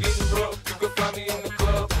you're into getting rough, you can find me in the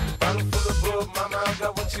club. Bottle full of bug, mama, I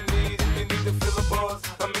got what you need. If you need to fill a buzz,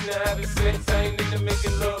 I'm into having sex, I ain't into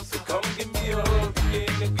making love. So come give me a hug, if you're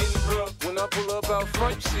into getting rough. When I pull up out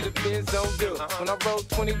front, you see the Benz on dub. When I roll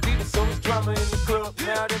 20 deep, it's always drama in the club.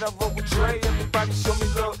 Now that I roll with Dre, everybody show me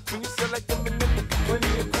love. When you select them and them,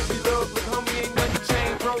 plenty of groovy love. Look, homie, ain't nothing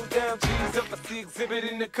changed. Roll down, G's up. I see exhibit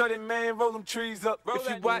in the cutting, man. Roll them trees up. If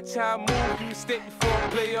you watch how I move, you step before I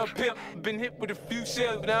play up pimp. Been hit with a few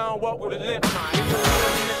shells, but I don't walk with a limp.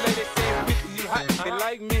 They say 50, you hot. They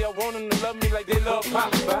like me, I want them to love me like they love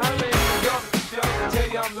pop. But I lay in New York, tell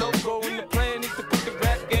you I'm loco. And the plan is to put the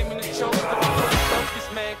rap game in the show.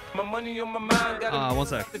 Man, my money on my mind, got one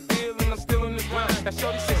sec. the deal and I'm still in the grind. Now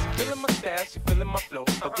shorty says she feeling my style, she feeling my flow.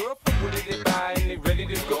 A girl fuck with it, they buy and they ready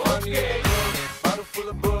to go on the edge. Bottle full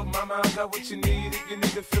of bug, mama, I got what you need. If you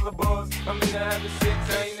need to fill a buzz, I'm into having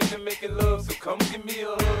sex, I ain't into making love. So come give me a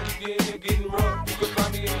hug, if you're into getting rough, you can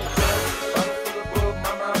find me in the club. Bottle full of bug,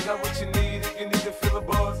 mama, I got what you need. If you need to fill a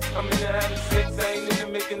buzz, I'm into having sex, I ain't into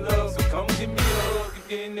making love. So come give me a hug,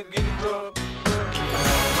 if you're into getting rough.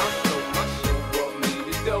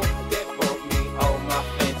 Dope that bought me all my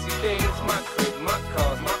fancy things, my crib, my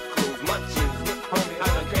cars, my clothes, my shoes. Homie, I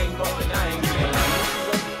done came up and I ain't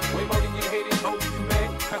changed. Way more than you hated, oh you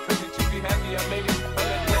mad? I pray that you be happy I made it. I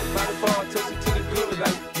let that by the bar, touch it to the good.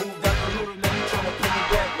 I moved out the hood, now you tryna put me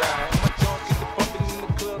back right. My junk get the bumping in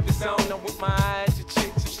the club, it's on. I'm with my eyes, your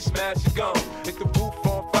chick, if she smash, she gone. Hit the roof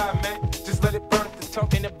on fire, man. Just let it burn. If they're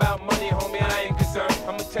talking about money, homie, I ain't concerned.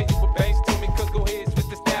 I'ma tell you what banks to me, cause go ahead, switch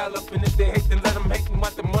the style up. And if they hate, then let them hate and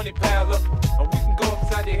watch the money pile up. Or we can go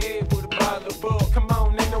upside the head with a bottle of bug. Come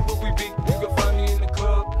on, they know where we be. You can find me in the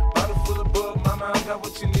club, bottle full of bug. Mama, I got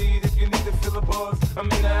what you need if you need to fill a buzz. I'm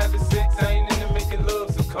into having sex, I ain't into making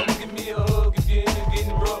love. So come give me a hug if you're into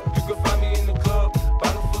getting rough. You can find me in the club,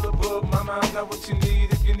 bottle full of bug. Mama, I got what you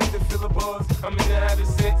need if you need to fill a buzz. I'm into having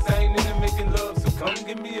sex, I ain't into making love. So come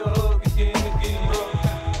give me a hug if you're into getting rough.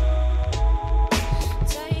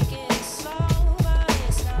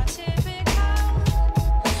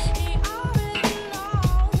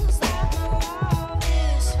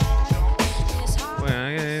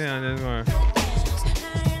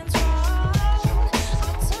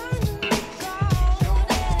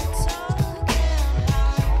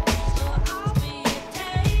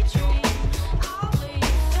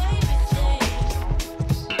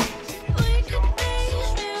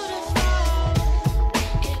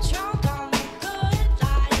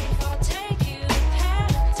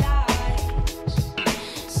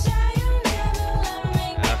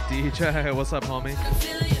 What's up, homie?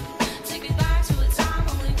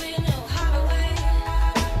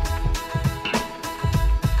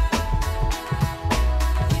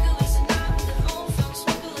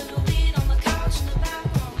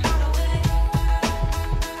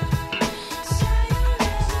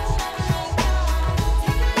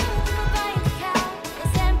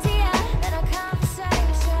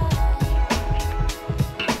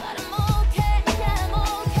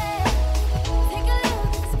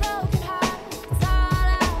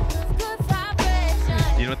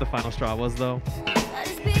 Final straw was though. I'm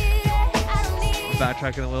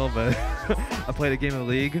backtracking a little bit. I played a game of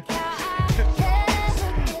League.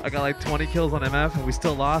 I got like 20 kills on MF and we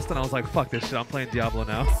still lost and I was like, fuck this shit, I'm playing Diablo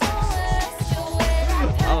now.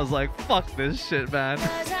 I was like, fuck this shit, man.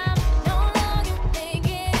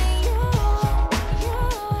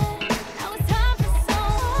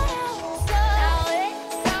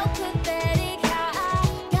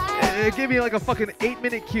 It gave me like a fucking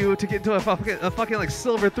 8-minute queue to get into a fucking like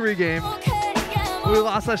silver 3 game. We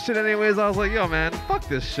lost that shit anyways. I was like, yo man, fuck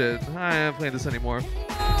this shit. I ain't playing this anymore.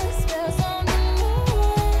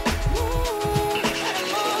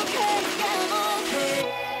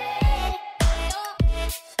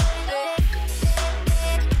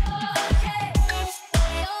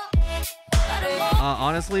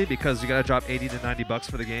 Honestly, because you gotta drop 80 to 90 bucks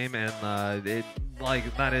for the game, and it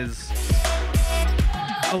like that is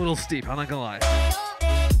a little steep, I'm not gonna lie.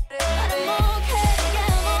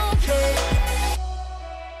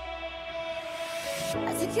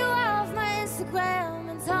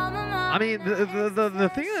 I mean,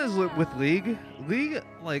 the thing is with League,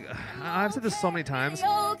 like, I've said this so many times,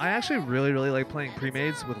 I actually really like playing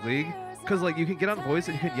pre-mades with League, because like you can get on voice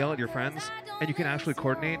and you can yell at your friends and you can actually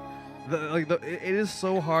coordinate. It is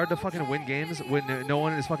so hard to fucking win games when no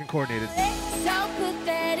one is fucking coordinated.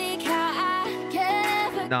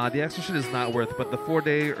 Nah, the extra shit is not worth, but the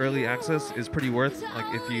 4-day early access is pretty worth.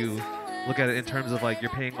 Like if you look at it in terms of like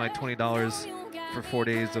you're paying like $20 for 4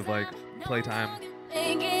 days of like playtime.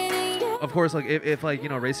 Of course, like if like, you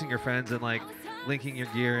know, racing your friends and like linking your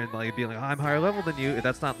gear and like being like, oh, I'm higher level than you, if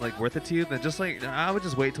that's not like worth it to you, then just like I would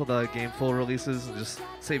just wait till the game full releases and just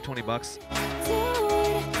save $20.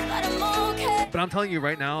 But I'm telling you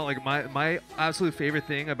right now, like my absolute favorite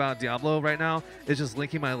thing about Diablo right now is just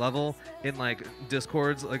linking my level in like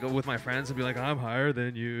Discords, like with my friends, and be like, I'm higher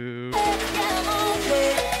than you.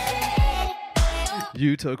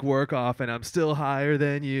 You took work off and I'm still higher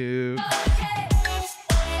than you.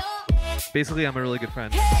 Basically, I'm a really good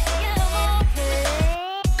friend.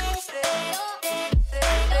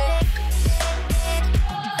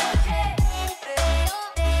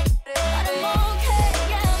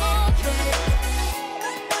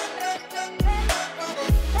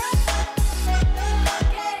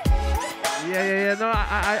 Yeah. No,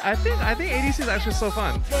 I think ADC is actually so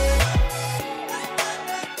fun.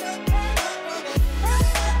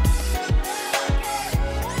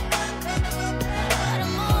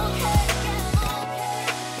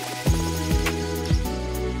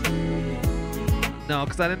 No,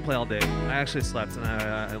 because I didn't play all day. I actually slept,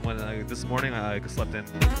 and this morning I slept in.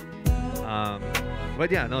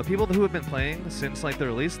 But yeah, no, people who have been playing since like the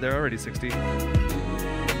release, they're already 60.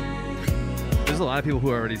 There's a lot of people who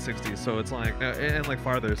are already 60, so it's like, and like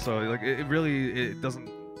farther, so like it's really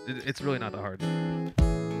not that hard.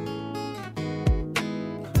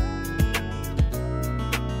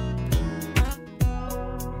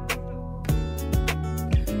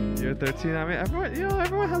 You're 13. I mean,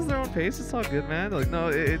 everyone has their own pace. It's all good, man. Like,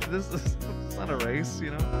 no, this is it's not a race,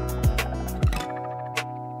 you know.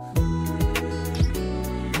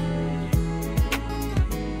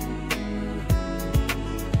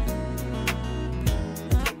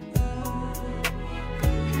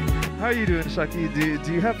 How are you doing, Shucky?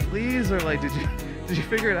 Do you have fleas, or like did you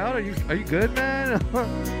figure it out? Are you good, man?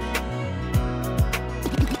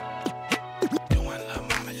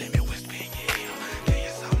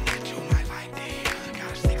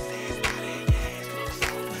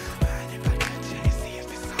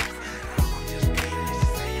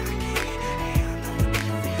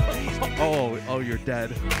 Oh, you're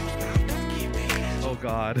dead. Oh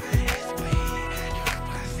God.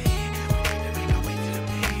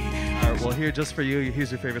 All right, well, here just for you,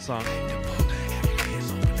 here's your favorite song.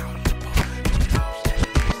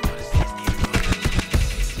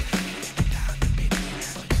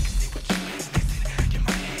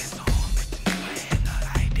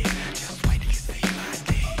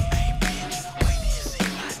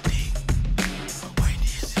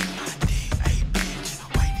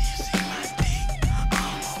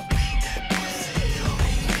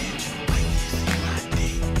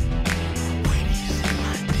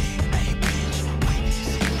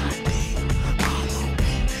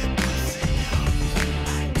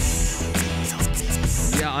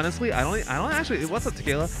 Honestly, I don't actually. What's up,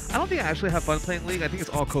 Tequila? I don't think I actually have fun playing League. I think it's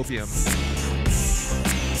all copium.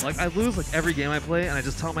 Like I lose like every game I play, and I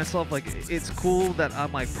just tell myself like it's cool that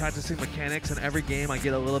I'm like practicing mechanics, and every game I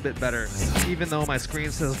get a little bit better, even though my screen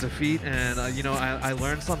says defeat, and you know I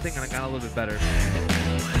learned something and I got a little bit better.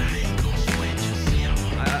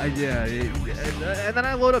 Yeah, and then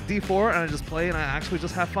I load up D4 and I just play, and I actually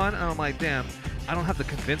just have fun, and I'm like, damn, I don't have to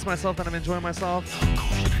convince myself that I'm enjoying myself.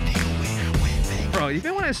 Bro,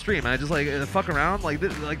 even when I stream, I just like fuck around like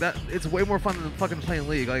that. It's way more fun than fucking playing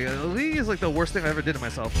League. Like League is like the worst thing I ever did to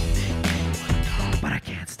myself. But I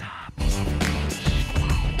can't stop.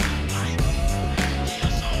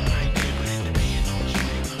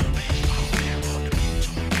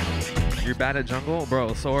 You're bad at jungle,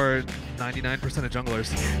 bro. So are 99% of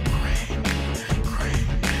junglers.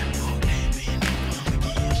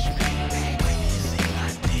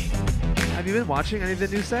 Have you been watching any of the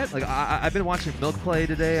new set? Like I've been watching Milk play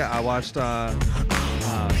today. I watched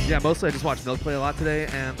yeah, mostly I just watched Milk play a lot today,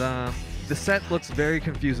 and the set looks very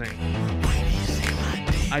confusing.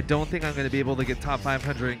 I don't think I'm going to be able to get top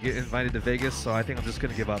 500 and get invited to Vegas, so I think I'm just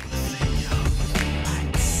going to give up.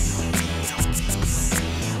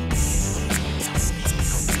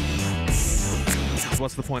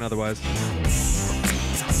 What's the point otherwise?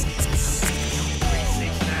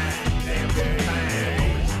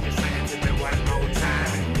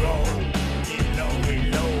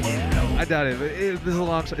 doubt it. This is a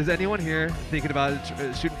long shot. Is anyone here thinking about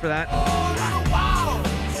shooting for that?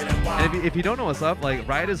 And if you don't know what's up, like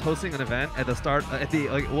FRiED is hosting an event at the start, it's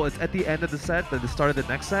at the end of the set, but the start of the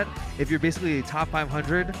next set. If you're basically top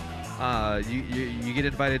 500, you get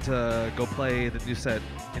invited to go play the new set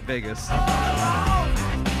in Vegas.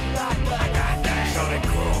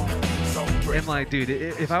 And like, dude,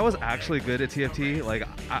 if I was actually good at TFT, like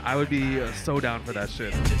I would be so down for that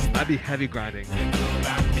shit. I'd be heavy grinding.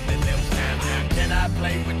 Can I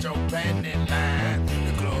play with your bandit line?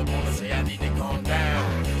 The club wanna say I need to calm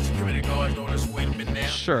down. Security guards gonna swing me now.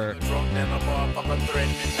 Sure. Drunk down the bar, Papa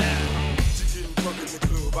threaten me now. She getting drunk in the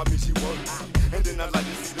club, I mean she works. And then I like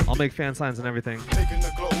to see the I'll make fan signs and everything. taking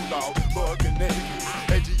the clothes off, bugging naked.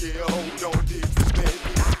 AGL, hold on, disrespect.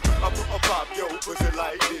 I pop your pussy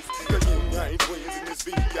like this. Cause you ain't twins in this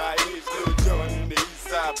VIH. Lil Jon and the East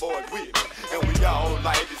Side boys with me. And we all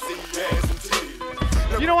like to see ass and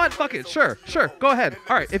titties. You know what? Fuck it. Sure. Go ahead.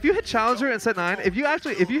 All right. If you hit Challenger and set 9, if you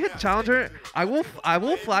hit Challenger, I will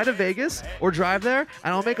fly to Vegas or drive there,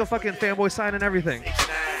 and I'll make a fucking fanboy sign and everything.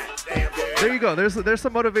 There you go. There's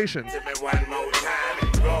some motivation.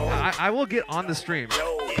 I will get on the stream.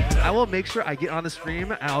 I will make sure I get on the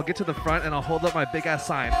stream, and I'll get to the front, and I'll hold up my big ass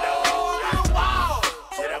sign.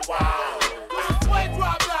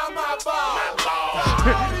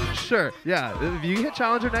 Sure. Yeah. If you hit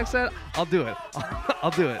Challenger next set, I'll do it. I'll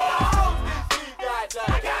do it.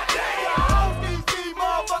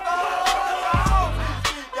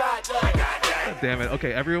 Damn it.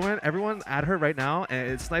 Okay, everyone add her right now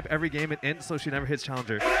and snipe every game and int so she never hits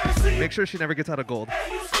Challenger. Make sure she never gets out of gold.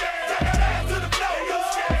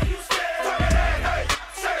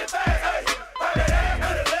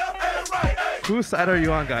 Whose side are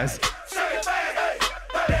you on, guys?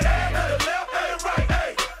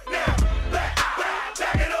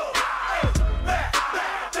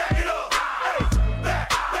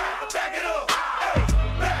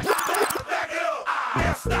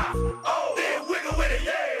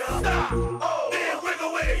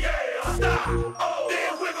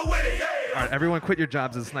 All right, everyone quit your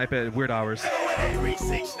jobs and snipe at weird hours.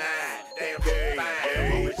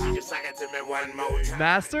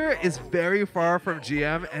 Master is very far from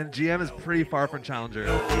GM, and GM is pretty far from Challenger.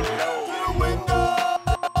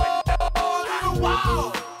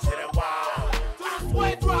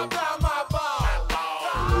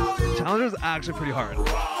 Challenger's actually pretty hard.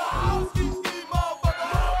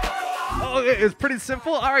 Oh, it's pretty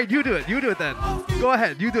simple? All right, you do it. You do it then. Go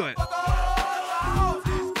ahead, you do it.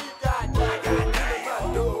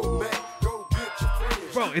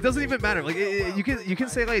 Bro, it doesn't even matter. Like you can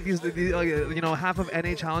say like these like, you know, half of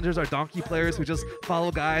NA challengers are donkey players who just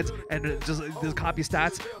follow guides and just copy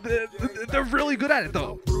stats. They're really good at it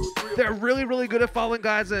though. They're really good at following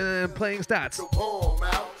guides and playing stats.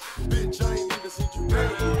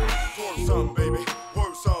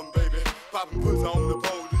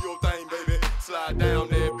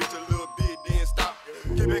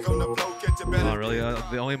 Oh, really?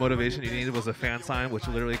 The only motivation you needed was a fan sign, which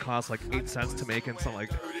literally cost like 8 cents to make, and some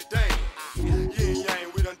like.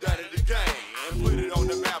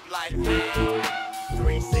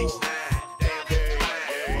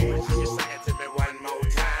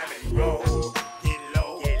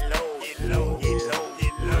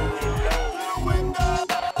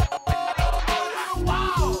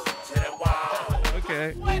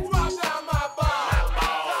 Okay.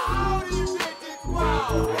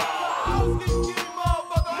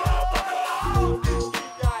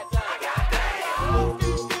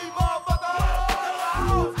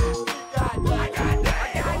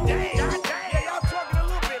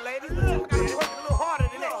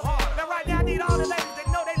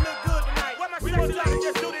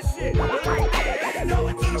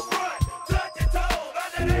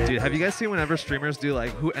 Dude, have you guys seen whenever streamers do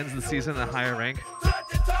like who ends the season at a higher rank?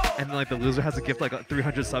 And like the loser has to gift like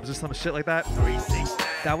 300 subs or some shit like that?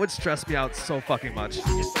 That would stress me out so fucking much.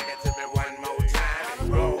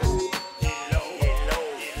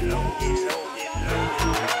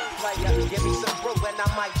 Give me some brew and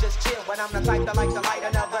I might just chill. When I'm the type to like to light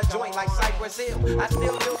another joint like Cypress Hill. I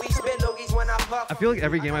still do these spit loogies when I puff. I feel like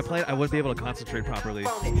every game I played, I wouldn't be able to concentrate properly.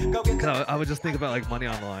 Cause I would just think about like money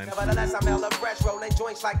on the line. Nevertheless, I'm hella fresh, rolling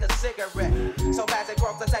joints like a cigarette. So fast it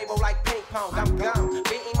cross the table like ping pong. I'm gone,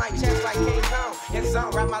 beating my chest like King Kong. It's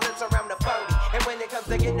on, wrap my lips around the 40. And when it comes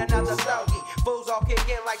to getting another stogie, fools all kick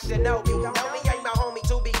in like Shinobi. Know me ain't my homie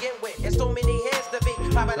to begin with. It's too many heads to be.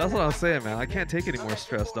 That's what I was saying, man. I can't take any more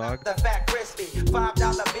stress, dog. The fat crispy,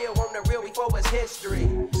 $5 bill on the real before it's history.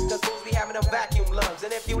 Cause fools be having them vacuum lungs.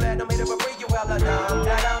 And if you let them hit it for free, you hella dumb,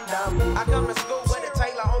 dumb. I come to school with a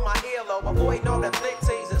Taylor on my earlobe. Avoiding all the thick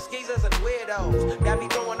teasers, skeezers, and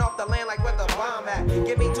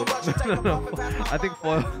No, I think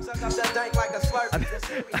Foil.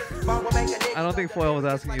 I don't think Foil was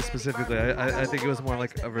asking you specifically. I think it was more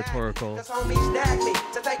like a rhetorical. Because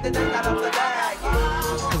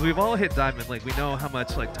we've all hit diamond. Like we know how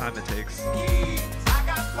much like time it takes.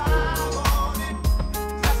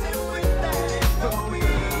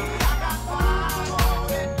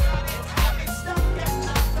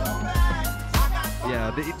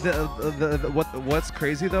 Yeah, what's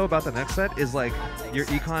crazy though about the next set is like your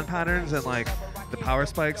econ patterns and like the power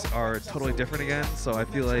spikes are totally different again. So I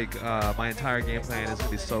feel like my entire game plan is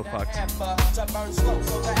gonna be so fucked.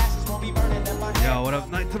 Yo, what up,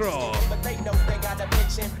 Nitro?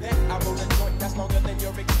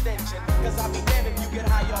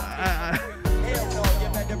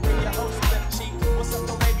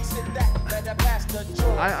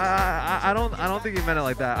 I don't think he meant it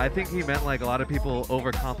like that. I think he meant like a lot of people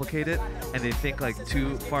overcomplicate it and they think like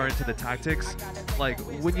too far into the tactics. Like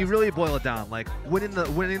when you really boil it down, like winning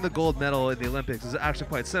the gold medal in the Olympics is actually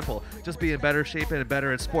quite simple. Just be in better shape and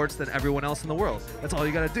better at sports than everyone else in the world. That's all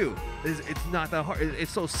you gotta do. It's not that hard.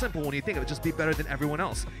 It's so simple when you think of it. Just be better than everyone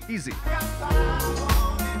else. Easy.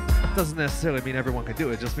 Doesn't necessarily mean everyone can do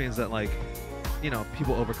it. It just means that like, you know,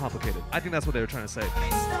 people overcomplicate it. I think that's what they were trying to say.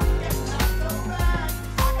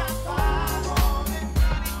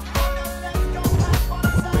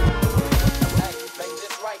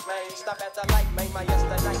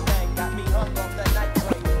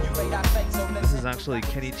 This is actually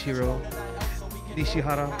Kenichiro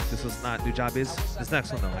Nishihara. This was not Nujabes. This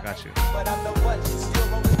next one though, I got you.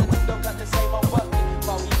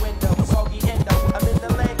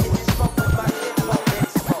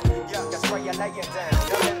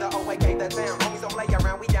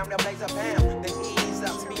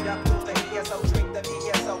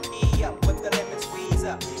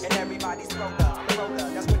 And everybody's broke up.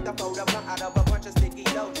 That's quick to fold up out of a bunch of sticky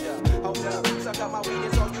doja. Hold up, suck up my weed,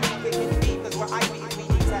 it's all you can pick and beat. Cause we're Ivy, we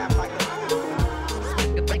need tap like a fool.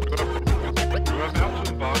 You have now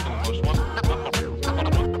to embark on the most wonderful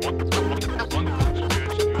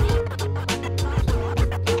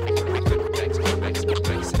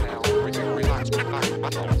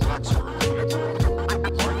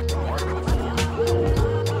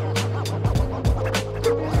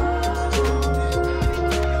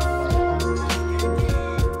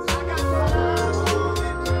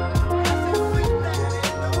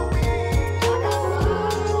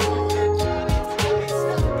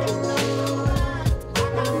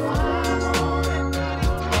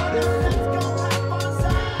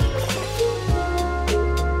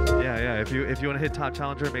If you want to hit Top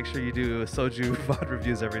Challenger, make sure you do Soju VOD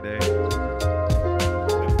reviews every day.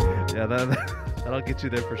 Yeah, that'll get you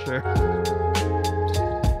there for sure.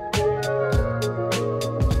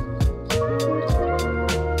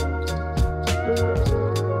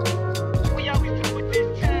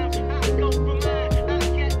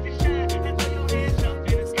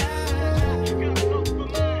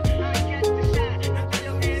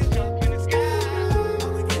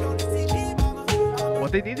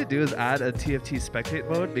 What they need to do is add a TFT spectate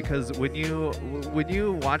mode, because when you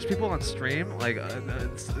watch people on stream, like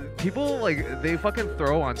people like they fucking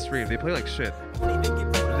throw on stream. They play like shit.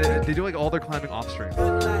 They do like all their climbing off stream.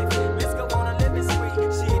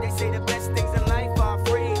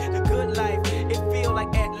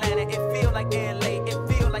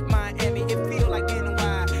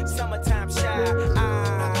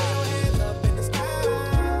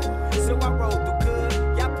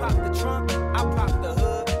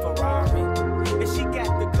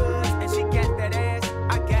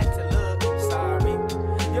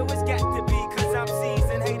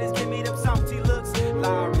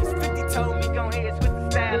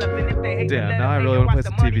 Damn, now I really want to play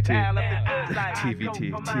some TVT.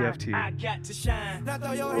 TVT, TFT.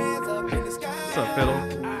 What's up, Fiddle?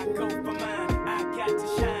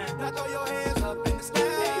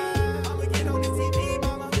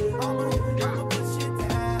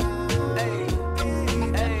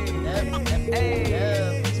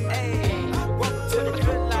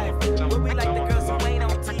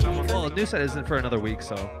 Well, the new set isn't for another week,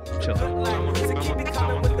 so chill.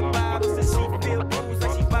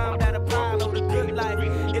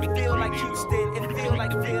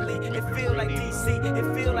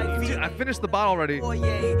 Dude, I finished the bottle already. And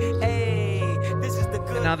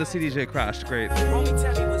now the CDJ crashed. Great.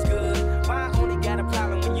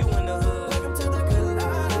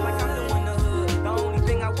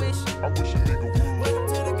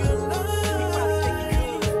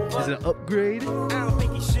 Is it an upgrade?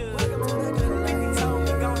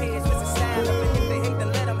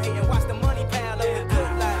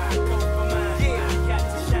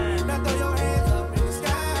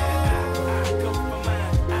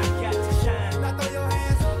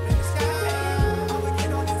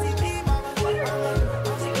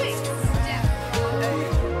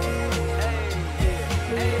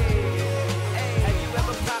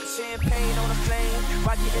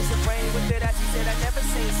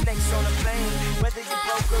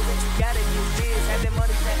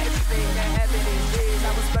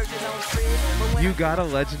 You got a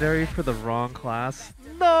legendary for the wrong class?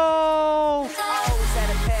 No! I always had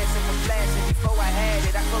a passion for flashing. Before I had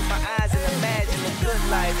it, I closed my eyes and imagined a good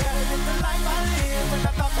life.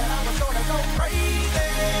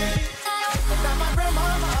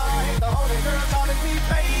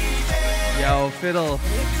 Yo, Fiddle.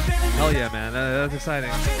 Hell yeah, man. That's exciting.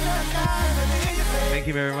 Thank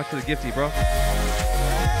you very much for the gifty, bro.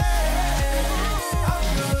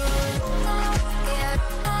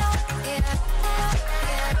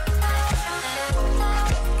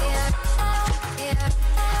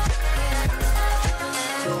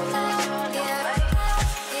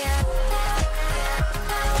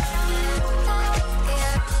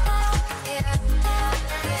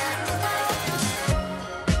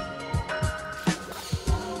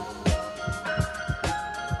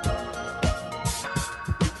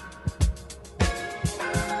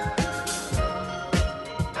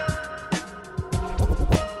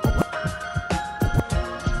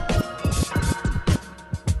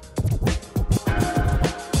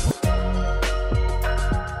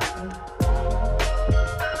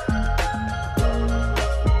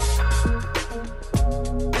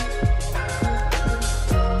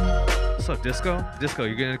 Disco,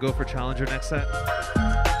 you're gonna go for Challenger next set?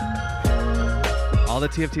 All the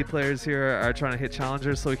TFT players here are trying to hit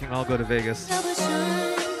Challengers so we can all go to Vegas. But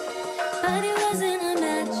it wasn't a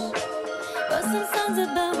match. Wrote some songs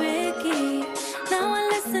about Ricky. Now I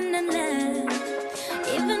listen and laugh.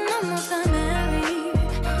 Even almost got married.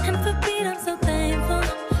 And for Pete, I'm so thankful.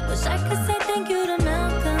 Wish I could say thank you to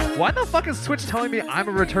Malcolm. Why the fuck is Twitch telling me I'm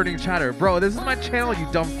a returning chatter? Bro, this is my channel, you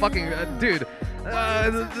dumb fucking... dude.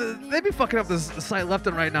 They be fucking up this site left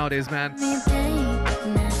and right nowadays, man.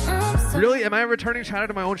 Really? Am I a returning chatter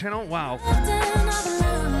to my own channel? Wow.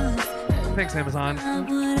 Thanks, Amazon.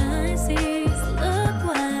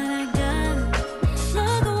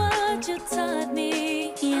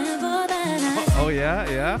 Oh, yeah?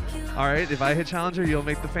 Yeah? Alright, if I hit Challenger, you'll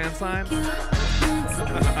make the fan sign?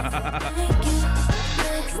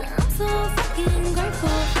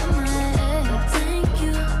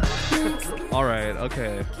 All right,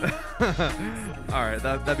 okay. All right,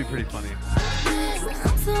 that'd be pretty funny.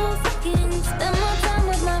 I'm so fucking spend more time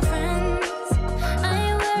with my friends. I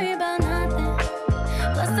ain't worried about nothing.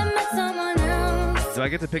 Plus I met someone else. Do I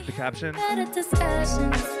get to pick the caption? Better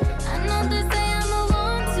discussions. I know they say I move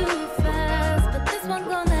on too fast, but this one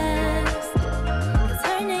gon' last. 'Cause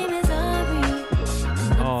her name is Aubrey.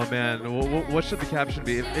 Oh man, what should the caption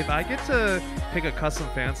be? If I get to pick a custom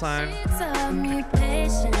fan sign. Taught me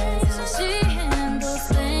patience. She handles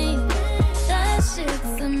pain. That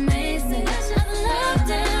shit's amazing. I've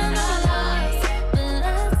loved and I lost, but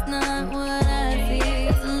that's not what I see.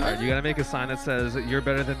 All right, you gotta make a sign that says "You're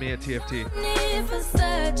better than me at TFT." Need for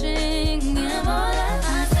searching. And all that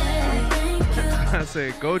I say, thank you. I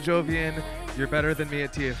say, "Go Jovian, you're better than me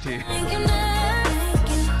at TFT." Thank you, thank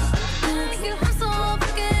you. I'm so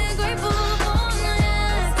fucking grateful for my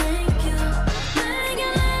life. Thank you. Thank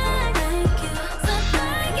you, thank you. So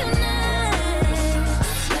thank you, yeah.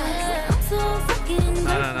 I'm so fucking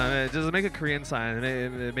No, just make a Korean sign.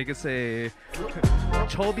 Make it say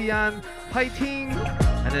 "Chobian fighting,"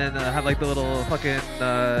 and then have like the little fucking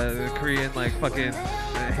Korean like fucking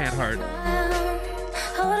hand heart.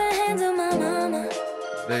 hold her hand to my mama.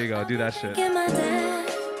 There you go. Do that shit. Get my dad.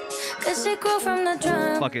 'Cause she grew from the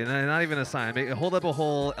drum. Fuck it. Not even a sign. Hold up a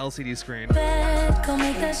whole LCD screen. Bad, go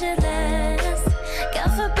make that shit last.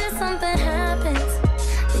 God forbid something happens.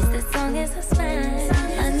 At least this song is a smash.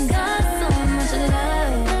 I got so much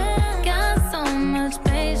love, got so much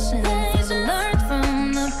patience. Learned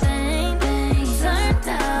from the pain, turned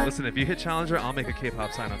out. Listen, if you hit Challenger, I'll make a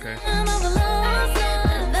K-pop sign, okay? I'm overlost,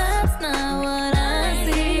 but that's not what I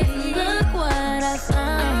see. Look what I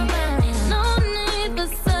found. No need for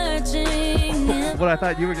searching. What I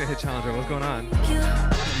thought you were gonna hit Challenger. What's going on? You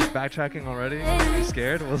backtracking already? You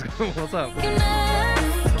scared? What's up?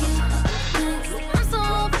 I'm so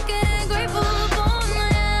fucking grateful for my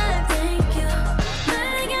life. Thank you.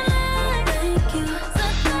 Thank you, thank you. So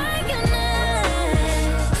thank you,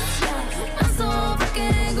 I'm so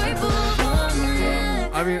fucking grateful for my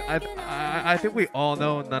life. I mean, I think we all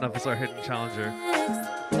know none of us are hitting Challenger.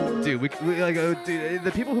 Dude, we like, dude,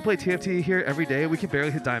 the people who play TFT here every day, we can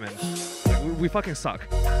barely hit Diamond. Like, we fucking suck.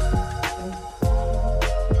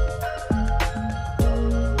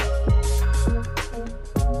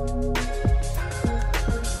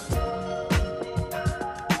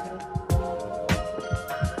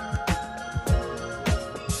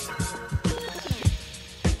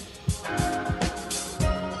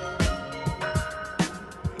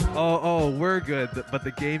 Oh, we're good, but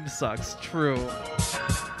the game sucks. True.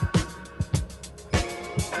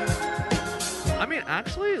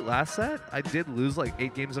 actually, last set I did lose like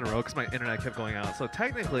 8 games in a row because my internet kept going out. So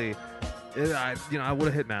technically, I would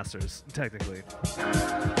have hit masters. Technically.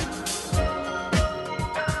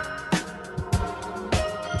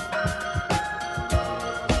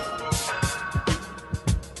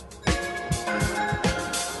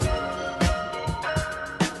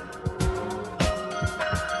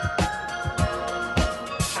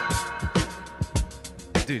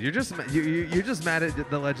 Dude, you're just mad at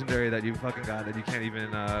the legendary that you fucking got that you can't even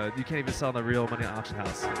sell in the real money auction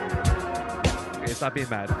house. Okay, stop being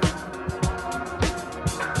mad.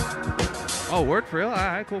 Oh, word for real? All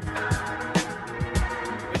right, cool.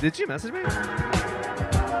 Wait, did you message me?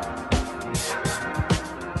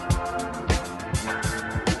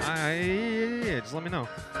 Yeah, just let me know.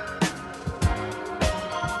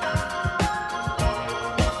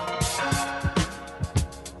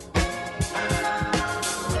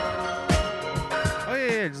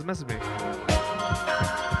 Yeah, just message me.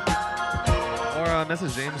 Or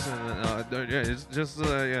message James and yeah, just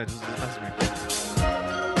message me.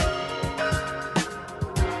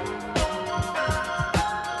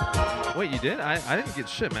 Wait, you did? I didn't get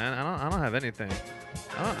shit, man. I don't have anything.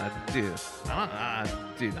 Dude,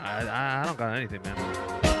 I don't got anything, man.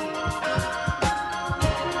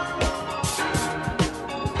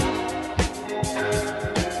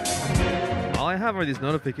 All I have are these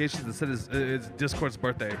notifications that said it's Discord's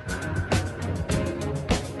birthday.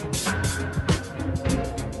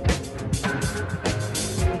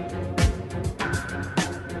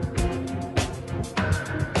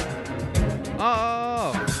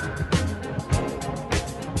 Oh.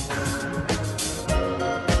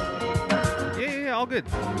 Yeah, all good.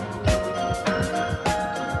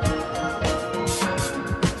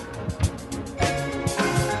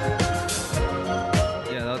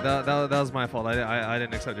 That was my fault. I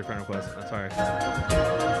didn't accept your friend request. I'm sorry.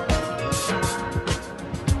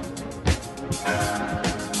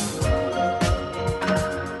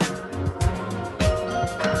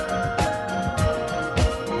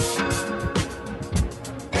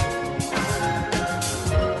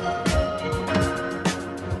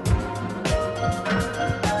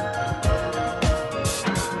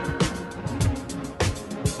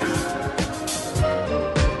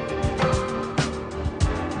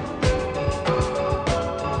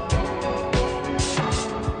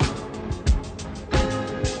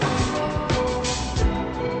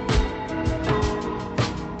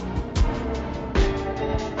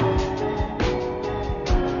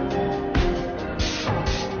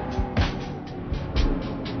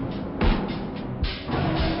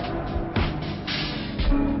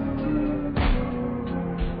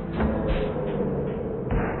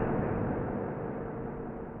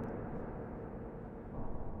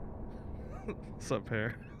 What's up,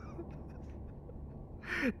 Pear?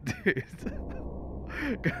 Dude.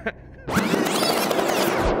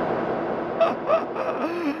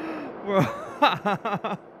 Bro.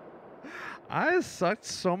 I sucked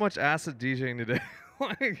so much acid DJing today.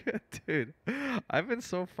 Like, dude, I've been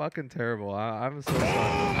so fucking terrible. I'm so sorry.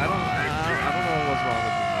 I don't know what's wrong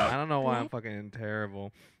with me, man. I don't know why I'm fucking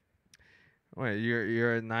terrible. Wait,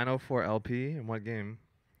 you're a 904 LP in what game?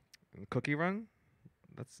 Cookie Run?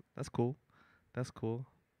 That's cool. That's cool.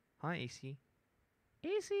 Hi, AC.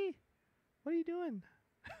 AC, what are you doing?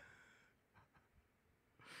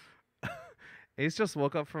 Ace just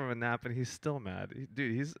woke up from a nap and he's still mad.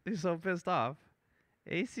 Dude, he's so pissed off.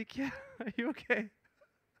 AC, are you okay?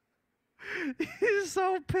 He's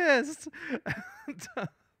so pissed.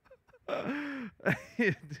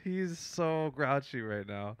 He's so grouchy right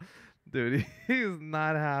now. Dude, he's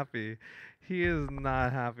not happy. He is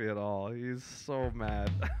not happy at all. He's so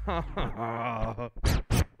mad.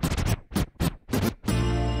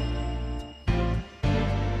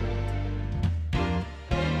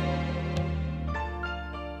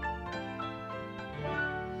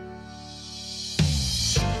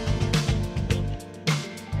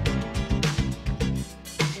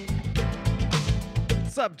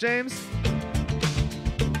 What's up, James?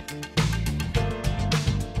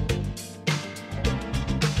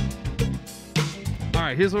 All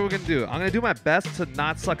right, here's what we're gonna do. I'm gonna do my best to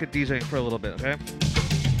not suck at DJing for a little bit, okay?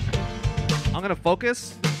 I'm gonna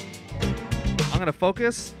focus.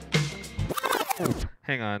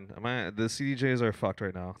 Hang on, the CDJs are fucked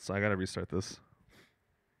right now, so I gotta restart this.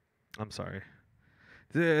 I'm sorry.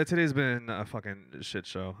 Today's been a fucking shit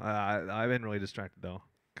show. I've been really distracted though,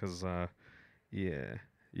 cause yeah.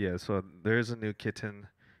 So there's a new kitten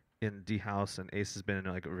in D house, and Ace has been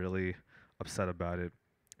like really upset about it.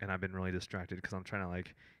 And I've been really distracted because I'm trying to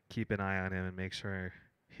like keep an eye on him and make sure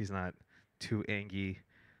he's not too angry.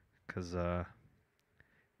 Cause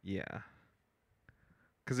yeah.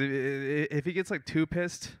 Because if he gets like too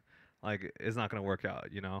pissed, like it's not gonna work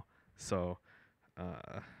out, you know. So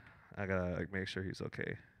I gotta like make sure he's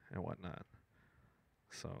okay and whatnot.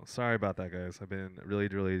 So sorry about that, guys. I've been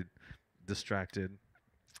really distracted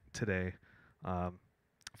today.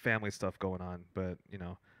 Family stuff going on, but you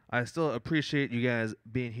know, I still appreciate you guys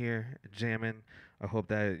being here jamming. I hope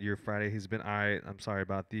that your Friday has been alright. I'm sorry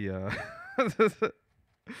about the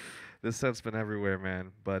this stuff's been everywhere,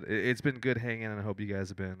 man. But it's been good hanging, and I hope you guys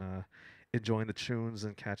have been enjoying the tunes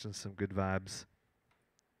and catching some good vibes.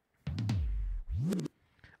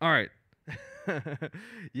 All right.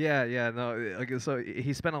 yeah, no. Okay, so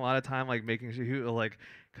he spent a lot of time like making sure he like,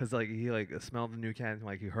 cause like he like smelled the new cat and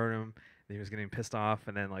like he heard him. And he was getting pissed off,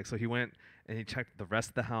 and then like so he went and he checked the rest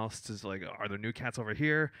of the house to like, are there new cats over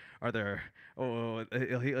here? Are there?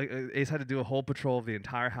 He like Ace had to do a whole patrol of the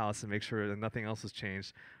entire house and make sure that nothing else has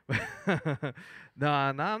changed. No,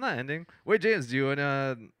 I'm not ending. Wait, James, do you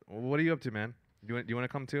wanna? What are you up to, man? Do you want to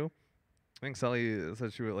come too? I think Sally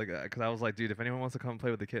said she would like, cause I was like, dude, if anyone wants to come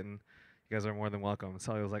play with the kitten, you guys are more than welcome. And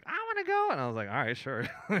Sally was like, I want to go, and I was like, all right, sure.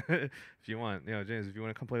 If you want, you know, James, if you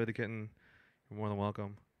want to come play with the kitten, you're more than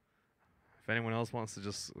welcome. If anyone else wants to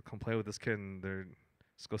just come play with this kitten, they're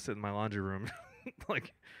just go sit in my laundry room.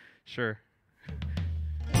 Like, sure.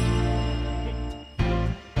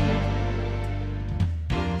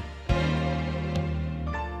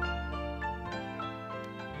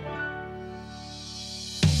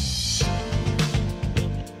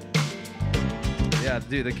 Yeah,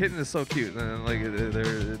 dude, the kitten is so cute. And like,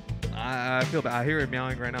 I feel bad. I hear it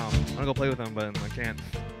meowing right now. I'm gonna go play with him, but I can't.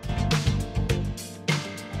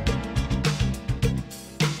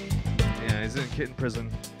 Yeah, he's in kitten prison.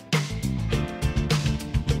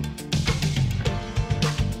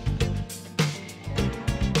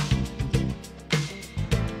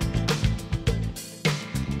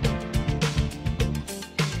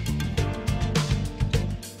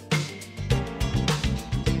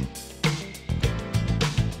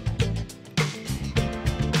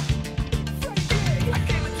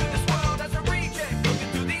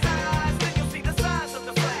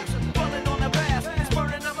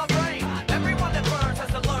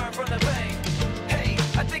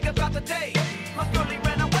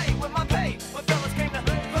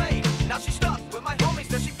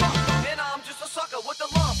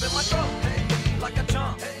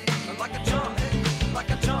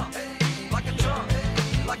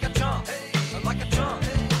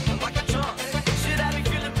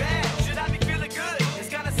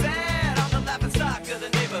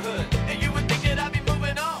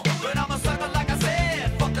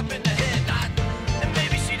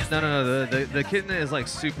 No. The kitten is like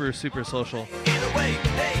super social.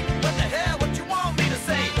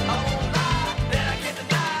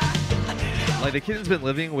 Like the kitten's been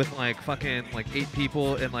living with like fucking like 8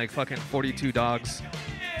 people and like fucking 42 dogs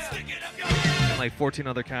and like 14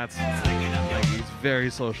 other cats. Like he's very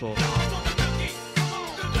social.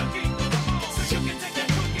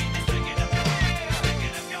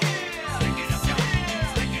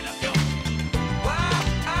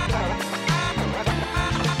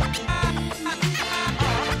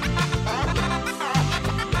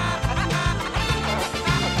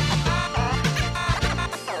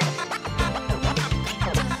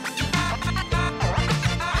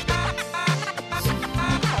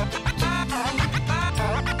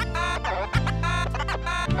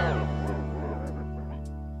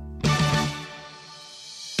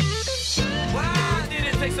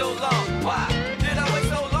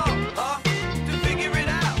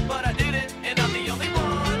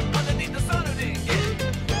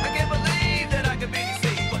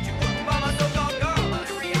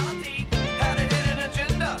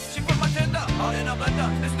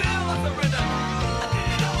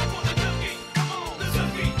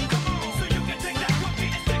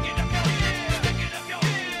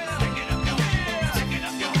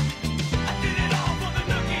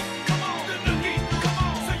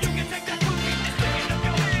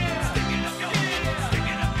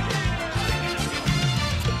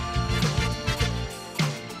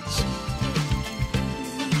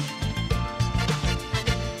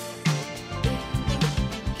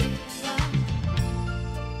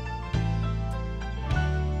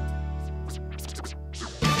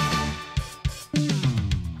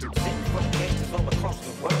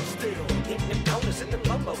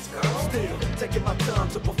 Taking my time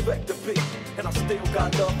to perfect the beat, and I still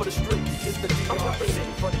got love for the streets. It's the DR. I'm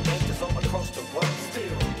representing for the angels all across the world.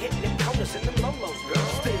 Still hitting them corners in them lolos, girl.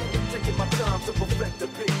 Still taking my time to perfect the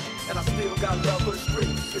beat, and I still got love for the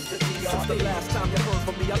streets. It's the DR. Since the last time you heard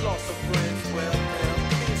from me, I lost some friends. Well, now,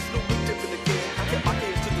 me and Snoop we dipping again. I kept my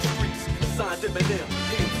ears to the streets, signed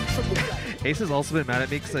Eminem. Ace has also been mad at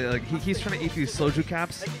me because like he keeps trying to eat these soju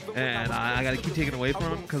caps, and I gotta keep taking away from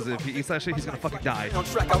him because if he eats that shit, he's gonna fucking die. On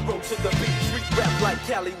track, I roll to the beat. Street rap like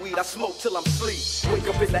Cali weed. I smoke till I'm sleep. Wake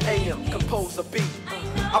up in the AM, compose a beat.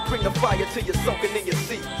 I bring the fire till you're soaking in your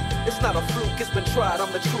seat. It's not a fluke, it's been tried,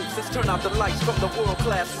 I'm the truth. Since turn out the lights from the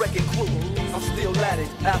world-class wrecking crew. I'm still at it,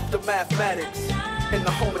 after mathematics. In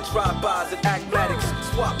the home of drive-bys and acmatics.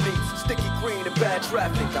 Swap meets, sticky green and bad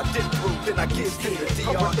traffic. I disprove, then I give to the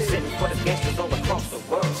DR. I'm representing for the gangsters all across the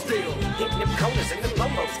world. Still hitting them corners and them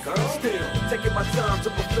lolos, girl. Still taking my time to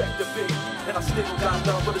perfect the beat. And I still got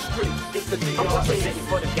love for the street. It's the DR. I'm representing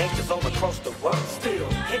for the gangsters all across the world. Still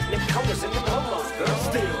hitting them corners and them lolos, girl.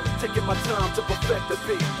 Still taking my time to perfect the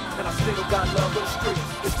beat. And I still got love for the street.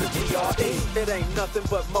 It's the DRE. It ain't nothing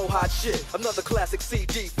but mohawk shit. Another classic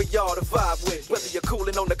CD for y'all to vibe with. Whether you're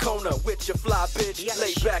cooling on the corner with your fly bitch,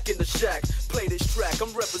 lay back in the shack, play this track.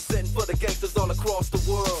 I'm representing for the gangsters all across the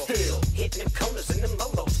world. Still hitting them corners and them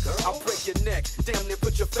lolos, girl. I'll break your neck, damn near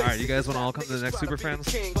put your face. All right, you guys want to all come to the next Super Friends?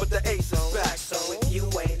 King, but the ace is back. So if you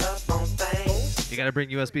ain't up on things, you gotta bring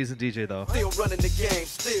USBs and DJ though. Still running the game,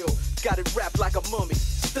 still got it wrapped like a mummy.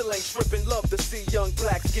 Still ain't tripping, love to see young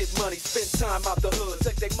blacks get money. Spend time out the hood,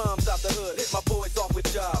 take their moms out the hood. Hit my boys off with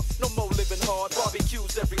jobs, no more living hard.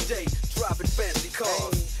 Barbecues every day, driving fancy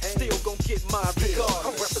cars. Still gon' get my regard.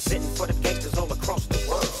 I'm representing for the gangsters all across the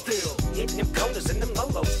world. Still hitting them corners and them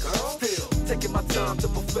lolos, girl. Still taking my time to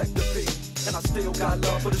perfect the beat. And I still got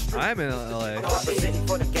love for the street. I'm in LA. I'm representing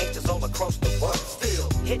for the gangsters all across the world. Still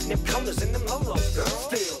hitting them corners and them lolos, girl.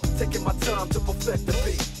 Still taking my time to perfect the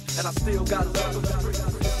beat. And I still got love for the street.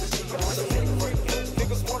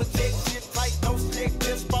 Niggas wanna take shit tight, no stick,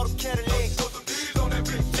 just bought a Cadillac. Throw some D's on that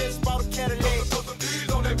bitch, just bought a Cadillac. Throw some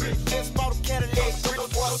D's on that bitch, just bought a Cadillac.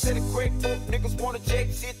 Said it quick, niggas wanna check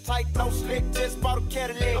shit tight, no slick, just bought a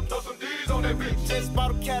Cadillac. Throw some D's on that bitch, just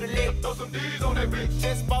bought a Cadillac. Throw some D's on that bitch,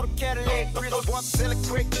 just bought a Cadillac. Sell it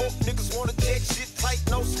quick, niggas wanna check shit tight,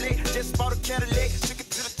 no slick, just bought a Cadillac. Took it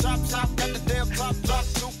to the top, got the damn top,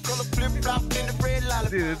 two color flip flop in the red line.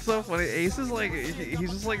 Dude, it's so funny. Ace is like, he's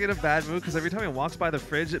just like in a bad mood because every time he walks by the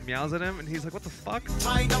fridge, it meows at him, and he's like, "What the fuck?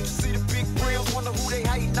 I don't see the big grills, wonder who they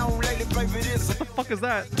hating on lately, baby. This What the fuck is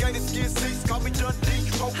that?" Gain the skin seats, call me Dundee.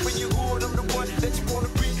 Hoping you hood, I'm the one that you wanna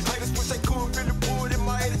be. Haters wish they could feel the wood in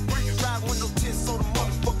my 83. Ride with no tits, so the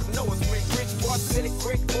motherfucker know it's me. Rich boy, said it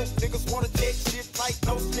quick, niggas wanna take shit tight,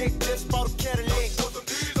 no stick, just bought a Cadillac. Throw some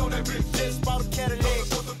D's on that bitch, just bought a Cadillac.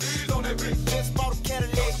 Throw some D's on that bitch, just bought a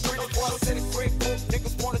Cadillac. Rich boy, said it quick,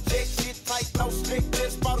 niggas wanna take shit tight, no stick,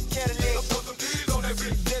 just bought a Cadillac. Throw some D's on that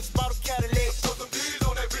bitch, just bought a Cadillac. Throw some D's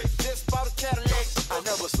on that bitch, just bought a Cadillac. I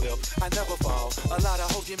never slip, I never fall. A lot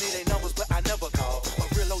of hoes give me their numbers, but I never call. A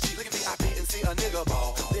real OG, look at me, I didn't see a nigga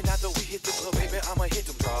ball. Then after we hit the club, baby, I'ma hit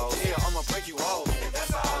them draws. Yeah, I'ma break you off.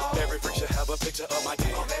 That's all. Every freak should have a picture of my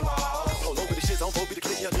dick. Hold over the shit, on Vogue, be the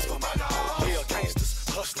clip, yeah, this for my dog. Yeah, gangsters,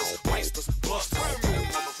 hustlers, wanksters, busters.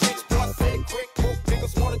 Rich boy, said it quick,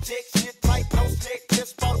 niggas wanna take shit tight, no stick,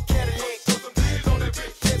 just bought a Cadillac. Throw some D's on that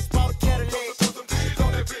bitch, just bought a Cadillac. Throw some D's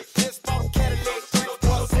on that bitch, just bought a Cadillac. Rich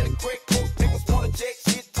boy, said it quick, niggas wanna take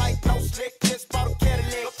shit tight, no stick, just bought a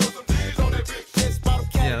Cadillac. Throw some D's on that bitch, just bought a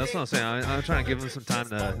Cadillac. Yeah, that's what I'm saying. I'm trying to give him some time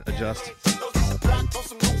to adjust.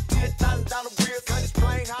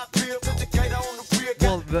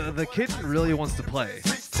 Well, the kid really wants to play,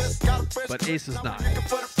 but Ace is not.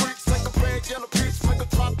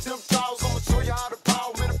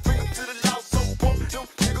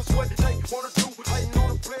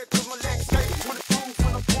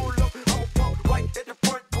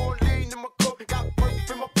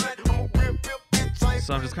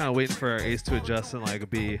 So I'm just kind of waiting for Ace to adjust and like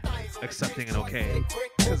be accepting and okay,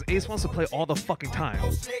 because Ace wants to play all the fucking time.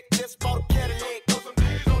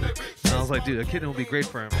 And I was like, dude, a kitten will be great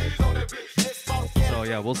for him. So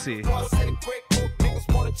yeah, we'll see.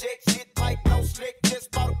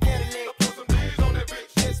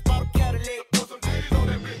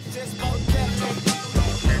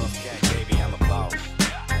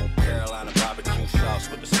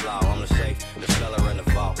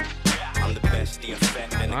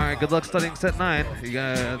 All right, good luck studying set 9.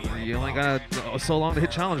 You only got so long to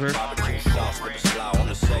hit Challenger. I'm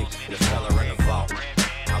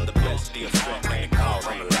the best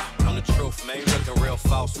I'm the truth, man, looking real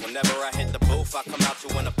false. Whenever I hit the booth, I come out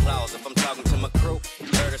to an applause. If I'm talking to my crew,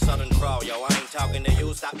 heard a southern drawl. Yo, I ain't talking to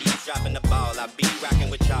you, stop dropping the ball. I be rocking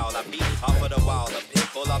with y'all, I be off of the wall. A pit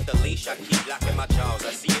bull off the leash, I keep locking my jaws.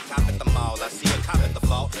 I see a cop at the mall, I see a cop at the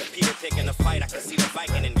fall. Peter picking a fight, I can see the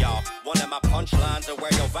Viking in y'all. One of my punchlines are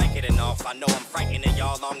where your Viking off. I know I'm frightening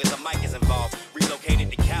y'all long as the mic is involved. Relocated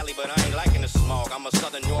to Cali, but I ain't liking the smog. I'm a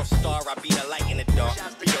southern North Star, I be the light in the dark.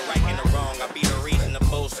 Be the right in the wrong,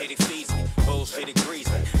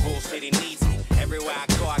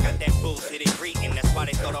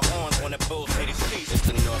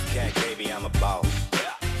 I'm a boss.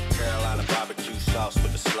 Carolina barbecue sauce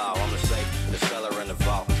with the slaw. I'm the safe, the cellar, and the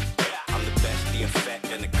vault. I'm the best, the effect,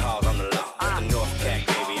 and the cause. I'm the law. The North Cat,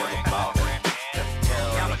 baby, I'm a boss.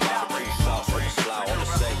 Carolina barbecue sauce with the slaw. I'm the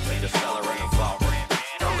safe, the cellar, and the vault.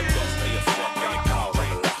 I'm the best, the effect, and the cause. I'm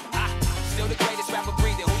the law. Still the greatest rapper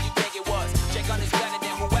breathing. Who you think it was? Check on his gun and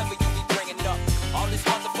then whoever you be bringing up. All this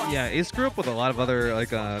motherfucker. Yeah, Ace grew up with a lot of other like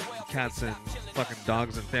cats and fucking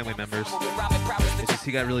dogs and family members. It's just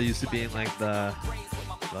he got really used to being like the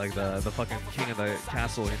fucking king of the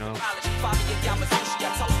castle, you know.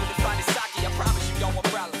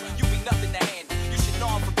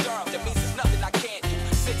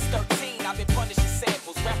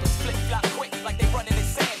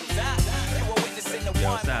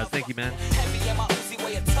 Yo, Saz, thank you, man.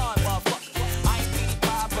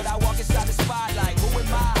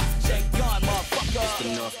 It's the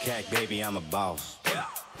North Cat, baby, I'm a boss.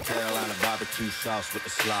 Carolina barbecue sauce with the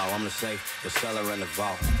slaw. I'm the safe, the cellar, and the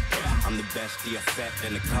vault. I'm the best, the effect,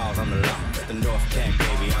 and the cause. I'm the law. It's the North Cat,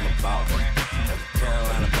 baby, I'm a boss.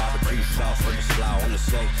 Carolina barbecue sauce with the slaw. I'm the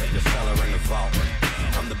safe, the cellar, and the vault.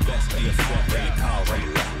 I'm the best, the effect, and the cause. I'm the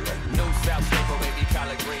law. New South Staple, baby,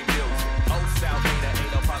 collard green music. Old South hater, ain't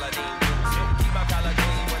no Pauladine music. Keep my collar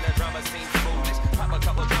clean when the drummer seems foolish. Pop a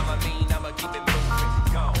couple drama mean, I'ma keep it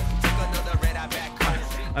moving. Go, take another red eye back.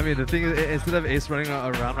 I mean, the thing is, instead of Ace running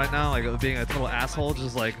around right now, like being a total asshole,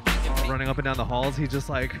 just like running up and down the halls, he's just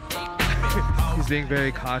like, he's being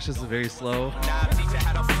very cautious and very slow.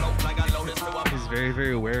 He's very,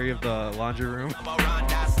 very wary of the laundry room.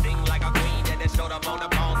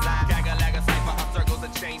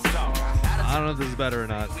 I don't know if this is better or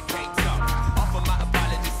not. It's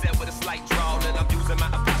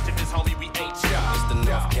the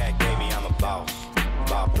North Cat, baby, I'm a boss.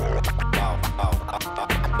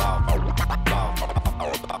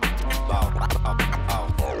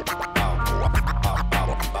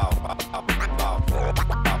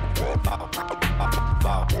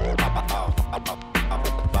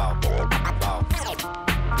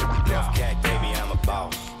 North Cat, baby, I'm a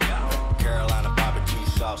boss. Carolina barbecue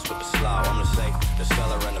sauce with the slaw. I'm the safe, the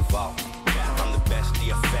cellar, and the vault. I'm the best, the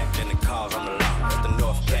effect, and the cause. I'm the law. It's the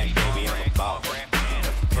North Cat, baby, I'm a boss.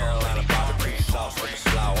 Carolina barbecue sauce with the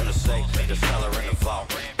slaw. I'm the safe, the cellar, and the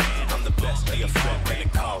vault. I'm the best, the effect, and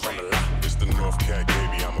the cause. I'm the law. It's the North Cat,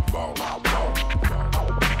 baby, I'm a boss.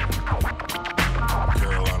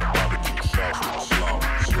 Carolina barbecue sauce with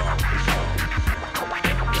the slaw. It's the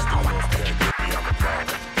North Cat, baby, I'm a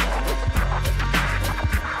boss.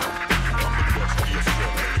 I'm the best, the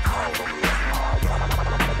effect, and the cause. I'm the law.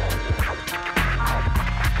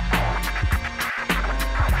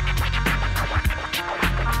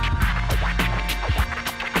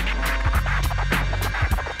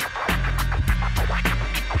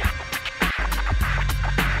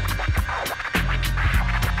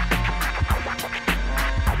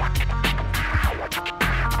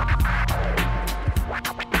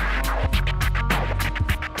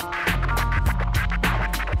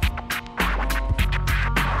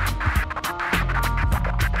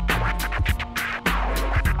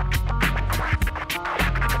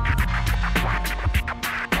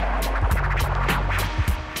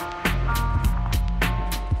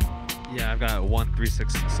 Yeah, I've got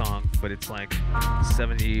 136 song, but it's like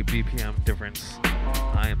 70 BPM difference.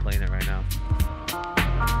 I am playing it right now.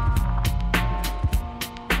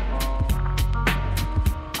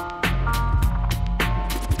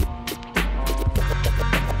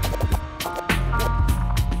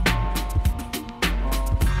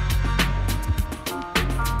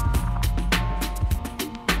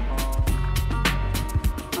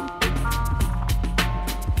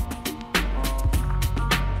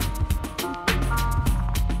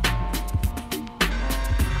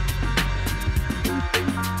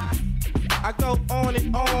 I go on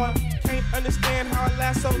and on, can't understand how I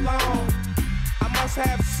last so long. I must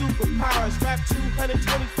have superpowers, rap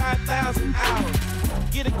 225,000 hours.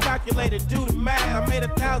 Get a calculator, do the math. I made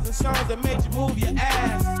 1,000 songs that made you move your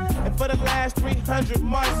ass. And for the last 300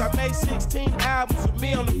 months, I made 16 albums with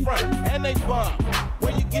me on the front, and they bump.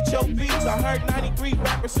 Where you get your beats? I heard 93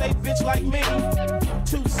 rappers say bitch like me.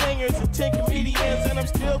 2 singers and 10 comedians, and I'm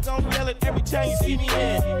still gonna yell it every time you see me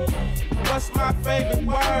in. What's my favorite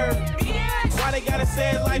word? Why they gotta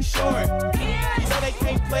say it like short? You know they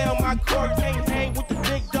can't play on my court, can't hang with the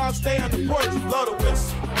big dogs, stay on the porch. Blow the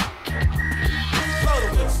whistle. Blow the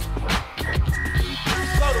whistle.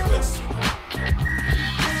 Blow the whistle.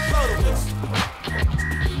 Blow the whistle.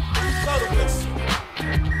 Blow the whistle.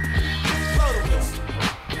 Blow the whistle.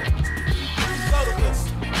 Blow the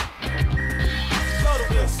whistle. Blow the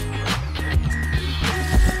whistle.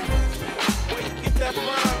 Where you get that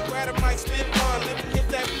from? Grab a mic still.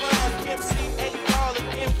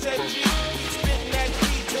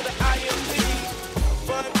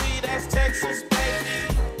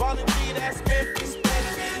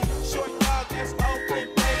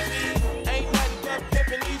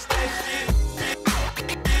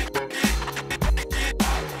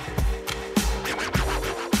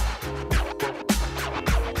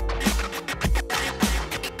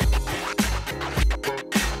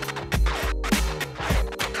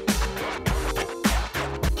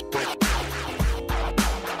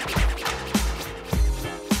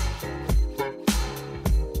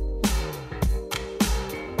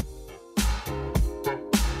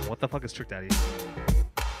 What the fuck is Trick Daddy?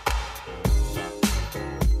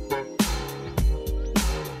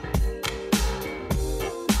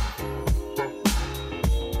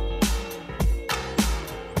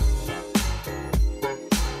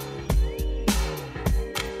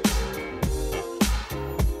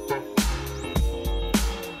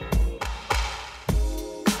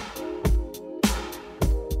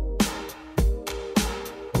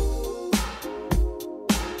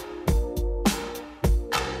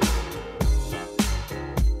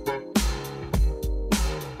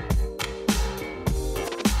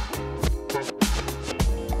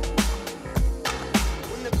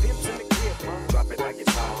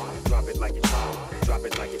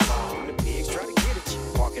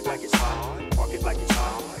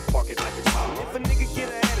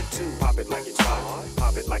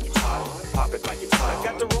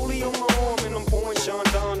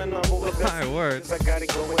 I got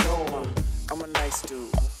it going on. I'm a nice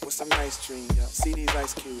dude with some nice dreams. See these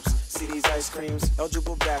ice cubes, see these ice creams.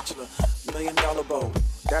 Eligible bachelor, $1 million bow.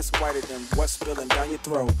 That's whiter than what's spilling down your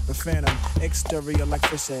throat. The phantom, exterior like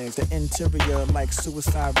fish eggs. The interior like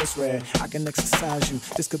suicide wrist red. I can exercise you,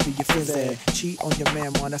 this could be your phys ed. Cheat on your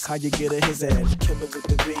man, man, that's how you get a his ed. Killer with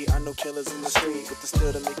the V, I know killers in the street. With the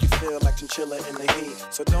still to make you feel like chinchilla in the heat.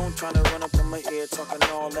 So don't try to run up on my ear talking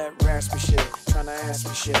all that raspy shit. Trying to ask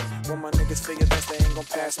me shit. When my niggas figure that they ain't gon'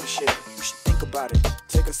 pass me shit. You should think about it,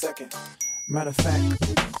 take a second. Matter of fact,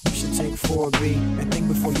 you should take 4B and think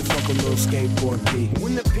before you fuck a little skateboard P.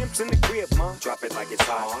 When the pimp's in the crib, ma, drop it like it's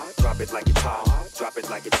hot. Drop it like it's hot. Drop it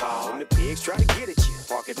like it's hot. When the pigs try to get at you,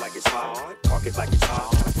 park it like it's hot. Park it like it's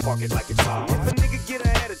hot. Park it like it's hot. If a nigga get an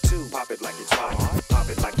attitude, pop it like it's hot. Pop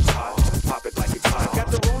it like it's hot. Pop it like it's hot. I got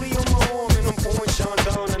the rollie on my arm and I'm pouring Sean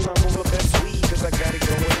down and I'm over that weed cause I got it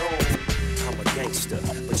going on. I'm a gangster,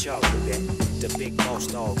 but y'all knew that. The big boss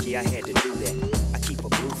dog, yeah, I had to do that. I keep a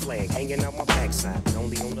blue flag hanging out my backside, but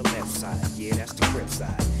only on the left side. Yeah, that's the crib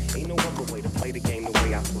side. Ain't no other way to play the game the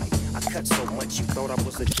way I play. I cut so much you thought I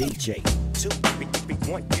was a DJ. 2,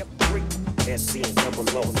 1, yep, 3. SC and double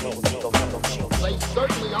O. They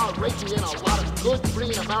certainly are raking in a lot of good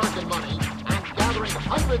green American money and gathering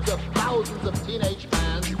hundreds of thousands of teenage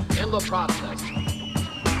fans in the process.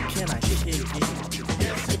 Can I kick it?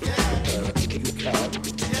 Yes, you can. You can.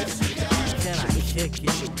 Yes, you can. Can I kick it?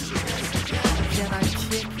 Can I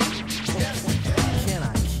kick it? Can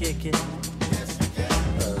I kick it? Yes, you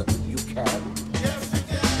can. You can. Yes, you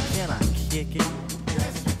can. Can I kick it?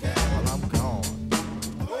 Yes, you can. Well, I'm gone.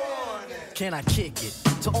 Can I kick it?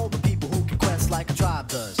 To all the people who can quest like a tribe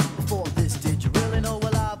does. Before this, did you really know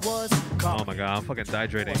what I was? Oh my god, I'm fucking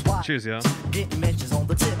dehydrating. Cheers, yo. Getting mentions on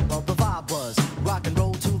the tip of the vibe buzz. Rock and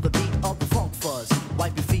roll to the beat of the funk fuzz.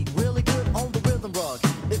 Wipe your feet really good on the rhythm rug.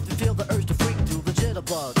 If you feel the urge to freak, do the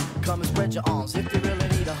jitterbug. Come and spread your arms if you really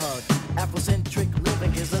need a hug. Afrocentric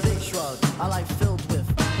living is a big shrug. A life filled with,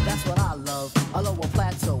 that's what I love. A lower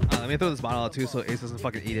plateau. Let me throw this bottle out too so Ace doesn't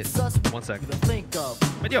fucking eat it. 1 sec. Think of.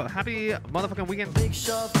 But yo, happy motherfucking weekend. Big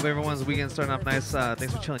shove. Hope everyone's weekend starting off nice.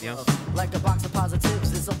 Thanks for chilling, yo. Like a box of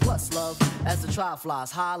positives, it's a plus love. As the trial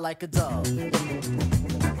flies high like a dove.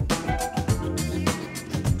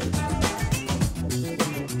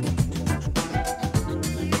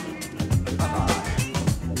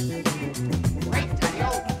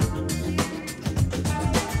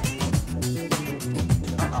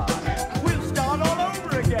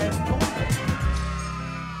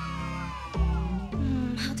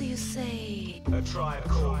 How do you say? A tribe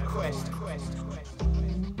called Quest.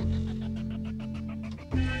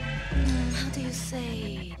 How do you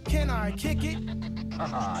say? Can I kick it?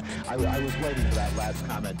 I was waiting for that last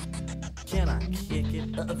comment. Can I kick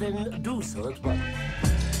it? Then do so, it's what.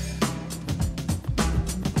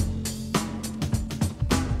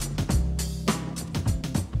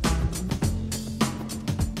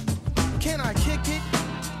 Can I kick it?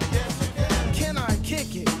 Yes, you can. Can I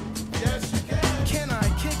kick it? Yes, you can. Can I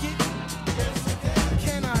kick it? Yes, you can.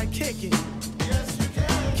 Can I kick it? Yes, you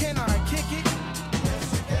can. Can I kick it? Yes,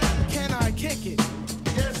 you can. Can I kick it?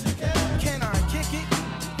 Yes, you can. Can I kick it?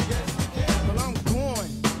 Yes, you can. Well, I'm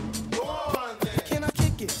going. Go on then. Can I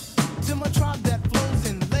kick it? To my tribe that flows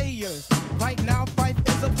in layers. Right now, Fife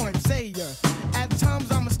is a point sayer. At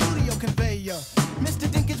times, I'm a studio conveyor. Mr.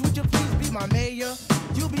 Dinkins, would you please be my mayor?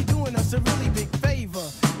 You'll be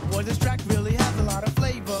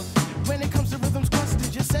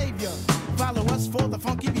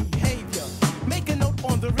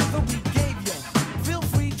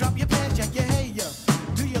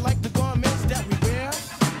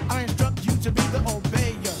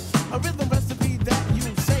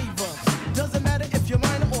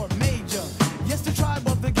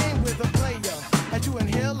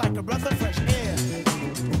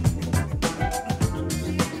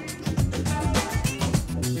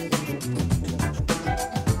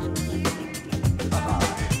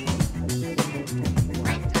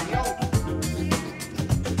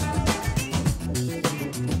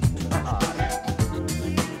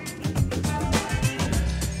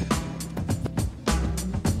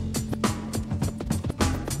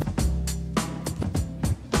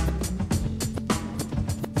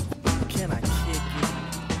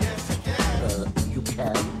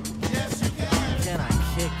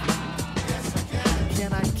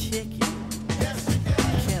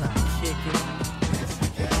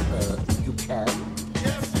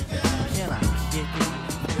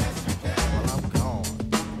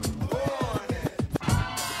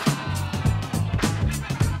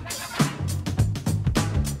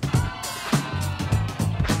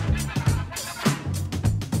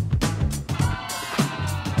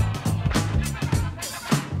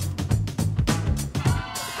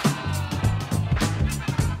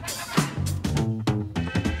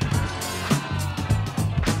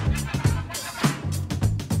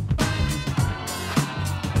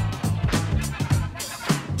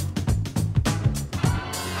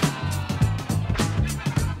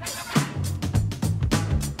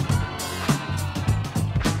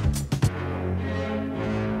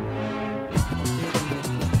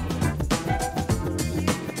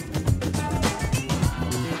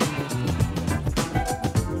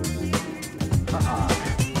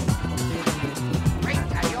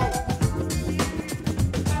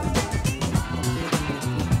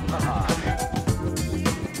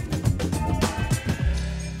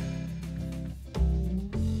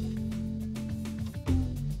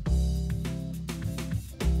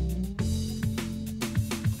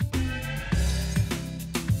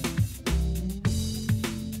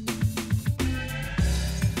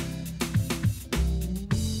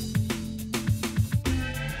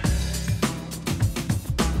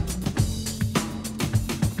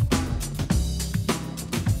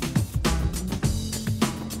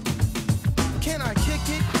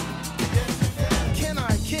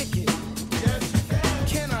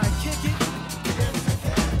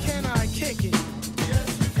kick it?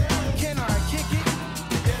 Can I kick it?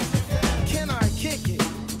 Can I kick it?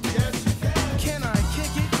 Can I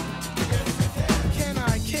kick it? Can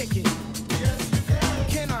I kick it?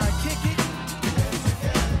 Can I kick it?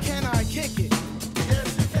 Can I kick it?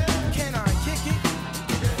 Can I kick it?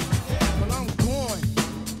 Well, I'm going.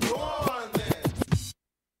 Go on then.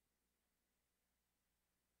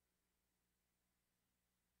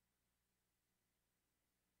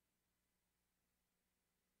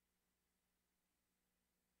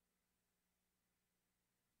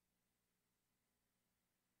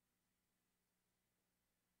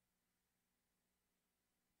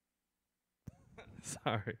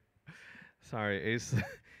 Sorry. Sorry, Ace.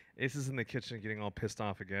 Ace is in the kitchen getting all pissed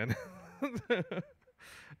off again.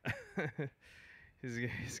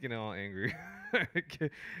 he's getting all angry.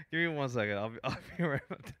 Give me 1 second. I'll be right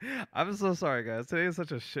back. I'm so sorry, guys. Today is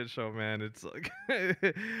such a shit show, man. It's like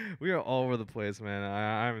we are all over the place, man.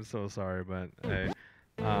 I'm so sorry, but hey,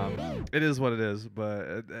 it is what it is.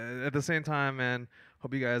 But at the same time, man,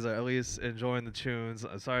 hope you guys are at least enjoying the tunes.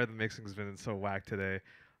 Sorry the mixing's been so whack today.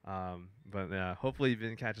 But yeah, hopefully you've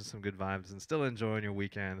been catching some good vibes and still enjoying your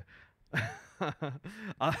weekend.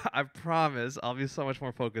 I promise I'll be so much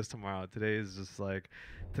more focused tomorrow. Today is just like,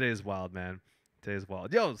 today is wild, man. Today is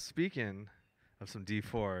wild. Yo, speaking of some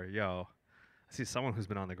D4, yo, I see someone who's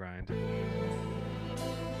been on the grind.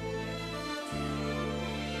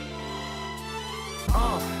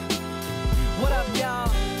 What up, y'all?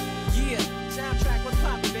 Yeah, soundtrack, what's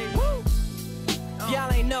poppin', baby? Woo!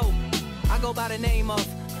 Y'all ain't know, I go by the name of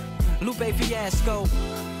Lupe Fiasco,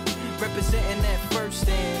 representing that first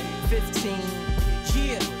and 15.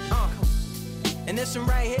 Yeah, and this one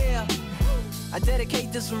right here, I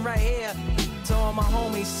dedicate this one right here to all my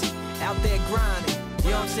homies out there grinding. You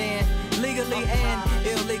know what I'm saying? Legally and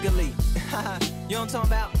illegally. You know what I'm talking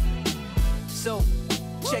about? So,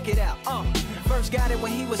 check it out. First got it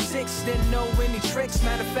when he was 6, didn't know any tricks.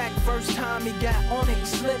 Matter of fact, first time he got on it, he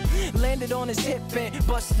slipped, landed on his hip and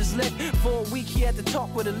busted his lip. For a week he had to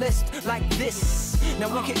talk with a list like this. Now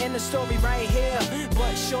we can end the story right here,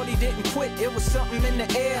 but shorty didn't quit, it was something in the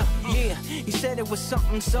air. Yeah, he said it was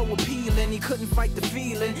something so appealing, he couldn't fight the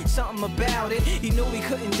feeling, something about it. He knew he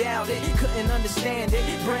couldn't doubt it, couldn't understand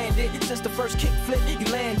it. Branded, since the first kick flip he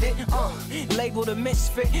landed. Labeled a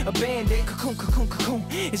misfit, a bandit. Cocoon, cocoon, cocoon.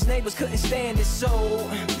 His neighbors couldn't stand it, so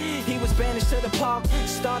he was banished to the park.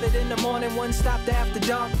 Started in the morning, one stopped after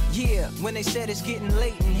dark. Yeah, when they said it's getting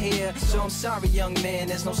late in here, so I'm sorry, young man,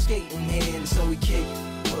 there's no skating here. And so we kick,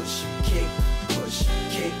 push, kick, push,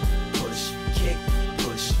 kick, push, kick,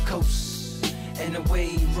 push, coast. And away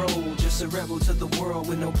he rolled, just a rebel to the world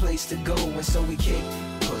with no place to go. And so we kick,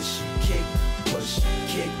 push, kick, push,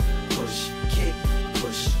 kick, push, kick,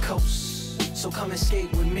 push, coast. So come and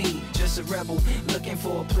skate with me, just a rebel looking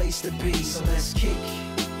for a place to be. So let's kick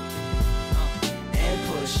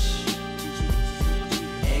and push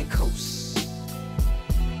and coast.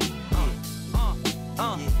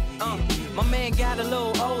 My man got a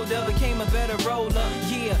little older, became a better roller.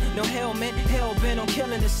 Yeah, no helmet, hell-bent on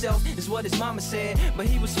killing himself is what his mama said, but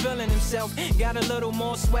he was feeling himself. Got a little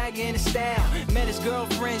more swagger in his style. Met his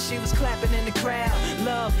girlfriend, she was clapping in the crowd.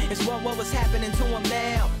 Love is what was happening to him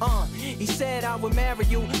now. He said I would marry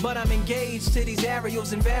you, but I'm engaged to these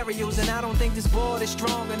aerials and varials, and I don't think this board is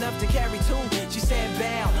strong enough to carry two. She said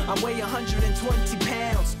bow, I weigh 120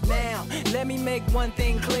 pounds. Now, let me make one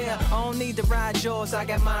thing clear, I don't need to ride yours, I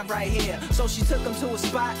got mine right here. So she took him to a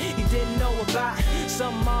spot he didn't know about,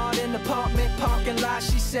 some odd in the apartment parking lot.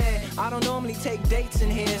 She said, I don't normally take dates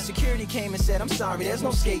in here. Security came and said, I'm sorry, there's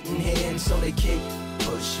no skating here. And so they kick,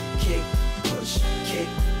 push, kick, push, kick,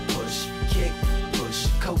 push, kick, push,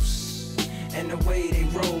 coast. And the way they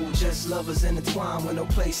roll, just lovers intertwined with no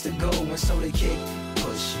place to go. And so they kick,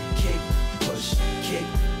 push, kick, push, kick,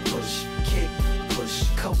 push, kick, push,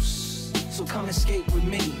 coast. So come and skate with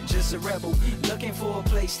me, just a rebel looking for a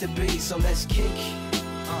place to be. So let's kick,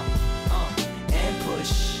 and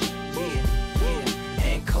push, yeah,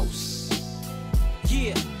 and coast.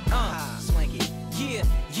 Yeah, swing it.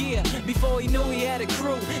 Yeah, before he knew he had a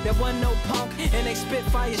crew that wasn't no punk, and they spit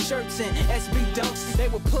fire shirts and SB dunks. They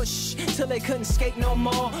would push till they couldn't skate no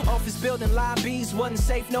more. Office building lobbies wasn't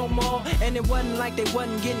safe no more, and it wasn't like they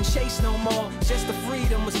wasn't getting chased no more. Just the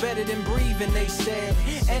freedom was better than breathing, they said.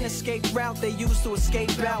 An escape route they used to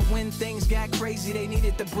escape out when things got crazy. They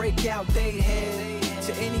needed to break out. They head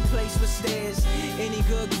to any place with stairs, any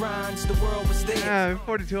good grinds. The world was there. Yeah,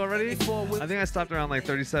 42 already. I think I stopped around like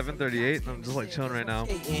 37, 38. I'm just like chilling right now.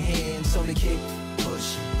 So they kick,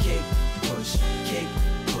 push, kick, push, kick,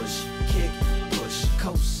 push, kick, push,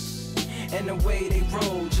 coast. and the way they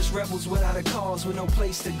roll. Just rebels without a cause, with no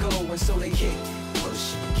place to go. And so they kick,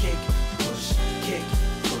 push, kick, push, kick,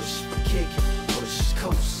 push, kick, push,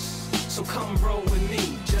 coast. So come roll with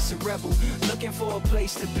me, just a rebel, looking for a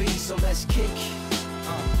place to be. So let's kick,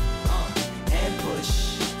 and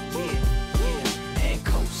push, yeah, and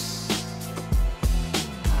coast.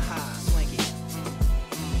 Haha, swanky.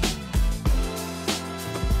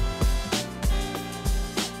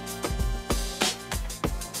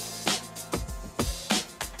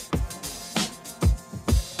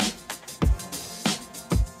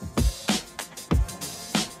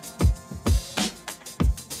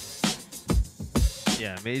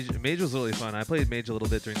 Yeah, Mage was really fun. I played Mage a little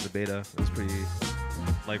bit during the beta. It was pretty,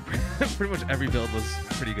 like, pretty much every build was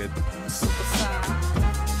pretty good.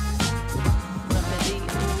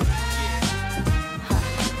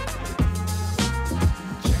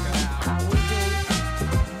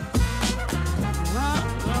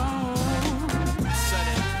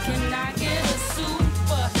 Can I get a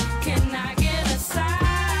super? Can I get a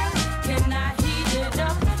side? Can I heat it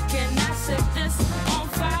up? Can I set this on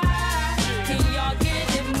fire? Can y'all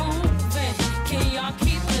get it moving? Can y'all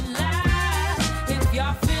keep it live? If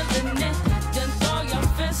y'all feeling it, then throw your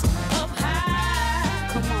fist up high.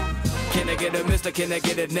 Come on. Can I get a mister? Can I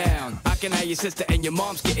get it down? I can have your sister and your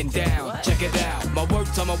mom's getting down. Check it out, my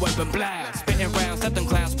words on my weapon blast. Spitting rounds, let them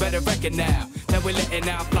clowns better reckon now. That we're letting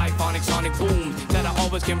out fly phonic sonic booms that I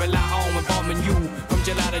always can rely on when bombing you. From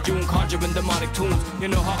July to June, conjuring demonic tunes. You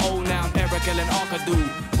know how old now Eric and Arca do.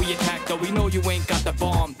 We attack though, we know you ain't got the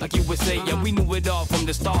bomb. Like you would say, yeah, we knew it all from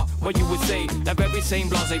the start. What you would say, that very same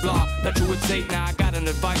blase blah that you would say. Now I got an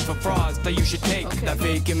advice for frauds that you should take. That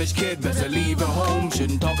fake image kid, better leave it home.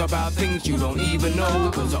 Shouldn't talk about things you don't even know.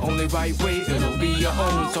 Cause the only right way, it'll be your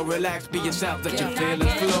own. So relax, be yourself, let your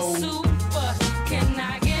feelings flow. Can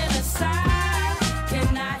I get a side?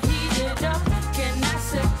 Can I heat it up? Can I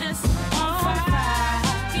set this on fire?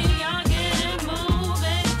 Can y'all get it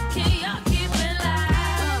moving? Can y'all keep it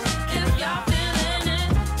live? If y'all feeling it,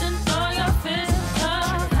 then throw your fists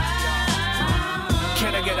up high.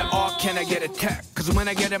 Can I get an arc? Can I get a tech? Cause when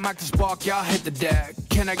I get a mic to spark, y'all hit the deck.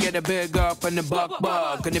 Can I get a big up and a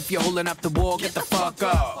buck? And if you're holding up the wall, get the fuck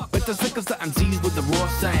up. But the sick as the MCs with the raw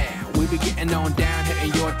sound. We be getting on down here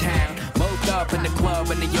in your town. Both up in the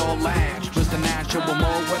club and in your lounge. Just a natural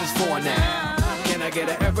mode, what it's for now. Can I get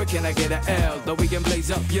a ever? Can I get a L? Though we can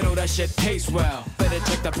blaze up, you know that shit tastes well. Better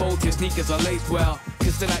check that both your sneakers are laced well.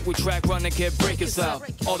 Cause tonight we track, run and kid, break yourself.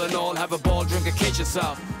 All in all, have a ball, drink and cage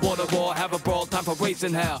yourself. Water ball, have a brawl, time for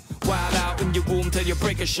racing hell. Wild out in your room till you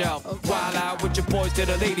break a shell. Wild out with your boys to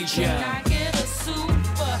the lady shell. Can I get a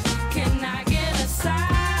super? Can I get a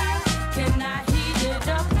side? Can I heat it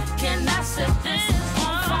up? Can I set this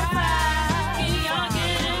on fire? Can y'all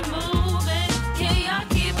get it moving? Can y'all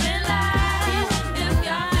keep it live? If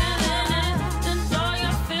y'all feeling it, then throw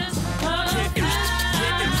your fist up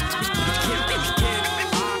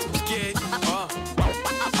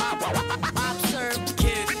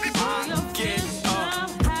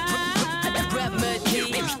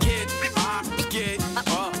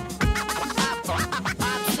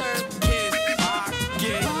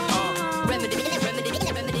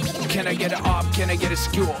Can I get a up? Can I get a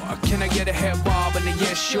skewer? Can I get a head bob and a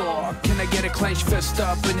yes sure? Can I get a clenched fist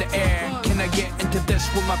up in the air? Can I get into this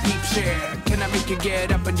with my peeps here? Can I make you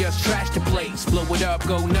get up and just trash the place? Blow it up,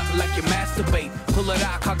 go nuts like you masturbate. Pull it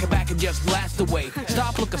out, cock it back and just blast away.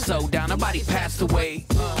 Stop looking so down, nobody passed away.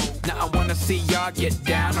 Now I wanna see y'all get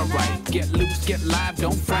down alright. Get loose, get live,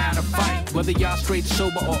 don't frown or fight. Whether y'all straight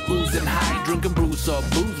sober or oozing high, drinking brews or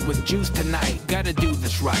booze with juice tonight. Gotta do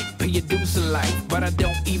this right, pay your dues in life. But I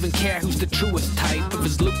don't even care who's the truest type. If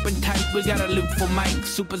it's looping tight, we gotta loop for Mike.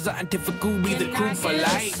 Super scientific, be the crew for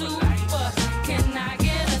life. Can I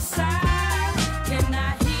get a side? Can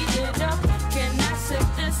I heat it up? Can I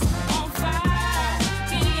set this on fire?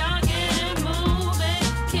 Can y'all get it moving?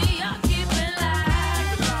 Can y'all keep it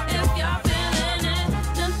live? If y'all feeling it,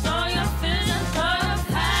 then throw your fists up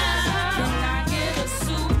high. Can I get a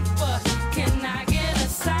super? Can I get a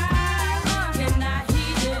side? Can I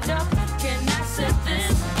heat it up? Can I set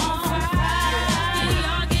this on fire? Can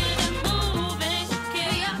y'all get it moving?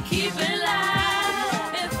 Can y'all keep it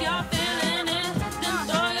live? If y'all feeling it, then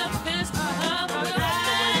throw your fists up high.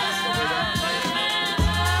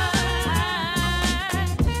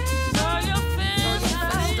 Throw your fists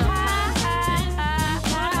up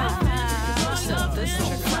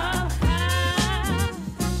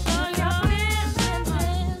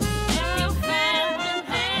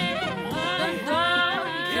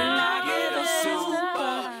Can I get a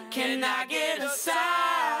super? Can I get a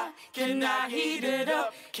side? Can I heat it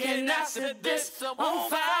up? Can I set this on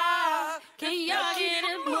fire? Can y'all get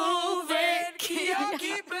it moving? Can y'all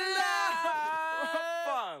keep it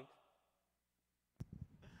alive?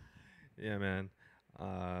 Yeah, man.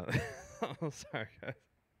 I'm sorry, guys.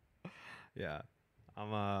 Yeah,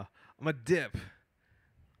 I'm a dip.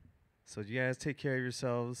 So you guys take care of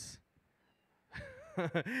yourselves.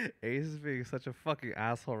 Ace is being such a fucking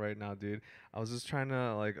asshole right now, dude. I was just trying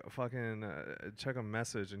to like fucking check a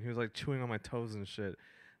message, and he was like chewing on my toes and shit.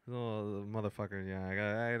 Little motherfucker. Yeah, I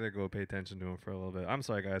gotta go pay attention to him for a little bit. I'm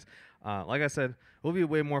sorry, guys. Like I said, we'll be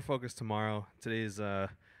way more focused tomorrow. Today's a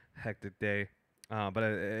hectic day,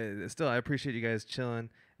 but still, I appreciate you guys chilling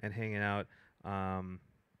and hanging out.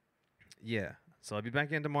 Yeah. So I'll be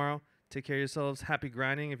back in tomorrow. Take care of yourselves. Happy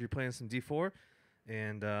grinding if you're playing some D4.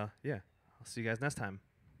 And yeah, I'll see you guys next time.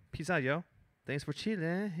 Peace out, yo. Thanks for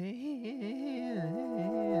chilling.